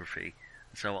crystallography.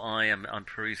 So I'm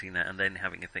perusing that and then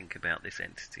having a think about this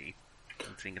entity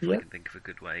and seeing if I can think of a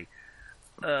good way.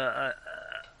 An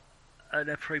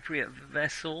appropriate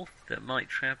vessel that might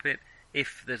trap it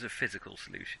if there's a physical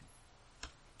solution.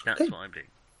 That's what I'm doing.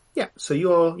 Yeah, so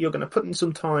you're going to put in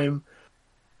some time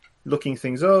looking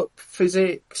things up,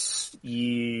 physics.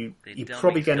 You're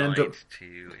probably going to end up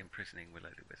to imprisoning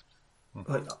Willow-the Wisps.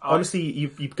 honestly, you're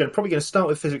probably going to start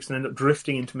with physics and end up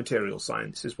drifting into material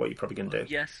science. Is what you're probably going to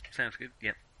do. Yes, sounds good.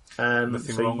 Yep.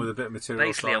 Nothing wrong with a bit of material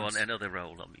Basically, science. I want another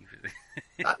roll on me.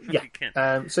 Yeah.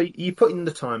 So you put in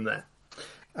the time there.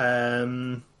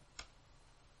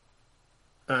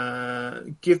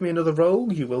 Give me another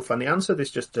roll. You will find the answer.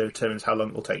 This just determines how long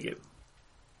it will take you.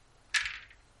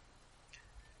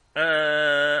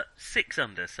 6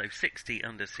 under, so 60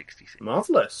 under 66.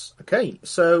 Marvellous. Okay,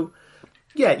 so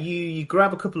yeah, you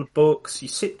grab a couple of books, you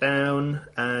sit down,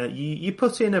 you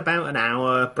put in about an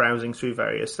hour browsing through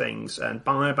various things, and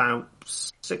by about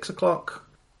 6 o'clock,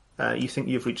 you think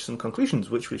you've reached some conclusions,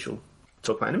 which we shall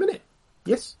talk about in a minute.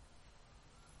 Yes?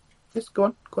 Yes, go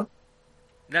on.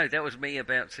 No, that was me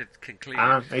about to conclude.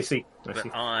 I see.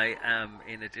 But I am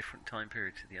in a different time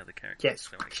period to the other characters. Yes.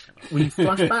 So I cannot. We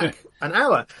flash back an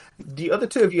hour. The other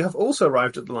two of you have also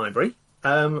arrived at the library.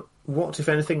 What, if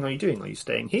anything, are you doing? Are you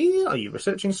staying here? Are you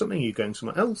researching something? Are you going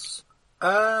somewhere else?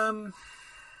 I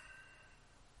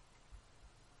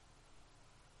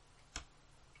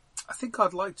think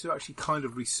I'd like to actually kind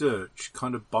of research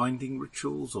kind of binding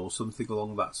rituals or something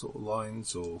along that sort of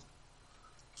lines, or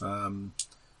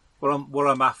what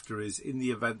I'm after is, in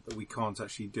the event that we can't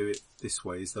actually do it this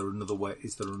way, is there another way?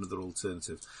 Is there another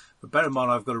alternative? But bear in mind,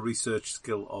 I've got a research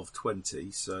skill of 20,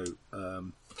 so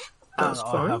That's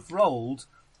fine. I have rolled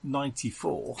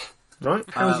 94. Right,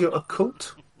 how's your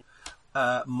occult?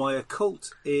 My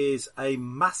occult is a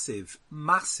massive,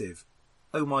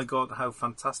 oh my god, how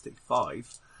fantastic,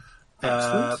 5.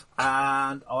 Excellent.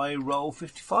 And I roll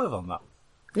 55 on that.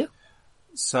 Yeah.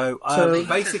 So,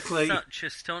 basically... Such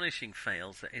astonishing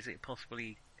fails that is it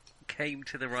possibly came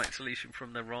to the right solution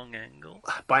from the wrong angle?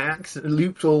 By accident,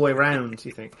 looped all the way round,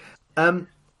 you think? I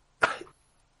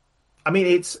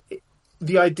mean,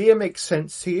 the idea makes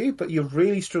sense to you, but you're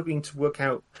really struggling to work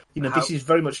out, this is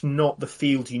very much not the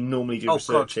field you normally do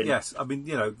research in. Yes. I mean,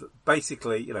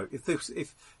 basically, if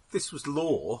this was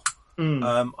law,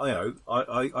 I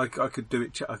could do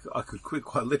it. I could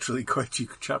quite literally quote you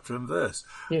chapter and verse.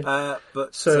 Yeah.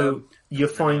 But you're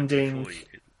finding,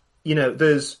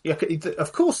 there's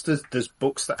of course there's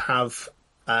books that have,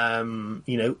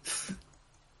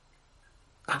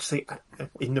 actually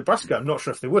in Nebraska, I'm not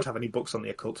sure if they would have any books on the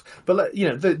occult, but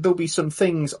there'll be some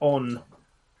things on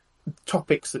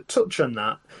topics that touch on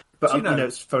that. But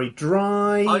it's very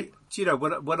dry.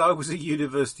 When I was at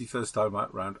university first time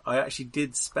round, I actually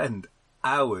did spend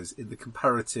hours in the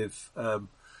comparative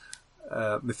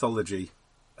mythology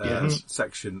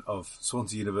section of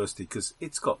Swansea University, because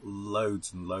it's got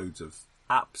loads and loads of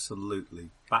absolutely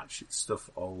batshit stuff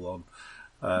all on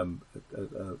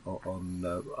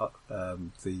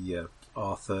the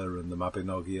Arthur and the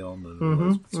Mabinogion and all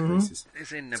those bits and pieces.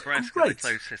 It's in Nebraska. The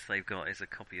closest they've got is a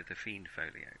copy of the Fiend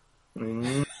Folio.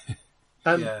 And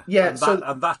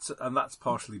that's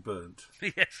partially burnt.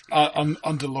 Yes.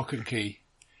 Under lock and key.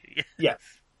 Yeah.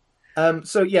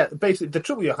 Basically the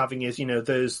trouble you're having is,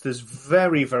 there's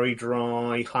very, very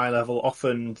dry, high level,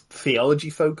 often theology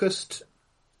focused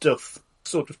stuff,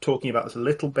 sort of talking about this a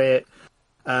little bit.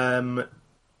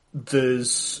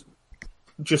 There's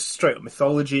just straight up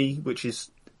mythology, which is,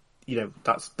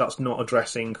 that's not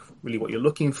addressing really what you're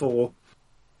looking for.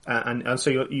 And so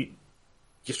you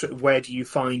where do you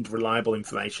find reliable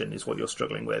information is what you're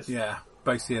struggling with. Yeah,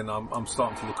 basically, and I'm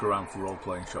starting to look around for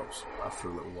role-playing shops after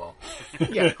a little while.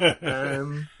 Yeah.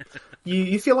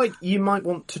 You feel like you might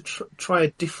want to try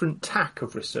a different tack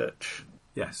of research.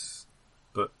 Yes,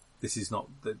 but this is not...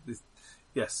 in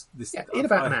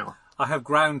about an hour. I have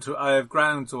ground to a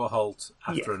halt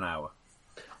after an hour.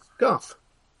 Garth.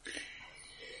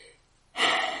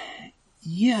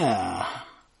 Yeah.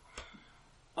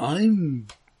 I'm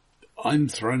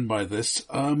thrown by this.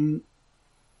 I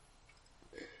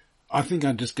think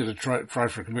I'm just going to try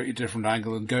for a completely different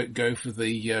angle and go for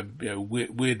the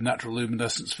weird natural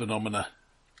luminescence phenomena.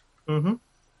 Mm-hmm.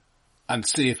 And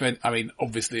see if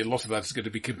obviously a lot of that is going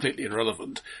to be completely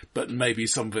irrelevant, but maybe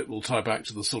some of it will tie back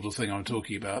to the sort of thing I'm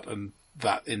talking about, and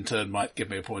that in turn might give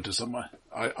me a pointer somewhere.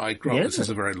 I grant this is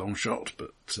a very long shot,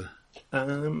 but...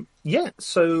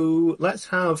 so let's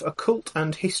have occult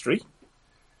and history.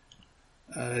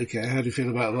 Okay, how do you feel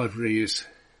about library use?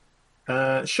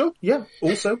 Sure, yeah.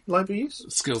 Also, library use.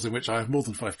 Skills in which I have more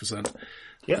than 5%.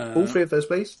 Yeah, all three of those,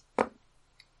 please.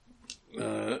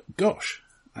 Gosh,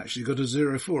 actually got a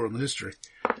 0.4 on the history,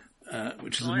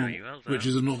 which is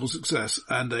a normal success,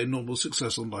 and a normal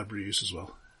success on library use as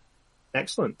well.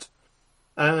 Excellent.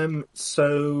 You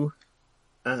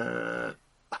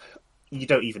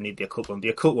don't even need the occult one. The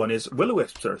occult one is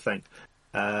will-o-wisp sort of thing,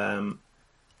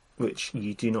 which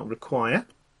you do not require.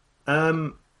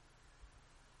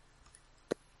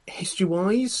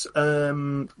 History-wise,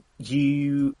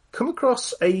 you come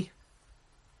across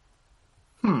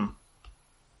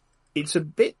it's a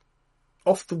bit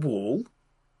off the wall,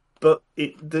 but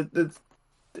there's a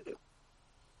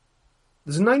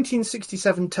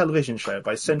 1967 television show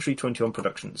by Century 21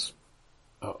 Productions.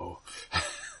 Uh-oh.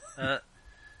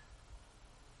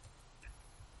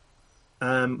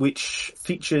 Which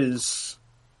features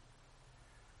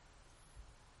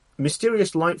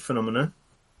mysterious light phenomena,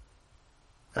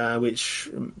 which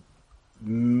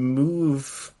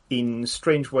move in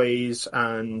strange ways,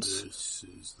 and this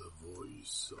is the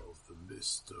voice of the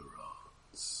Mr.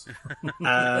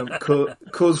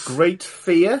 cause great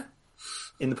fear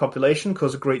in the population,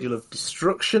 cause a great deal of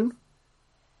destruction.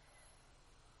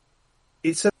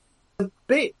 It's a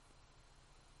bit...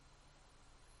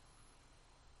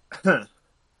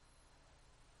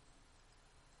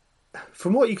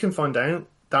 From what you can find out,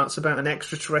 that's about an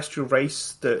extraterrestrial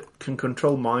race that can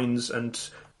control minds and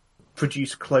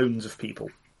produce clones of people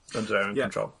under their own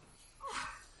control.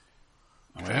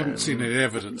 I haven't seen any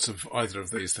evidence of either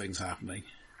of these things happening.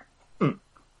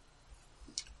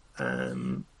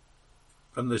 And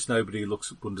there's nobody who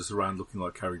wanders around looking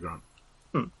like Cary Grant.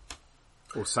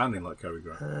 Or sounding like Cary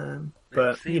Grant.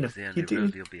 But, the only role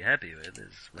you'll be happy with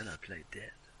is when I play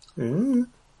dead. Mm.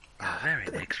 Your very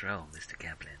next role, Mr.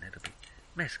 Kaplan. It'll be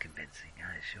most convincing,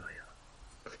 I assure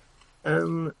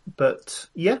you. But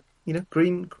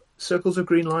green circles of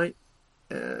green light.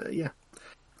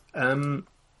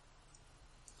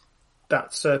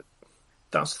 That's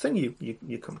that's the thing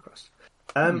you come across.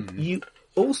 You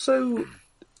also,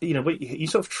 you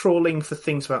sort of trawling for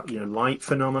things about, light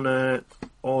phenomena,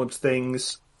 odd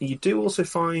things. You do also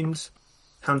find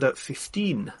handout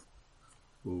 15.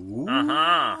 Ooh.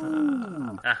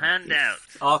 A handout.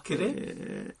 Arc it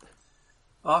in.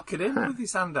 Arc it in with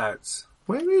his handouts.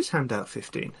 Where is handout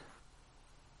 15?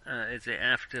 Is it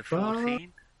after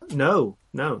 14? No,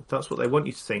 that's what they want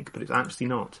you to think, but it's actually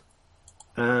not.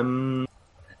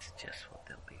 That's just what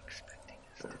they'll be expecting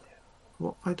us to do.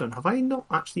 What I don't have I not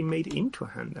actually made it into a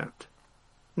handout?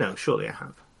 No, surely I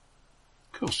have.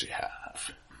 Of course you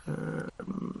have.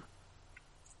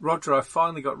 Roger, I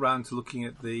finally got round to looking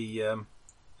at the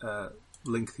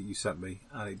link that you sent me,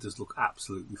 and it does look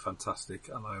absolutely fantastic,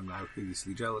 and I am now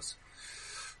hideously jealous.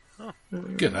 Oh.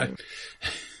 Good, eh?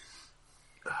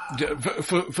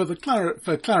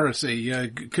 For clarity,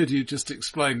 could you just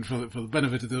explain for the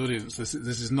benefit of the audience? This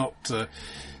is not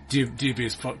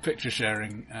dubious picture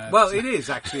sharing. Well, it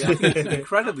is actually. I think it's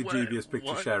incredibly dubious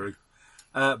picture sharing.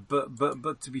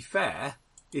 But to be fair,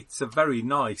 it's a very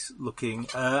nice looking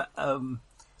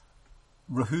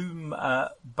Rahum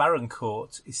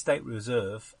Barancourt Estate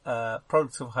Reserve,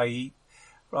 product of Haiti.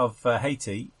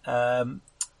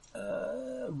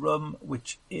 Rum,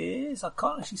 which is, I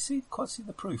can't actually quite see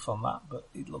the proof on that, but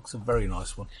it looks a very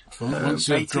nice one. Once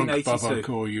you're drunk 1882.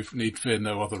 Babancourt, you need fear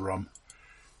no other rum.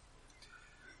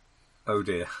 Oh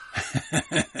dear.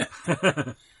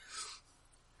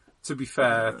 To be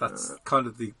fair, that's kind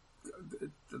of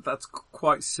that's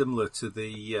quite similar to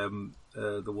the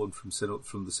one from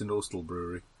the St Austell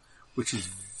Brewery, which is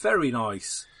very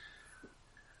nice.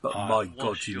 But my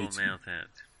God, you need to. Mouth out.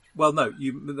 Well, no,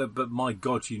 but my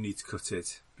God, you need to cut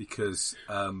it because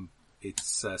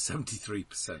it's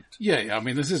 73%. Yeah. I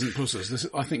mean, this isn't pussers.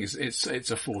 I think it's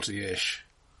a 40-ish.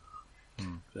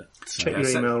 Check your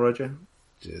email, Roger.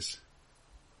 Cheers.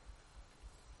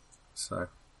 So, have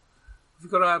you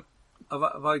got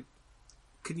have I?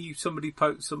 Can you somebody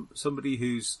somebody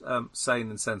who's sane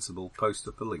and sensible post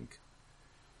up a link?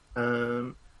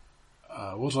 What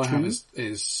I have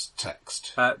is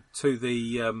text to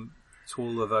the. To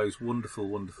all of those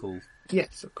wonderful...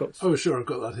 Yes, of course. Oh, sure, I've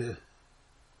got that here.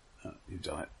 You've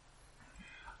done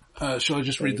it. Shall I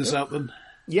just read this out then?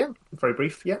 Yeah, very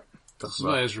brief, yeah. The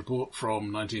surveyor's report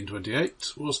from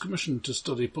 1928 was commissioned to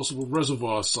study possible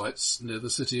reservoir sites near the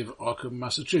city of Arkham,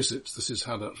 Massachusetts. This is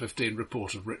handout 15,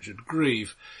 report of Richard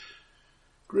Grieve.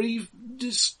 Grieve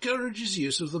discourages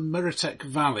use of the Meritech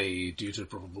Valley due to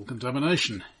probable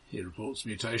contamination. He reports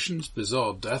mutations,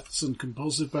 bizarre deaths, and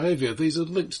compulsive behaviour. These are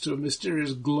linked to a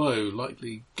mysterious glow,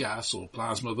 likely gas or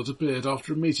plasma, that appeared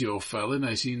after a meteor fell in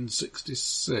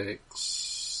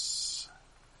 1866.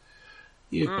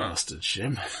 You bastard,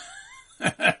 Shim.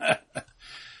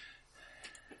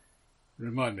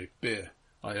 Remind me, beer.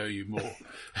 I owe you more.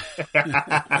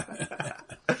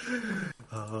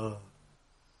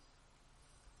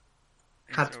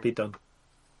 Had to be done.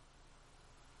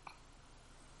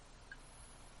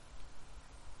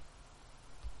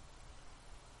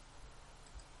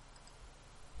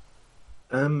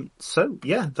 So,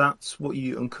 yeah, that's what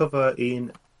you uncover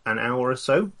in an hour or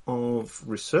so of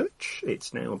research.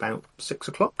 It's now about 6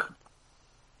 o'clock.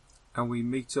 And we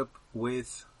meet up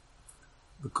with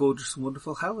the gorgeous and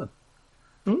wonderful Helen.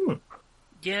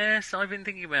 Yes, I've been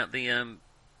thinking about the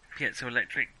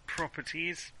piezoelectric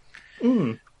properties.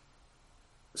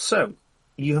 So,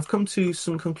 you have come to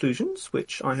some conclusions,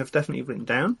 which I have definitely written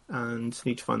down, and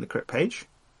need to find the correct page.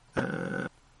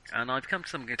 And I've come to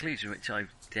some conclusion which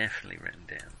I've definitely written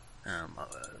down.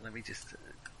 Let me just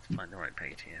find the right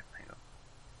page here. Hang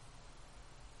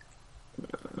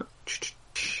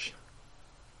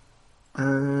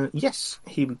on. Yes,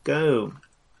 here we go.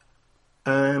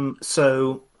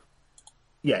 So,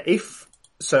 yeah, if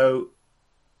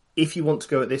you want to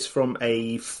go at this from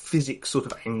a physics sort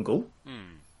of angle,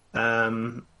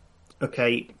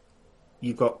 okay,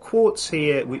 you've got quartz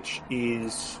here, which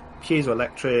is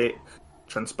piezoelectric,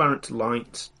 transparent to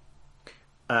light.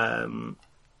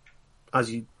 As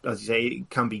you say, it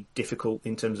can be difficult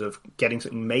in terms of getting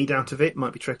something made out of it.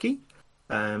 Might be tricky,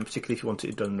 particularly if you want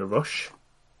it done in a rush.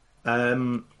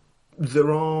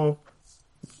 There are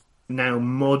now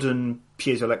modern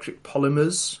piezoelectric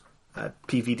polymers,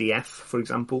 PVDF, for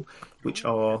example, which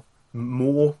are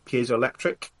more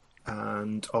piezoelectric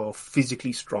and are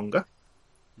physically stronger.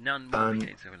 None more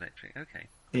piezoelectric. Okay.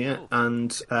 Yeah, cool.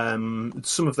 And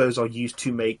some of those are used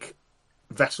to make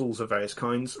vessels of various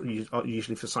kinds,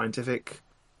 usually for scientific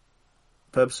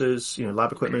purposes,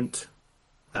 lab equipment.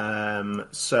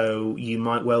 So you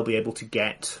might well be able to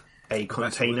get a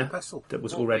container that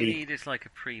was what already... we need is like a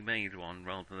pre-made one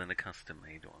rather than a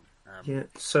custom-made one. Yeah.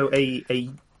 So a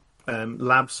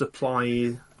lab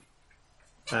supply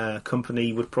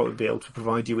company would probably be able to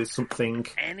provide you with something.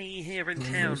 Any here in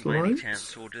along town, those by any lines?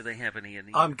 chance, or do they have any in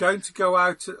the I'm going to go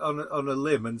out on a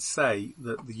limb and say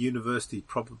that the university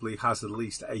probably has at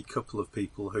least a couple of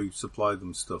people who supply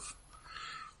them stuff.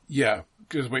 Yeah,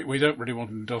 because we don't really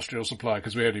want an industrial supply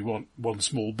because we only want one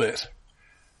small bit.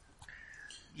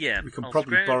 Yeah, We can I'll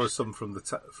probably scrounge. borrow some from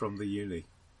the uni.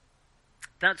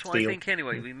 That's what I Deal. think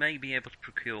anyway. We may be able to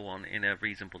procure one in a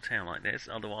reasonable town like this.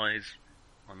 Otherwise,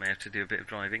 I may have to do a bit of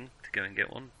driving to go and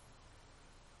get one.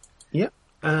 Yep.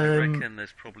 I reckon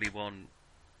there's probably one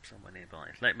somewhere nearby.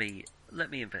 Let me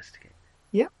investigate.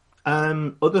 Yeah.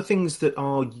 Other things that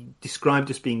are described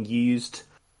as being used: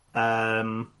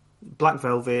 black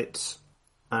velvet,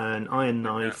 an iron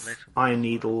knife, little. iron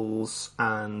needles,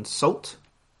 and salt,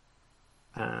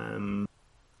 and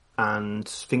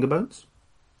finger bones.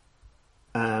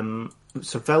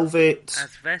 So velvet.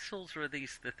 As vessels, or are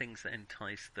these the things that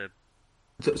entice the?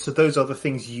 So those are the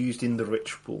things used in the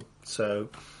ritual. So,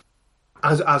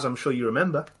 as I'm sure you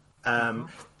remember,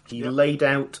 he laid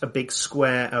out a big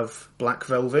square of black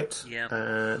velvet,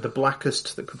 the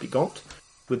blackest that could be got,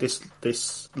 with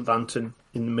this lantern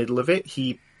in the middle of it.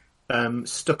 He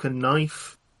stuck a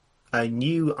knife, a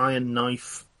new iron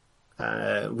knife,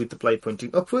 with the blade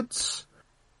pointing upwards.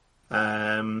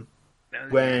 When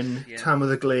Tam of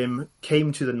the Glim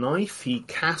came to the knife, he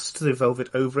cast the velvet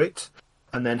over it,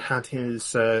 and then had he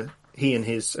and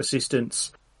his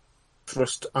assistants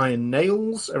thrust iron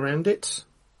nails around it,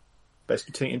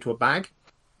 basically turning it into a bag.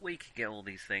 We could get all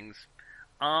these things.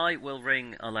 I will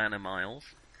ring Alana Miles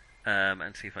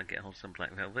and see if I can get hold of some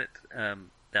black velvet.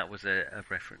 That was a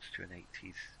reference to an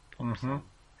 80s pop song.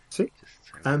 See?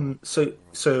 Just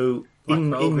So Black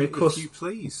in velvet, the course, if you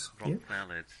please. rock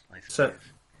ballads, I so suppose.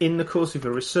 in the course of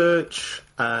your research,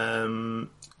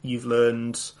 you've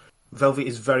learned velvet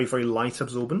is very, very light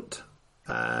absorbent.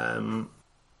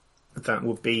 That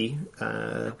would be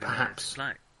perhaps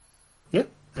Black. yeah,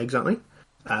 exactly.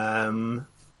 Iron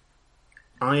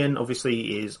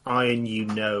obviously is iron. You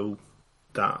know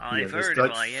that I've there's heard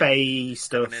like of iron. fey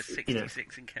stuff. Having a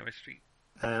 66 in chemistry.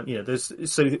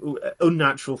 There's so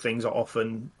unnatural things are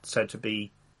often said to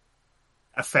be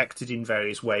affected in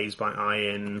various ways by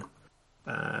iron,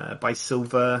 by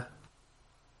silver.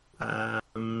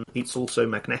 It's also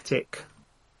magnetic.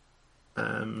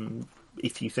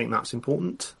 If you think that's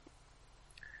important,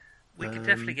 We could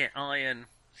definitely get iron,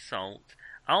 salt.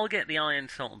 I'll get the iron,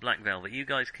 salt, and black velvet. You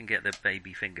guys can get the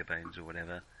baby finger bones or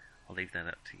whatever. I'll leave that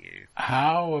up to you.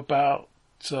 How about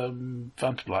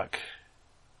Vantablack?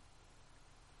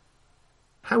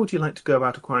 how would you like to go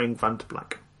about acquiring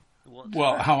Vantablack?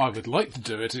 Well, how I would like to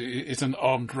do it is an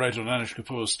armed raid on Anish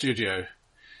Kapoor's studio,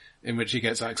 in which he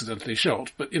gets accidentally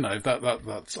shot. But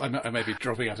that's I may be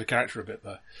dropping out of character a bit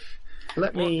there.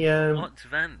 Let me What's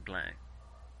Van Black?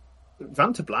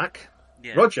 Vantablack.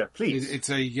 Yeah. Roger, please. It's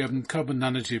a carbon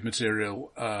nanotube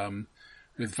material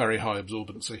with very high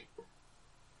absorbency.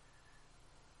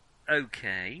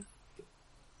 Okay.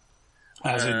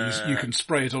 As in, you can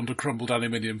spray it onto crumpled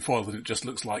aluminium foil and it just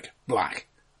looks like black,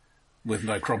 with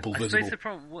no crumple I visible. suppose the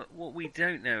problem, what we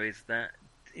don't know is that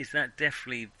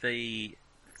definitely the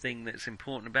thing that's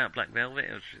important about Black Velvet,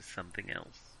 or is it something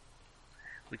else?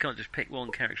 We can't just pick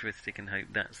one characteristic and hope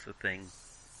that's the thing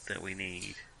that we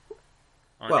need.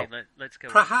 I think let's go.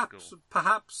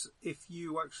 Perhaps if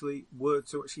you actually were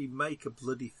to actually make a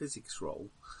bloody physics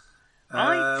roll.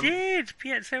 I did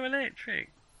piezoelectric.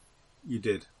 You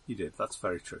did. That's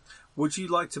very true. Would you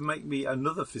like to make me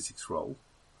another physics roll,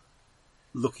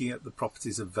 looking at the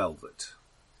properties of velvet?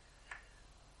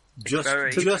 Just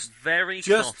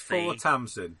for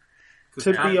Tamsin.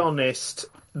 To be honest,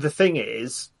 the thing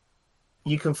is,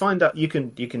 you can find out. You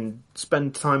can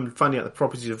spend time finding out the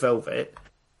properties of velvet.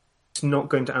 It's not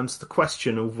going to answer the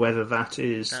question of whether that's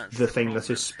the thing that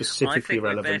is specifically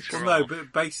relevant. No,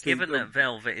 but basically, given that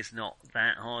velvet is not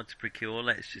that hard to procure,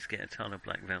 let's just get a ton of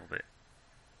black velvet.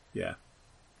 Yeah.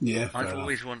 I've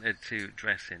always wanted to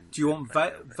dress in. Do you want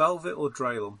velvet or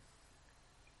Dralum?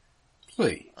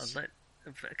 Please.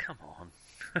 Come on.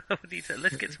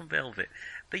 Let's get some velvet.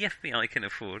 The FBI can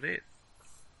afford it.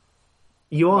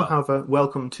 You are, however,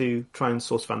 welcome to try and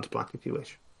source Vantablack if you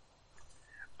wish.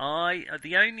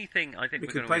 The only thing I think we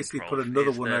we're could going to basically put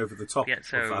another one over the top of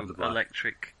Vantablack.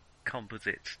 Electric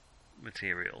composite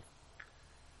material.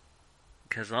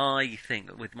 Because I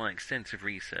think, with my extensive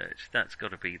research, that's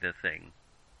got to be the thing.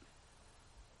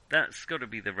 That's got to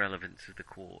be the relevance of the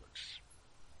quartz.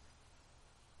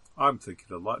 I'm thinking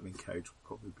a lightning cage would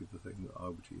probably be the thing that I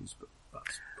would use, but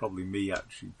That's probably me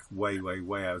actually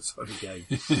way outside the game.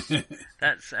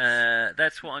 That's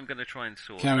what I'm going to try and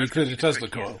sort. Can we That's clear gonna the be Tesla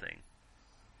trickiest coil? thing.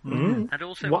 Mm. And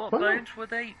also, Well- bones were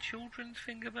they? Children's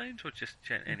finger bones, or just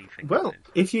any finger Well, bones?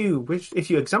 if you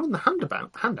examine the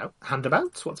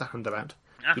handabouts, what's a handabout?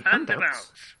 The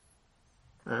handouts.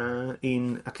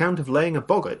 In Account of Laying a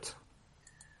Boggart,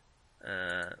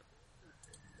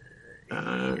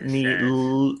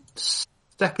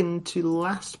 second to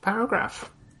last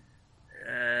paragraph.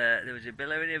 There was a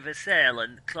billowing of a sail,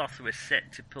 and the cloth was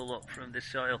set to pull up from the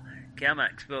soil.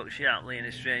 Kamak spoke sharply in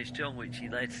a strange tongue, which he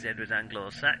later said was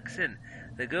Anglo-Saxon.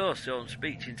 The ghost, own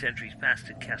speech in centuries past,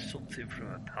 had cast something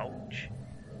from a pouch.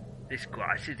 This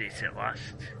quieted it at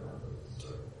last.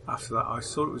 After that, I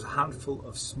saw it was a handful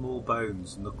of small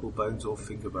bones, knuckle bones or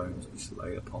finger bones, which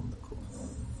lay upon the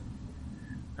cloth.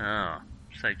 Ah,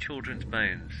 so children's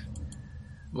bones.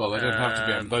 Well, they don't have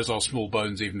to be. Those are small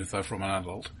bones, even if they're from an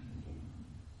adult.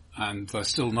 And they're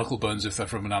still knuckle bones if they're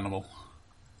from an animal.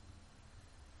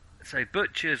 So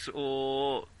butchers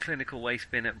or clinical waste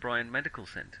bin at Bryan Medical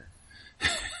Centre.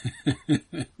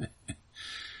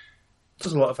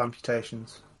 There's a lot of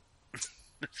amputations.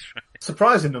 That's right.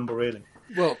 Surprising number, really.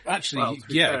 Well, actually, Well, to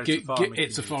be yeah, fair,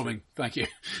 it's a farming. Thank you.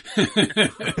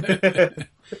 It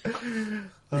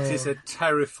is a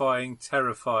terrifying.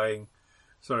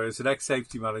 Sorry, as an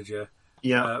ex-safety manager,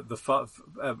 Yeah.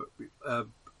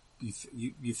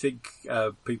 You think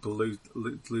people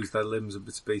lose their limbs and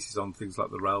bits and pieces on things like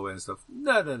the railway and stuff?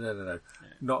 No.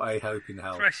 Not a hope in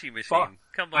hell. Threshing machine.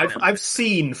 Come on. I've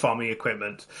seen farming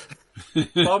equipment.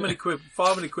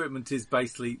 Farming equipment is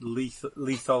basically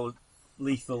lethal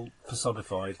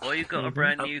personified. Oh, you've got a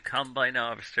brand new combine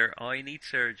harvester. I need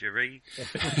surgery.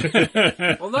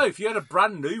 Well, no, if you had a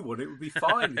brand new one, it would be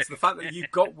fine. It's the fact that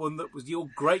you've got one that was your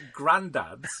great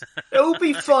granddad's. It'll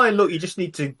be fine. Look, you just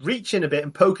need to reach in a bit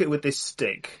and poke it with this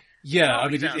stick. Yeah, I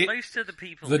mean, most of the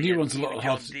people the new here one's a lot use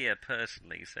harder. John Deere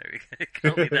personally, so it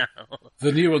can't be that hard.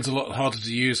 The new one's a lot harder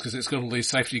to use because it's got all these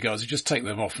safety guards. You just take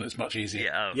them off and it's much easier.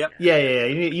 Yeah, oh, Yep. Yeah.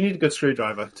 You need a good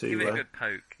screwdriver to. Give it a good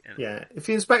poke. Yeah, if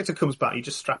the inspector comes back, you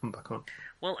just strap them back on.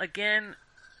 Well, again,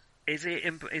 is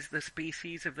the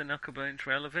species of the knucklebones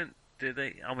relevant? Do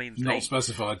they? I mean, Not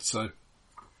specified, so.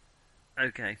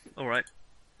 Okay, all right.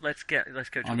 Let's go.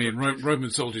 To I mean, butchers. Roman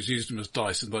soldiers used them as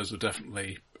dice, and those were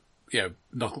definitely,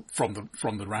 knuckle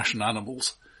from the ration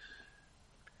animals,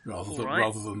 rather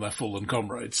than their fallen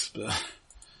comrades. But...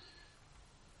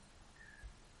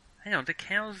 Hang on, the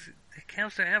cows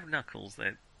don't have knuckles.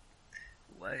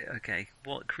 Okay,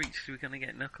 what creatures are we going to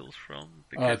get knuckles from?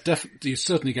 Because... you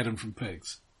certainly get them from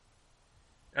pigs.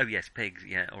 Oh yes, pigs.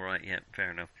 Yeah, all right. Yeah,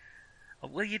 fair enough.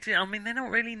 Well, you do. I mean, they're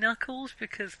not really knuckles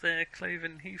because they're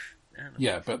cloven hoof animals.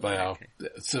 Yeah, but they are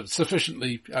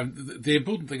sufficiently. The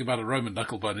important thing about a Roman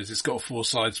knucklebone is it's got four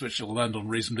sides which will land on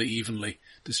reasonably evenly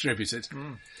distributed.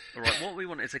 All right, what we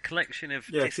want is a collection of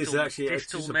Yeah, distal it's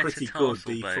a pretty good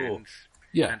metatarsal D4. bones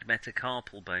and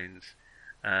metacarpal bones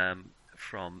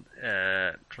from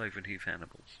cloven hoof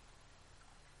animals.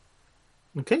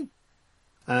 Okay.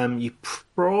 You're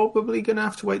probably going to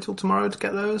have to wait till tomorrow to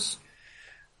get those.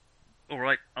 All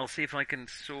right, I'll see if I can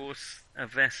source a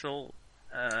vessel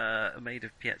made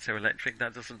of piezoelectric.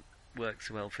 That doesn't work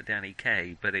so well for Danny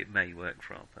Kaye, but it may work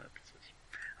for our purposes.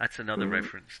 That's another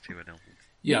reference to an element.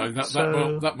 Yeah,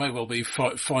 that may well be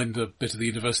find a bit of the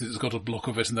university that's got a block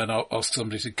of it and then ask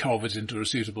somebody to carve it into a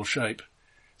suitable shape.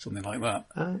 Something like that.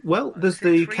 Well, there's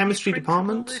the chemistry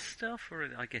department. All this stuff, or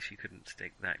I guess you couldn't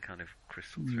stick that kind of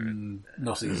crystal through it.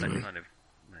 Not easily. No,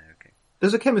 okay.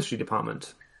 There's a chemistry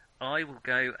department. I will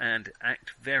go and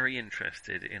act very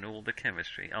interested in all the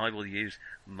chemistry. I will use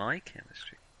my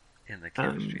chemistry in the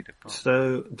chemistry department.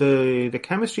 So the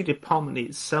chemistry department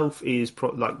itself is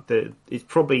it's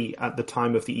probably at the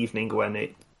time of the evening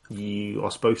when you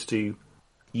are supposed to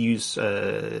use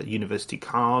a university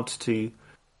card to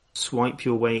swipe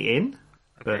your way in,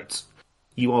 but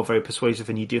you are very persuasive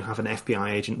and you do have an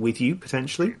FBI agent with you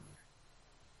potentially.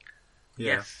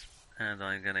 Yeah. Yes, and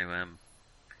I'm going to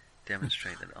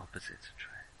demonstrate that opposites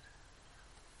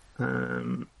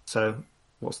attract. So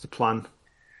what's the plan?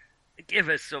 Give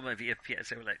us some of your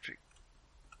piezoelectric.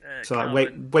 So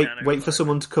wait for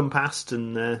someone to come past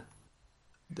and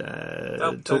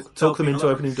talk them into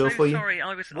opening the door for you. Sorry,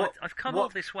 I've come all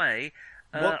this way.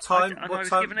 What time? I was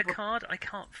given a card. I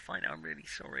can't find it. I'm really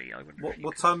sorry.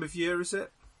 What time of year is it?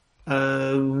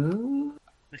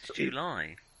 It's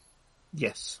July.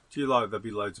 Yes. July. There'll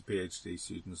be loads of PhD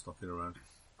students knocking around.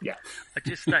 Yeah.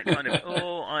 Just that kind of,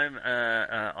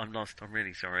 I'm lost, I'm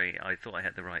really sorry, I thought I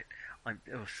had the right,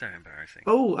 so embarrassing.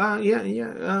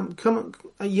 Yeah. Come on.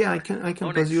 I can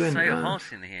buzz you in. It's so hot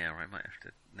in here, I might have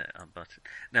to unbutton.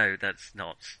 No, that's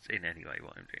not in any way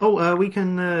what I'm doing. We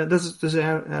can, there's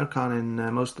aircon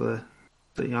in most of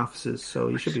the offices, so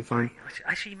you should be fine.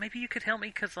 Actually, maybe you could help me,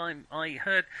 because I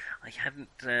hadn't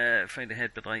phoned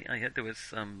ahead, but I heard there was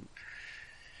some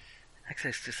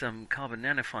access to some carbon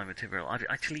nanofiber material. I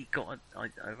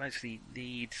actually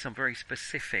need some very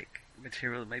specific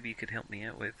material that maybe you could help me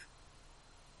out with.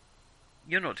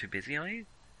 You're not too busy, are you?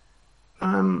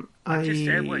 It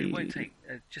won't take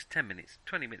just 10 minutes,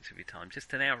 20 minutes of your time,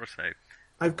 just an hour or so.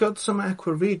 I've got some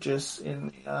aqua regis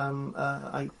in,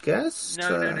 I guess.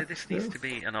 No, this needs to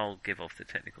be, and I'll give off the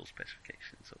technical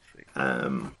specifications of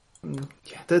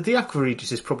the... the aqua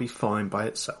regis is probably fine by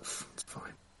itself. It's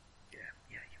fine. Yeah,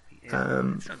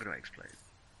 it's not going to explode.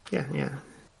 Yeah.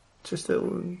 Just a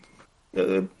little...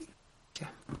 yeah.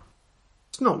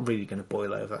 It's not really going to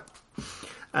boil over.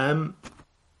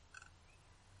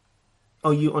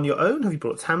 Are you on your own? Have you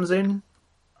brought Tams in?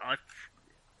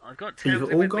 I've got Tams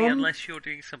in with me, unless you're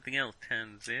doing something else.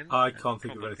 Tams in. I can't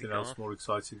think of anything else more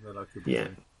exciting than I could be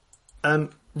doing.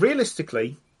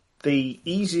 Realistically, the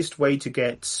easiest way to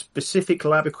get specific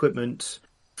lab equipment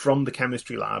from the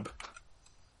chemistry lab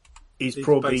is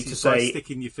probably to say...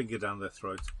 sticking your finger down their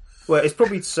throat. Well, it's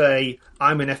probably to say,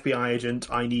 I'm an FBI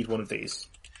agent, I need one of these.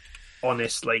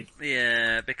 Honestly.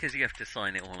 Yeah, because you have to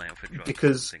sign it all out for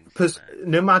drugs. Because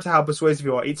no matter how persuasive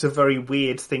you are, it's a very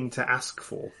weird thing to ask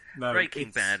for. No,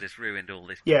 Breaking Bad has ruined all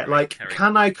this. Yeah, like,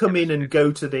 can I come in and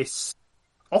go to this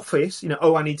office?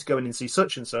 I need to go in and see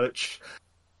such and such.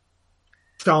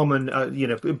 Charmin,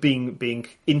 being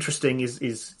interesting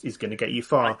is going to get you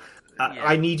far.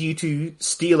 I need you to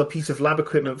steal a piece of lab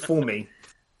equipment for me.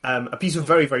 A piece of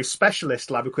very, very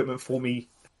specialist lab equipment for me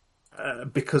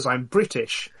because I'm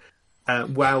British.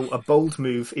 While a bold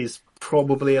move is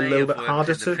probably a little bit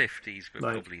harder to... in the 50s, but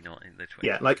probably not in the 20s.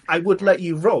 Yeah, like, I would let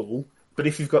you roll, but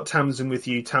if you've got Tamsin with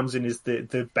you, Tamsin is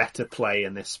the better play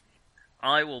in this.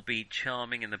 I will be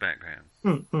charming in the background.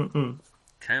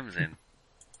 Tamsin.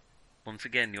 Once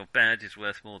again, your badge is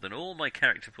worth more than all my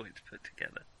character points put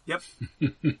together. Yep.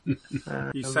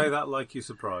 You say that like you're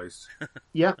surprised.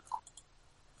 Yeah.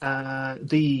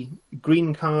 The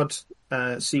green card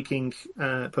seeking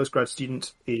postgrad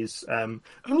student is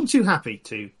only too happy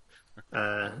to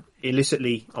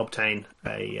illicitly obtain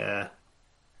a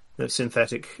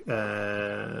synthetic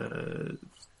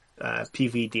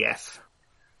PVDF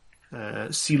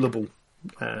sealable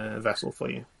vessel for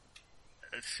you.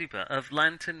 Super. Of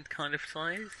lantern kind of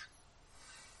size?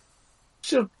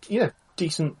 So,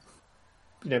 decent,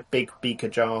 big beaker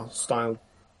jar style.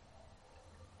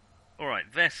 Alright,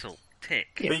 vessel. Tick.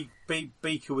 Yeah.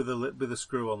 Beaker with a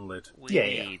screw-on lid. We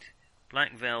need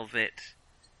black velvet,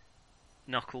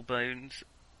 knuckle bones.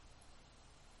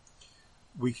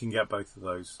 We can get both of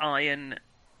those. Iron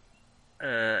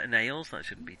nails. That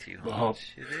shouldn't be too hard,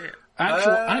 should it?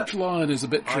 Actual iron is a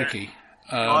bit tricky.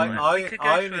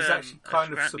 Iron is actually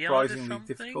kind of surprisingly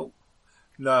difficult.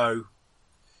 No.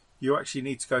 You actually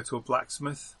need to go to a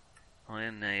blacksmith.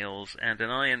 Iron nails and an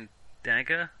iron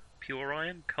dagger. Pure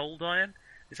iron? Cold iron?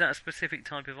 Is that a specific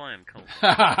type of iron, cold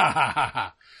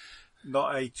iron?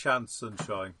 Not a chance,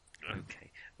 sunshine.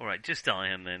 Okay. Alright, just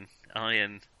iron then.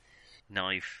 Iron,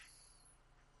 knife.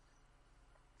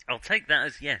 I'll take that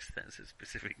as yes, that's a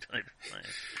specific type of iron.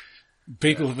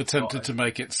 People have attempted to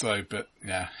make it so, but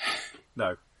yeah.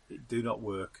 No, it do not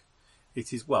work.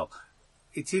 It's all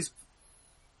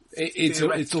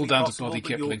down to body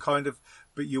Kipling.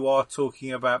 But you are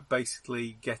talking about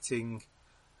basically getting...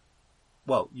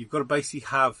 Well, you've got to basically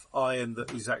have iron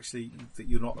that is actually... that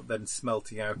you're not then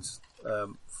smelting out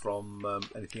from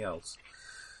anything else.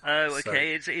 Oh,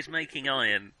 okay. So, it's making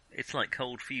iron. It's like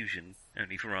cold fusion,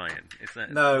 only for iron. Is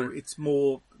that... No, it's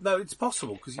more... No, it's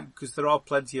possible, because there are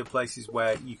plenty of places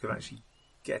where you can actually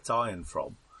get iron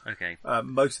from. Okay.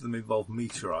 Most of them involve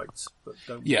meteorites, but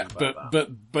don't worry about that.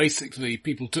 But basically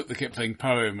people took the Kipling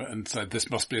poem and said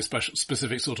this must be a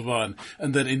specific sort of iron,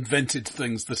 and then invented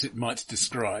things that it might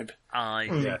describe.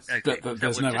 Yes. Okay. But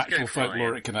there's no actual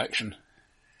folkloric connection.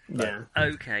 Yeah.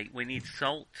 Okay, we need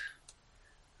salt.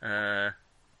 Yeah,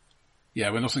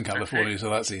 we're not in California,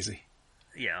 so that's easy.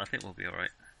 Yeah, I think we'll be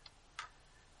alright.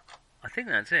 I think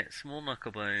that's it. Small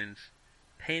knuckle bones.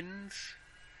 Pins.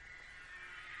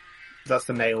 That's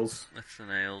the nails. That's the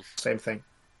nails. Same thing.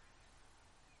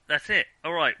 That's it.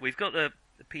 Alright, we've got the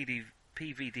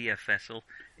PVDF vessel.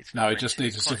 It just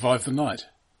needs to survive the night.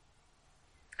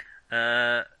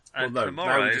 And no,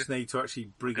 tomorrow, now we just need to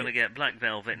actually we're going to get black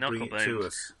velvet, knuckle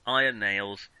bones, iron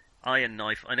nails, iron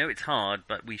knife. I know it's hard,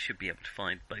 but we should be able to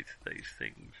find both of those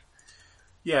things.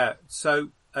 Yeah,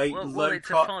 so there'll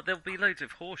be loads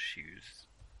of horseshoes.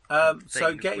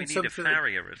 So getting we need something, a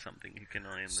farrier or something who can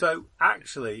iron. So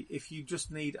actually, if you just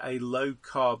need a low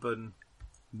carbon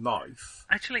knife,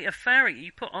 actually a farrier,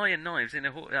 you put iron knives in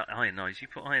iron knives. You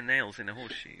put iron nails in a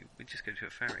horseshoe. We just go to a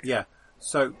farrier. Yeah.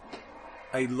 So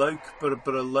a low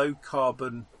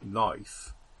carbon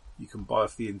knife you can buy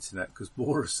off the internet because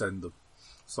Mora send them.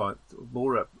 So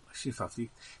Mora,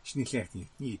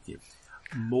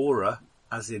 Mora,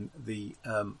 as in the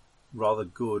rather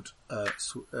good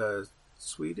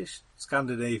Swedish,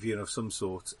 Scandinavian of some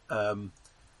sort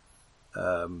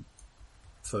firm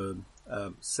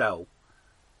sell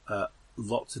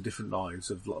lots of different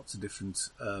knives of lots of different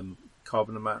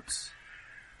carbon amounts.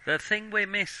 The thing we're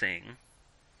missing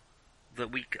that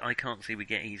I can't see we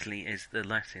get easily is the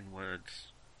Latin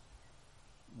words.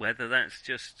 Whether that's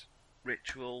just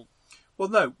ritual. Well,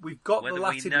 no, we've got the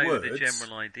Latin words. Whether we know the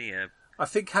general idea. I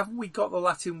think, haven't we got the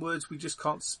Latin words? We just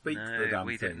can't speak the damn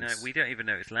we things. Don't know. We don't even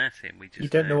know it's Latin. You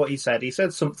don't know what he said. He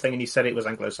said something and he said it was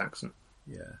Anglo-Saxon.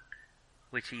 Yeah.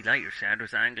 Which he later said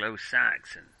was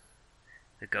Anglo-Saxon.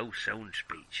 The ghost own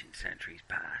speech in centuries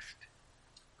past.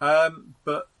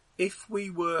 But if we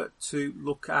were to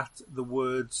look at the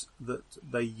words that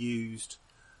they used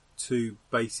to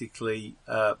basically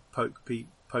poke the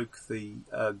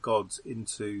gods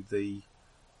into the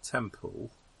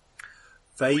temple,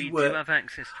 we do have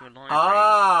access to a library.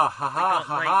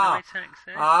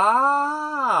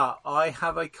 I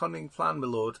have a cunning plan, my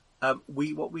lord.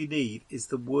 What we need is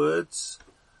the words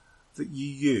that you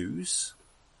use,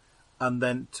 and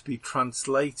then to be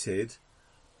translated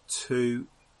to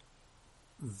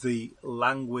the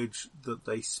language that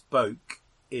they spoke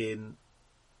in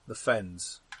the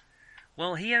Fens.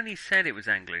 Well, he only said it was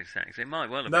Anglo-Saxon. It might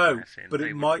well have been Latin.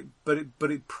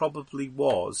 But it probably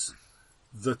was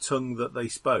the tongue that they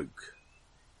spoke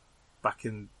back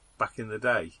in the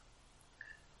day.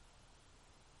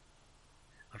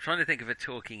 I'm trying to think of a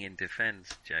talking in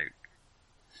defence joke.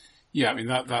 Yeah, I mean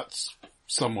that's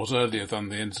somewhat earlier than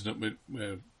the incident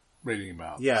we're reading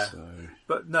about. Yeah, so.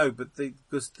 But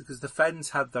because the Fens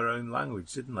had their own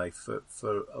language, didn't they, for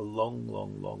a long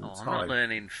time? I'm not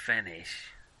learning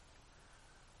Fenish.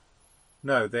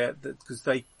 No, because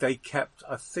they kept.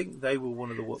 I think they were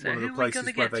one of the places where they kind of kept. So who are we going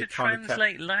to get to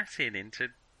translate Latin into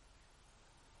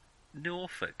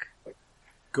Norfolk?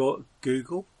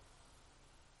 Google.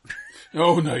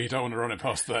 Oh no, you don't want to run it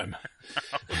past them.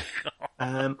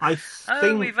 I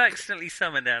think we've accidentally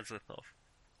summoned Azathoth.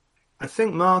 I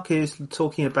think Mark is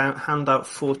talking about handout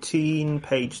 14,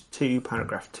 page 2,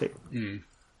 paragraph 2. Mm.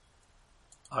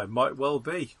 I might well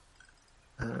be.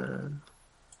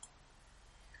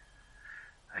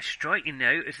 A striking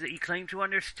note is that he claimed to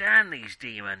understand these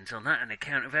demons on that on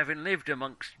account of having lived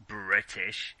amongst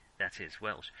British, that is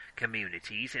Welsh,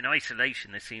 communities. In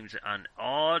isolation, this seems an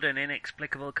odd and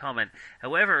inexplicable comment.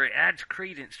 However, it adds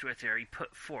credence to a theory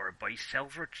put forward by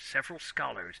several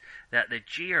scholars that the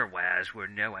Gearwas were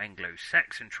no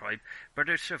Anglo-Saxon tribe, but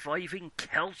a surviving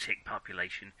Celtic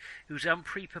population whose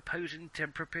unprepossessing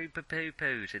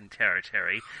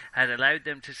territory had allowed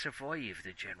them to survive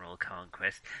the general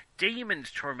conquest.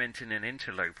 Demons tormenting an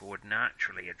interloper would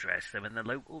naturally address them in the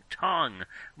local tongue.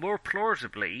 More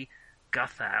plausibly,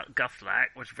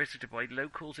 Guthlac was visited by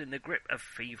locals in the grip of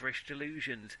feverish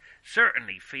delusions.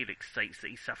 Certainly, Felix states that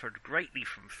he suffered greatly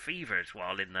from fevers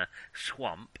while in the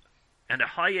swamp, and a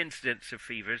high incidence of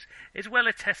fevers is well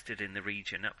attested in the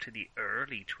region up to the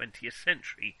early 20th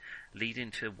century, leading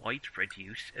to widespread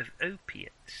use of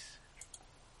opiates.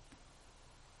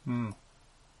 And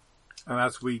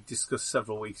as we discussed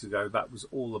several weeks ago, that was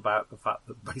all about the fact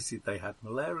that basically they had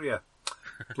malaria.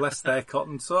 Bless their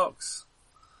cotton socks.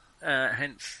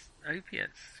 Hence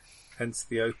opiates. Hence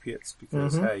the opiates,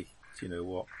 because hey, do you know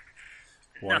what?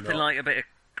 Why Nothing not? like a bit of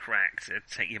crack to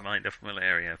take your mind off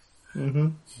malaria. Mm-hmm.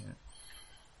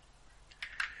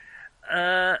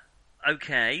 Yeah.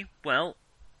 Okay, well,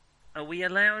 are we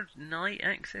allowed night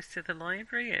access to the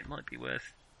library? It might be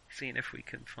worth seeing if we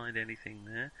can find anything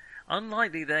there.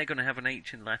 Unlikely they're going to have an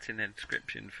ancient Latin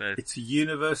inscription for... It's a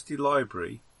university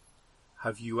library.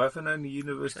 Have you ever known a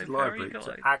university library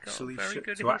to actually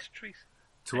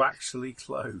actually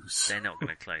close? They're not going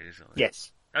to close, are they?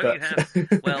 Yes. Oh, but... you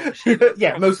have? Well, she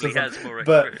yeah, most of them. has more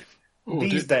but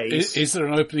experience. these days... Is there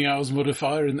an opening hours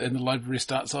modifier in the library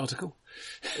stats article?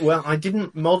 Well, I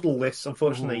didn't model this,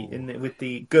 unfortunately, with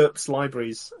the GURPS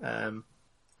libraries.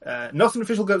 Not an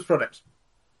official GURPS product.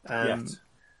 Yet.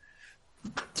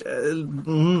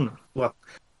 Well,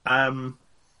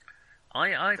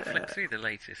 I flipped through the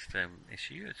latest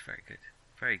issue. It's very good.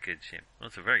 Very good, Jim. Well,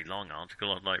 it's a very long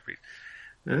article on libraries.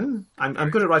 I'm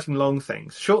good at writing long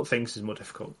things. Short things is more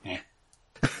difficult. Yeah.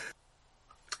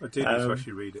 I do need to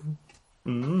actually read it.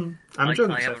 I'm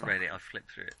enjoying it I so haven't far. read it. I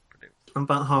flipped through it. But I'm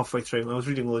about halfway through. I was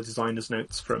reading all the designer's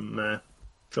notes from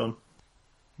John.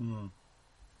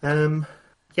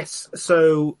 Yes,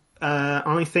 so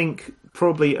I think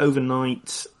probably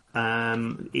overnight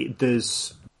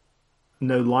there's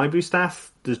no library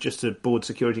staff. There's just a board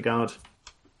security guard.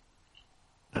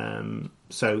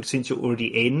 So since you're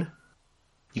already in,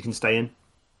 you can stay in.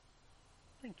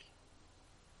 thank you.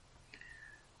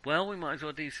 Well, we might as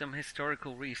well do some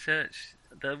historical research.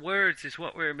 The words is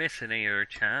what we're missing here,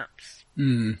 chaps.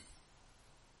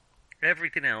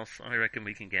 Everything else, I reckon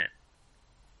we can get.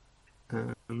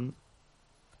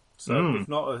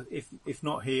 So if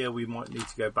not here, we might need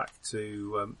to go back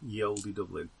to ye olde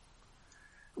Dublin.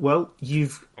 Well,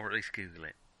 Or at least Google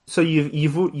it. So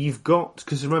you've got,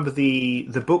 because remember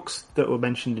the books that were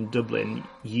mentioned in Dublin,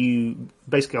 you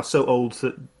basically are so old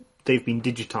that they've been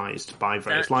digitised by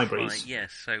various libraries. Right,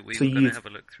 yes, so we're going to have a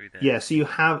look through that. Yeah, so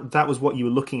that was what you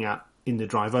were looking at in the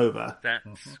drive over.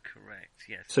 That's correct,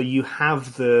 yes. So you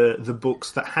have the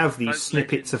books that have these Folk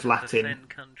snippets of Legends Latin. The Fen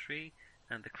Country,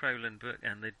 and the Crowland book,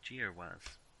 and the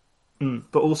Gierwas.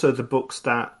 But also the books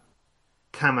that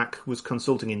Kamak was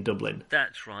consulting in Dublin.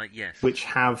 That's right, yes. Which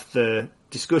have the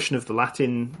discussion of the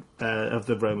Latin, of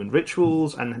the Roman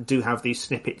rituals, and do have these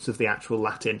snippets of the actual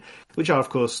Latin, which are, of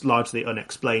course, largely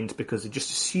unexplained because the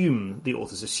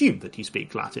authors assume that you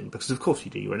speak Latin, because of course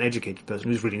you do. You're an educated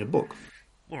person who's reading a book.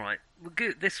 All right. Well,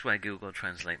 this way Google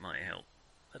Translate might help.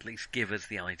 At least give us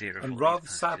the idea of And what rather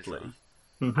these passages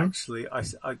sadly, are.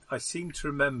 actually, I seem to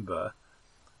remember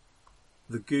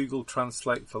the Google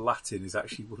Translate for Latin is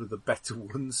actually one of the better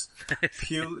ones.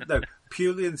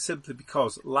 Purely and simply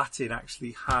because Latin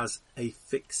actually has a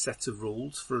fixed set of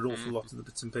rules for an awful lot of the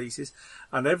bits and pieces,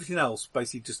 and everything else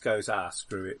basically just goes,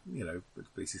 screw it, bits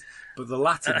and pieces. But the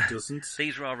Latin doesn't.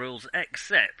 These are our rules,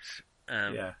 except...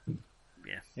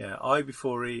 Yeah, I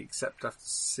before E, except after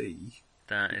C.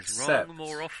 That is wrong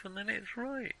more often than it's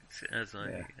right.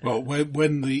 Well,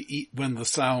 when the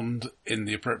sound in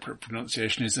the appropriate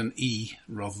pronunciation is an E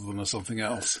rather than a something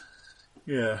else.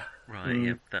 Yeah. Right,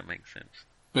 yeah, that makes sense.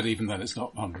 But even then it's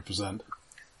not 100%.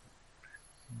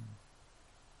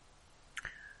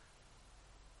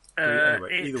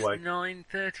 Anyway, either way. It's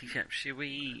 9:30, chaps. Should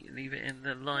we leave it in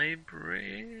the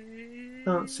library?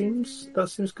 That seems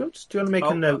good. Do you want to make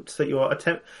a note that you are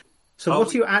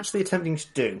what are you actually attempting to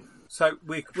do? So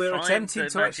we're attempting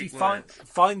to actually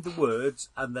find the words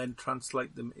and then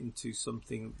translate them into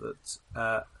something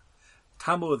that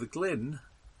Tamor the Glyn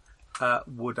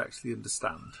would actually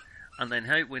understand. And then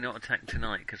hope we're not attacked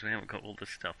tonight because we haven't got all the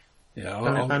stuff. Yeah,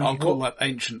 I'll call that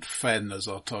ancient Fen as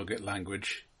our target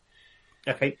language.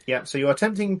 Okay, yeah. So you're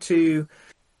attempting to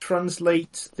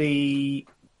translate the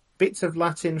bits of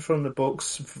Latin from the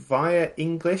books via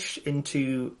English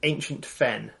into ancient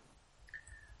Fen.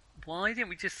 Why didn't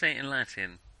we just say it in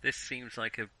Latin? This seems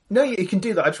like a... No, you can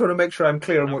do that. I just want to make sure I'm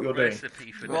clear on what you're doing.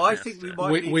 Well, I think we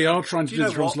might we are trying to do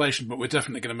the translation, but we're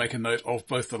definitely going to make a note of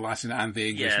both the Latin and the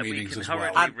English meanings as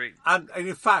well. And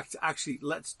in fact, actually,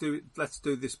 let's do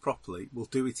this properly. We'll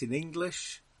do it in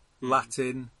English,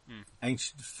 Latin,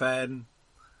 ancient Fen,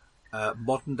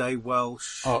 modern day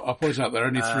Welsh. I'll point out there are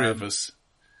only three of us.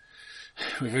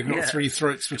 We've got three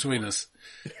throats between us.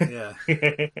 Yeah.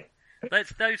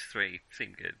 Those three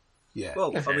seem good. Yeah.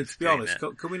 Well, I mean, to be honest,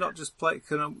 can we not just play?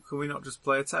 Can we not just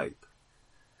play a tape?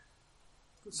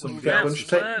 Get a bunch of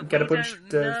tape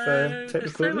There's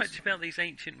recorders. so much about these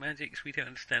ancient magics we don't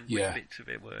understand which bits of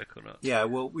it work or not. Yeah,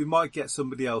 well, we might get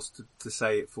somebody else to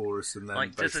say it for us, and then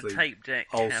like, does a tape deck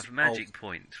have magic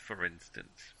points, for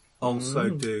instance? Also,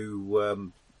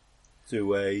 do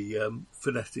a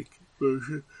phonetic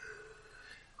version.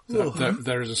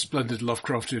 There is a splendid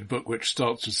Lovecraftian book which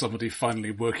starts with somebody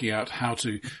finally working out how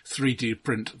to 3D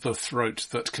print the throat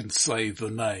that can say the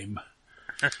name.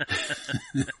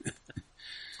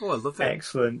 Oh, I love it.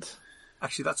 Excellent.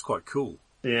 Actually, that's quite cool.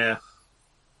 Yeah.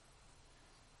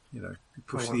 You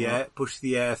push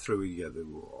the air through together.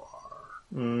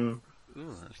 Ooh,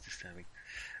 that's disturbing.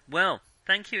 Well,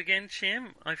 thank you again,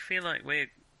 Jim. I feel like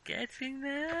we're getting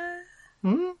there.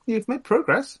 You've made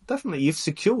progress. Definitely, you've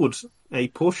secured a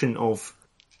portion of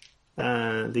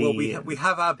the. Well, we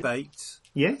have our bait.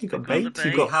 Yeah, you've got bait.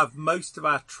 We have most of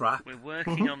our trap. We're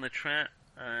working on the trap.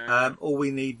 All we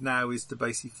need now is to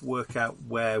basically work out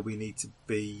where we need to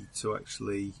be to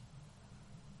actually.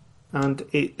 And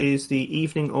it is the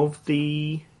evening of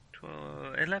the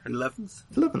 11th.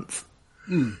 11th.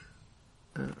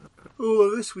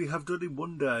 Oh, this we have done in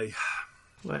one day.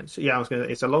 Well, I was going to.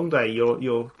 It's a long day. You're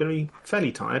going to be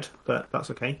fairly tired, but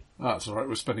that's okay. That's all right.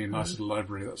 We're spending a nice little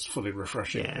library that's fully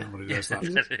refreshing. Yeah. Everybody knows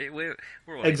that. we're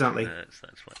all Exactly. introverts,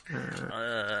 that's fine.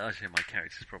 Actually, my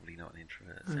character's probably not an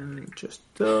introvert. Just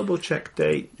double check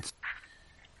dates.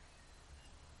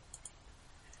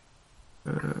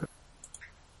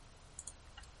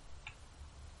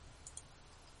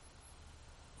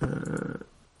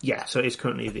 Yeah, so it's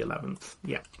currently the 11th.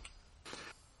 Yeah.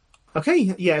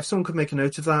 Okay, yeah, if someone could make a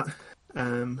note of that,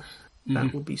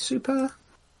 that would be super.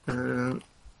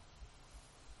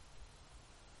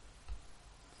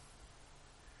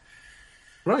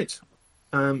 Right.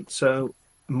 So,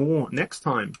 more next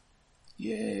time.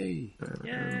 Yay.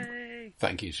 Yay!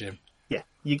 Thank you, Jim. Yeah,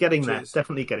 you're getting there. Cheers.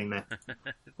 Definitely getting there.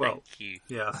 Well, Thank you.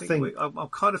 yeah, I think- think I'm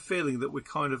kind of feeling that we're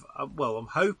kind of, I'm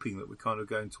hoping that we're kind of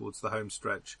going towards the home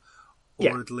stretch, or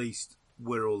Yeah. at least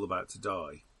we're all about to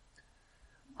die. It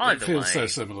Either feels way, so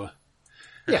similar.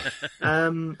 Yeah.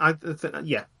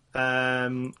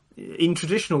 In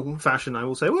traditional fashion, I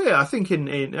will say, well, yeah, I think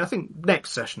I think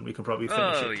next session we can probably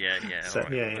finish oh it. yeah. So, all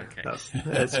right, yeah. Okay.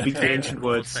 That's speak the 10 ancient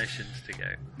more words. sessions to go.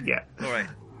 Yeah. All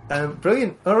right.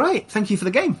 Brilliant. All right. Thank you for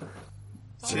the game.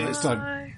 See you next time. Bye.